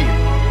get tired.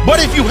 But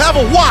if you have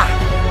a why,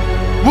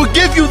 we'll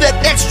give you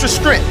that extra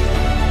strength,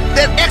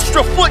 that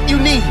extra foot you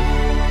need,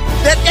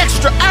 that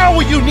extra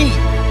hour you need,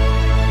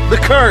 the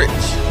courage.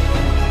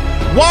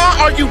 Why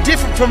are you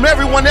different from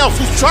everyone else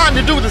who's trying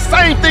to do the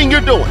same thing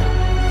you're doing?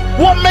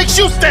 What makes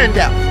you stand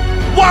out?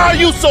 Why are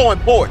you so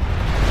important?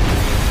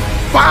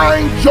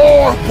 Find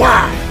your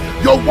why.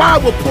 Your why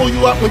will pull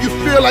you up when you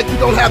feel like you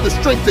don't have the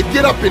strength to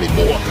get up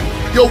anymore.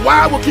 Your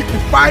why will keep you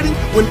fighting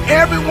when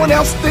everyone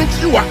else thinks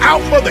you are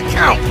out for the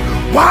count.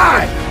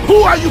 Why?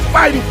 Who are you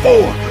fighting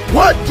for?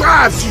 What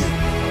drives you?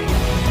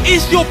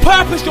 Is your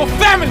purpose your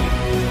family?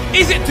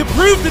 Is it to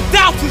prove the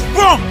doubters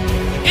wrong?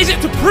 Is it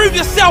to prove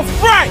yourself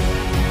right?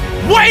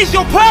 What is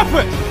your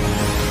purpose?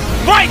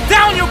 Write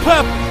down your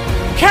purpose.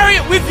 Carry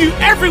it with you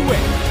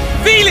everywhere.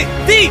 Feel it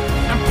deep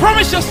and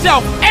promise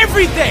yourself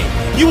every day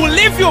you will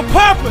live your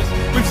purpose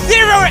with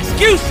zero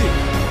excuses.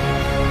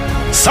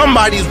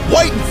 Somebody's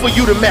waiting for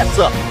you to mess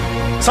up.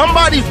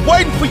 Somebody's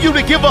waiting for you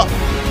to give up.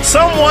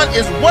 Someone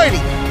is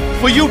waiting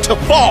for you to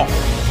fall.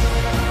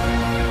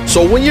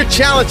 So when you're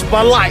challenged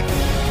by life,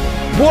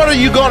 what are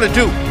you gonna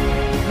do?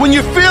 When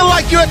you feel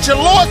like you're at your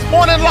lowest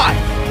point in life,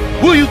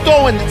 will you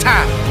throw in the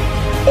towel?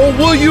 Or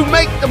will you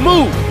make the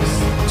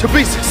moves to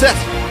be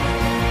successful?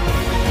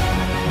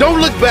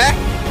 Don't look back.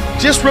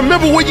 Just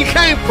remember where you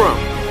came from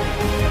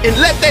and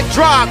let that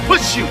drive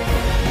push you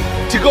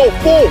to go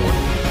forward.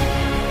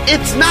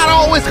 It's not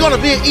always going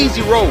to be an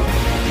easy road.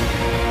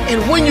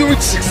 And when you reach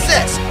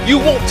success, you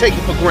won't take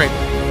it for granted.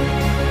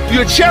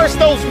 You'll cherish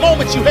those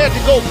moments you had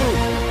to go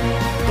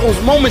through,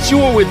 those moments you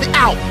were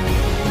without.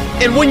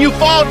 And when you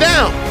fall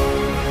down,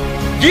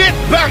 get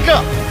back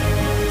up.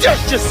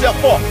 Dust yourself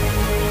off.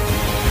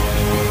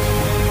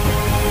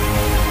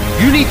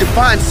 You need to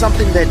find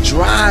something that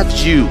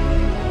drives you,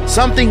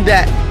 something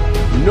that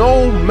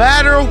no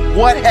matter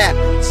what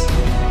happens,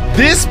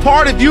 this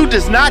part of you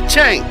does not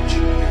change.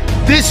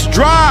 This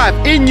drive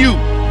in you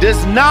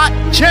does not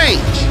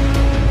change.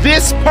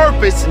 This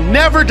purpose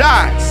never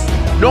dies.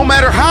 No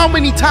matter how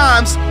many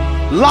times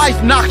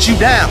life knocks you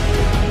down,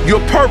 your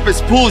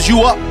purpose pulls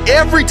you up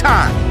every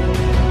time.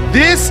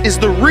 This is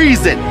the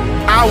reason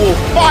I will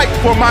fight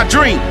for my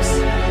dreams.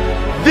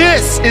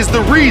 This is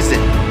the reason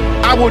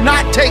I will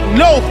not take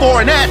no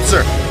for an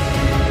answer.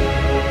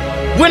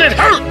 When it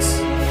hurts,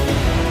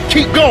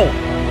 keep going.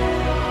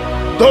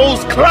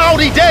 Those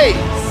cloudy days,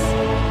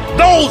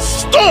 those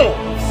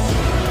storms,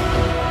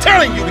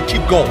 telling you to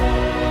keep going.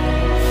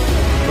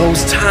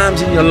 Those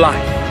times in your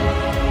life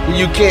when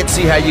you can't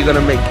see how you're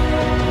gonna make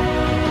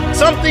it.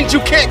 Some things you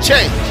can't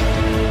change.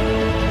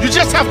 You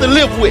just have to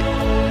live with.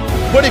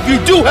 But if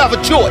you do have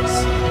a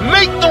choice,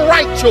 make the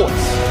right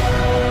choice.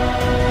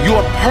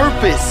 Your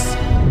purpose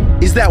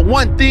is that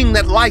one thing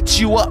that lights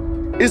you up.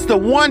 It's the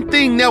one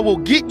thing that will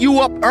get you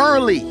up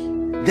early.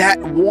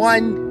 That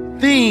one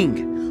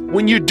thing.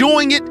 When you're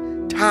doing it,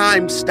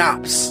 time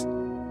stops.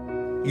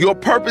 Your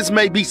purpose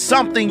may be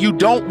something you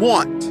don't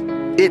want.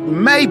 It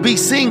may be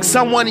seeing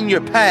someone in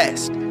your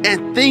past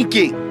and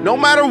thinking, no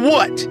matter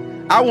what,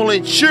 I will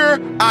ensure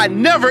I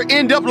never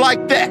end up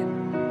like that.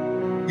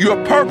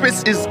 Your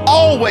purpose is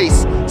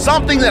always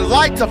something that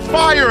lights a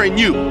fire in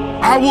you.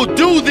 I will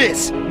do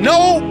this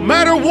no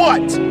matter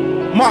what.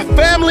 My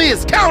family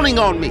is counting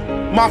on me.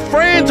 My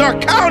friends are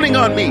counting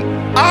on me.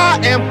 I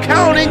am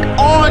counting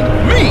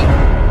on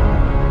me.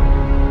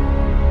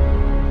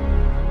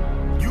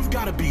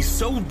 Be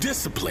so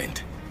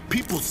disciplined.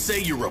 People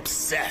say you're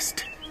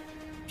obsessed.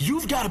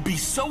 You've got to be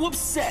so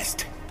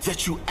obsessed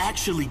that you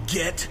actually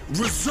get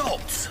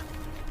results.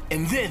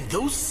 And then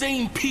those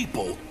same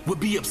people would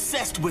be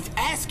obsessed with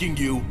asking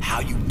you how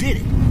you did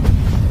it.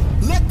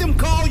 Let them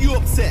call you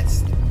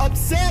obsessed.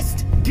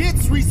 Obsessed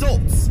gets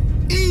results.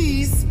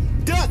 Ease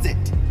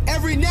doesn't.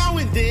 Every now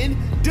and then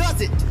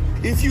doesn't.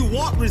 If you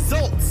want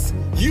results,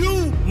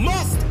 you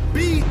must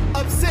be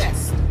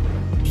obsessed.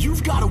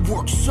 You've got to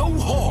work so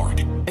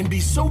hard and be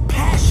so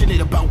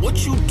passionate about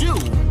what you do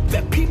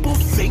that people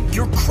think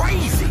you're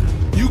crazy.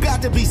 You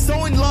got to be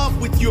so in love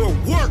with your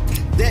work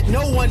that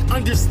no one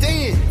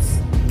understands.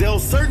 They'll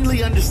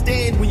certainly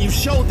understand when you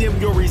show them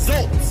your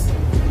results.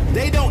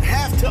 They don't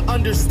have to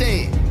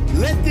understand.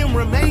 Let them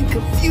remain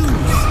confused.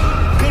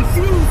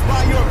 Confused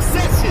by your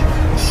obsession.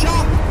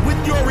 Shocked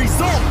with your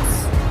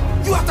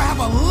results. You have to have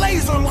a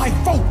laser-like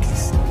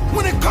focus.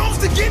 When it comes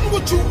to getting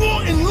what you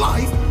want in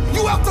life,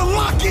 you have to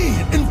lock in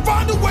and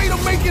find a way to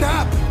make it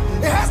happen.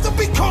 It has to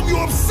become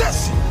your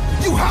obsession.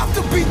 You have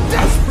to be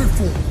desperate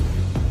for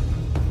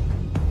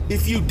it.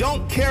 If you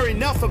don't care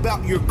enough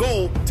about your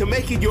goal to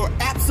make it your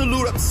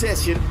absolute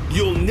obsession,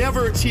 you'll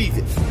never achieve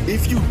it.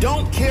 If you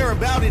don't care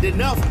about it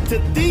enough to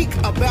think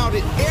about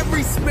it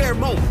every spare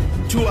moment,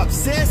 to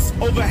obsess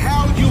over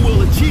how you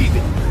will achieve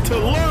it, to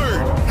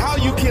learn how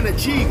you can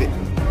achieve it,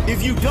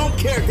 if you don't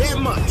care that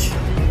much,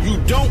 you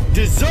don't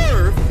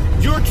deserve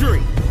your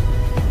dream.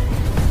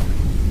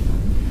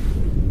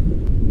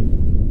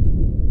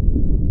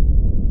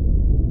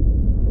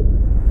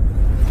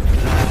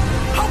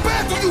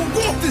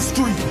 This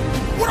dream?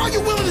 What are you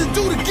willing to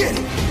do to get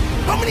it?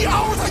 How many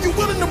hours are you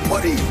willing to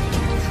put in?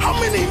 How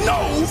many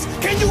no's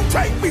can you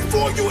take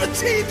before you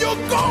achieve your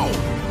goal?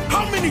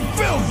 How many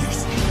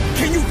failures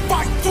can you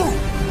fight through?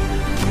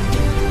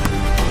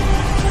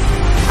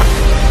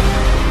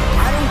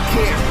 I don't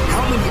care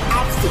how many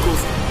obstacles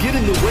get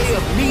in the way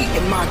of me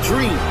and my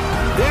dream.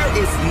 There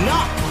is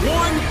not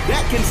one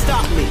that can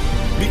stop me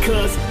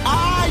because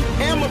I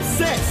am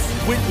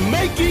obsessed with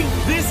making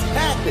this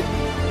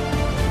happen.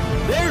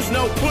 There's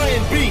no plan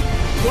B.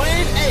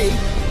 Plan A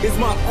is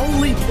my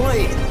only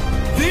plan.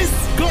 This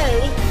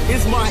goal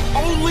is my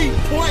only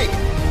plan.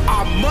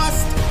 I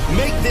must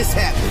make this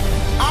happen.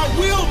 I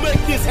will make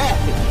this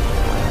happen.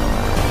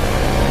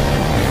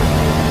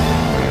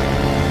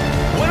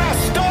 When I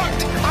start,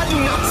 I do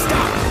not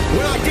stop.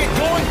 When I get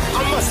going,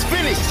 I must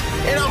finish.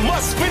 finish, and I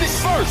must finish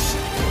first.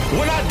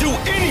 When I do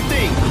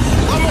anything,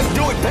 I must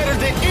do it better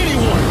than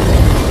anyone.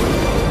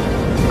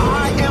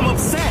 I am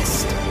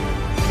obsessed.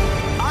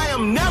 I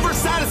am never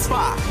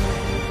satisfied,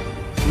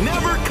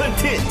 never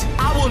content.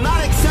 I will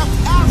not accept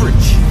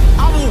average.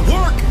 I will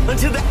work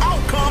until the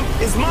outcome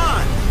is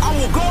mine. I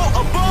will go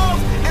above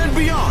and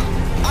beyond.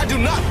 I do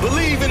not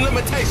believe in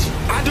limitation.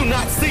 I do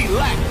not see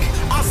lack.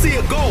 I see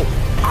a goal.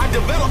 I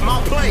develop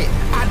my plan.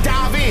 I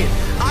dive in.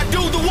 I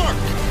do the work,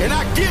 and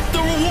I get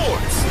the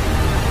rewards.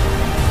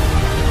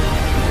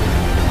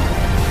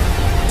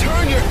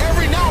 Turn your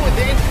every now and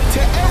then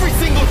to every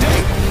single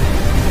day.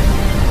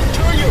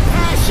 Turn your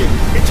passion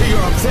into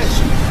your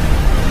obsession.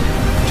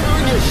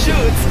 Turn your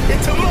shoulds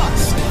into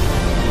must.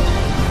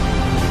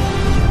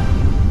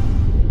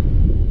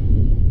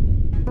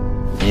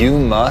 You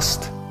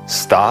must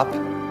stop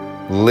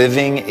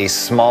living a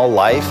small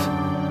life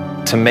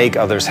to make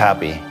others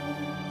happy.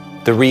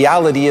 The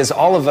reality is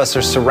all of us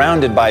are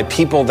surrounded by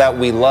people that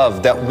we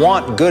love, that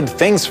want good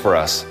things for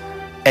us.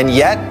 And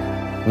yet,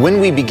 when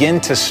we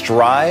begin to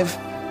strive,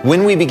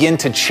 when we begin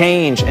to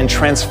change and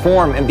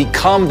transform and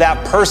become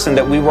that person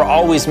that we were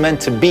always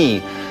meant to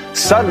be,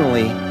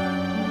 suddenly,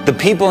 the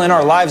people in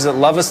our lives that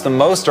love us the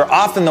most are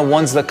often the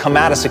ones that come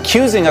at us,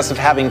 accusing us of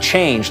having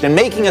changed and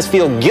making us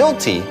feel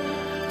guilty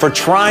for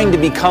trying to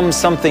become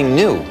something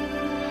new.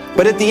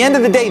 But at the end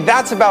of the day,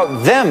 that's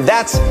about them.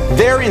 That's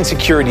their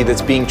insecurity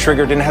that's being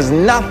triggered and has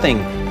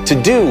nothing to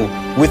do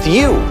with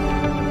you.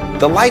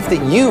 The life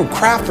that you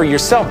craft for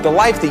yourself, the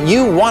life that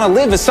you want to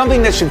live is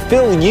something that should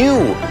fill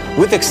you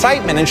with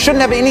excitement and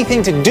shouldn't have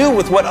anything to do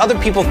with what other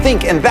people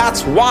think. And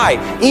that's why,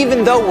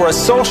 even though we're a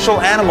social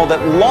animal that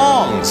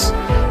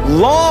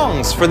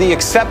longs for the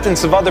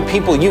acceptance of other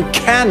people, you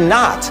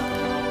cannot,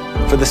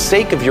 for the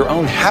sake of your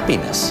own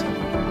happiness,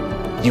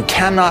 you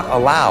cannot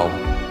allow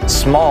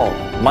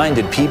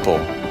small-minded people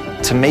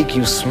to make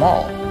you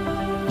small.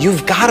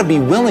 You've got to be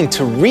willing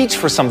to reach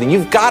for something.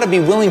 You've got to be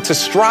willing to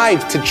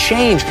strive, to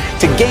change,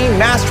 to gain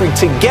mastery,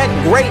 to get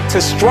great,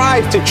 to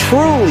strive, to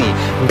truly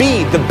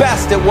be the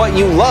best at what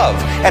you love.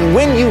 And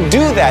when you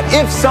do that,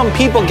 if some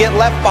people get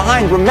left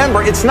behind,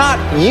 remember, it's not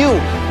you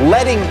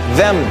letting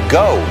them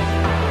go.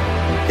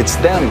 It's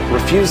them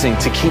refusing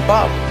to keep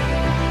up.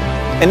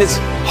 And it's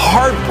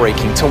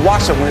heartbreaking to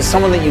watch it when it's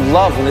someone that you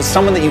love, when it's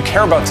someone that you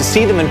care about, to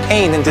see them in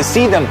pain and to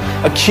see them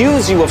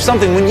accuse you of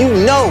something when you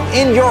know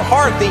in your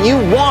heart that you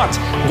want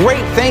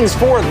great things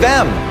for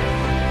them.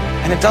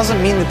 And it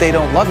doesn't mean that they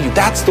don't love you.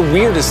 That's the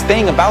weirdest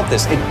thing about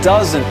this. It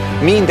doesn't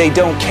mean they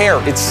don't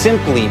care. It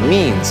simply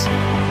means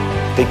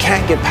they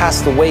can't get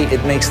past the way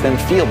it makes them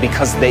feel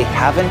because they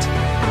haven't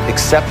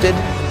accepted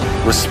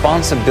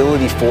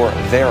responsibility for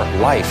their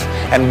life.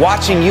 And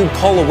watching you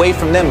pull away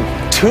from them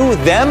to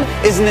them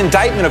is an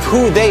indictment of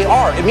who they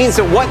are. It means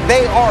that what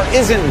they are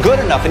isn't good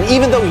enough. And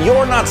even though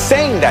you're not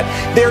saying that,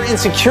 their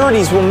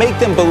insecurities will make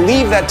them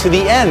believe that to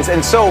the ends.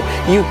 And so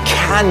you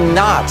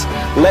cannot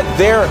let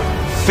their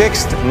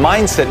fixed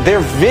mindset,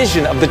 their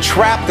vision of the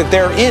trap that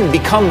they're in,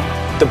 become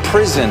the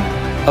prison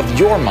of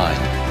your mind.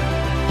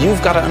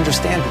 You've got to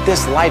understand that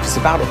this life is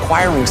about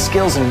acquiring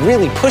skills and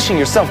really pushing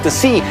yourself to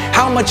see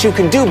how much you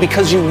can do,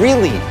 because you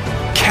really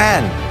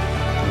can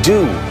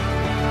do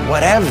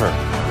whatever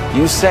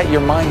you set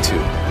your mind to.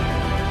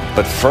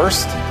 But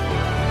first,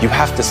 you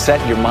have to set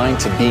your mind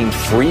to being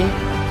free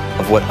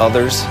of what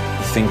others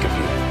think of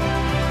you.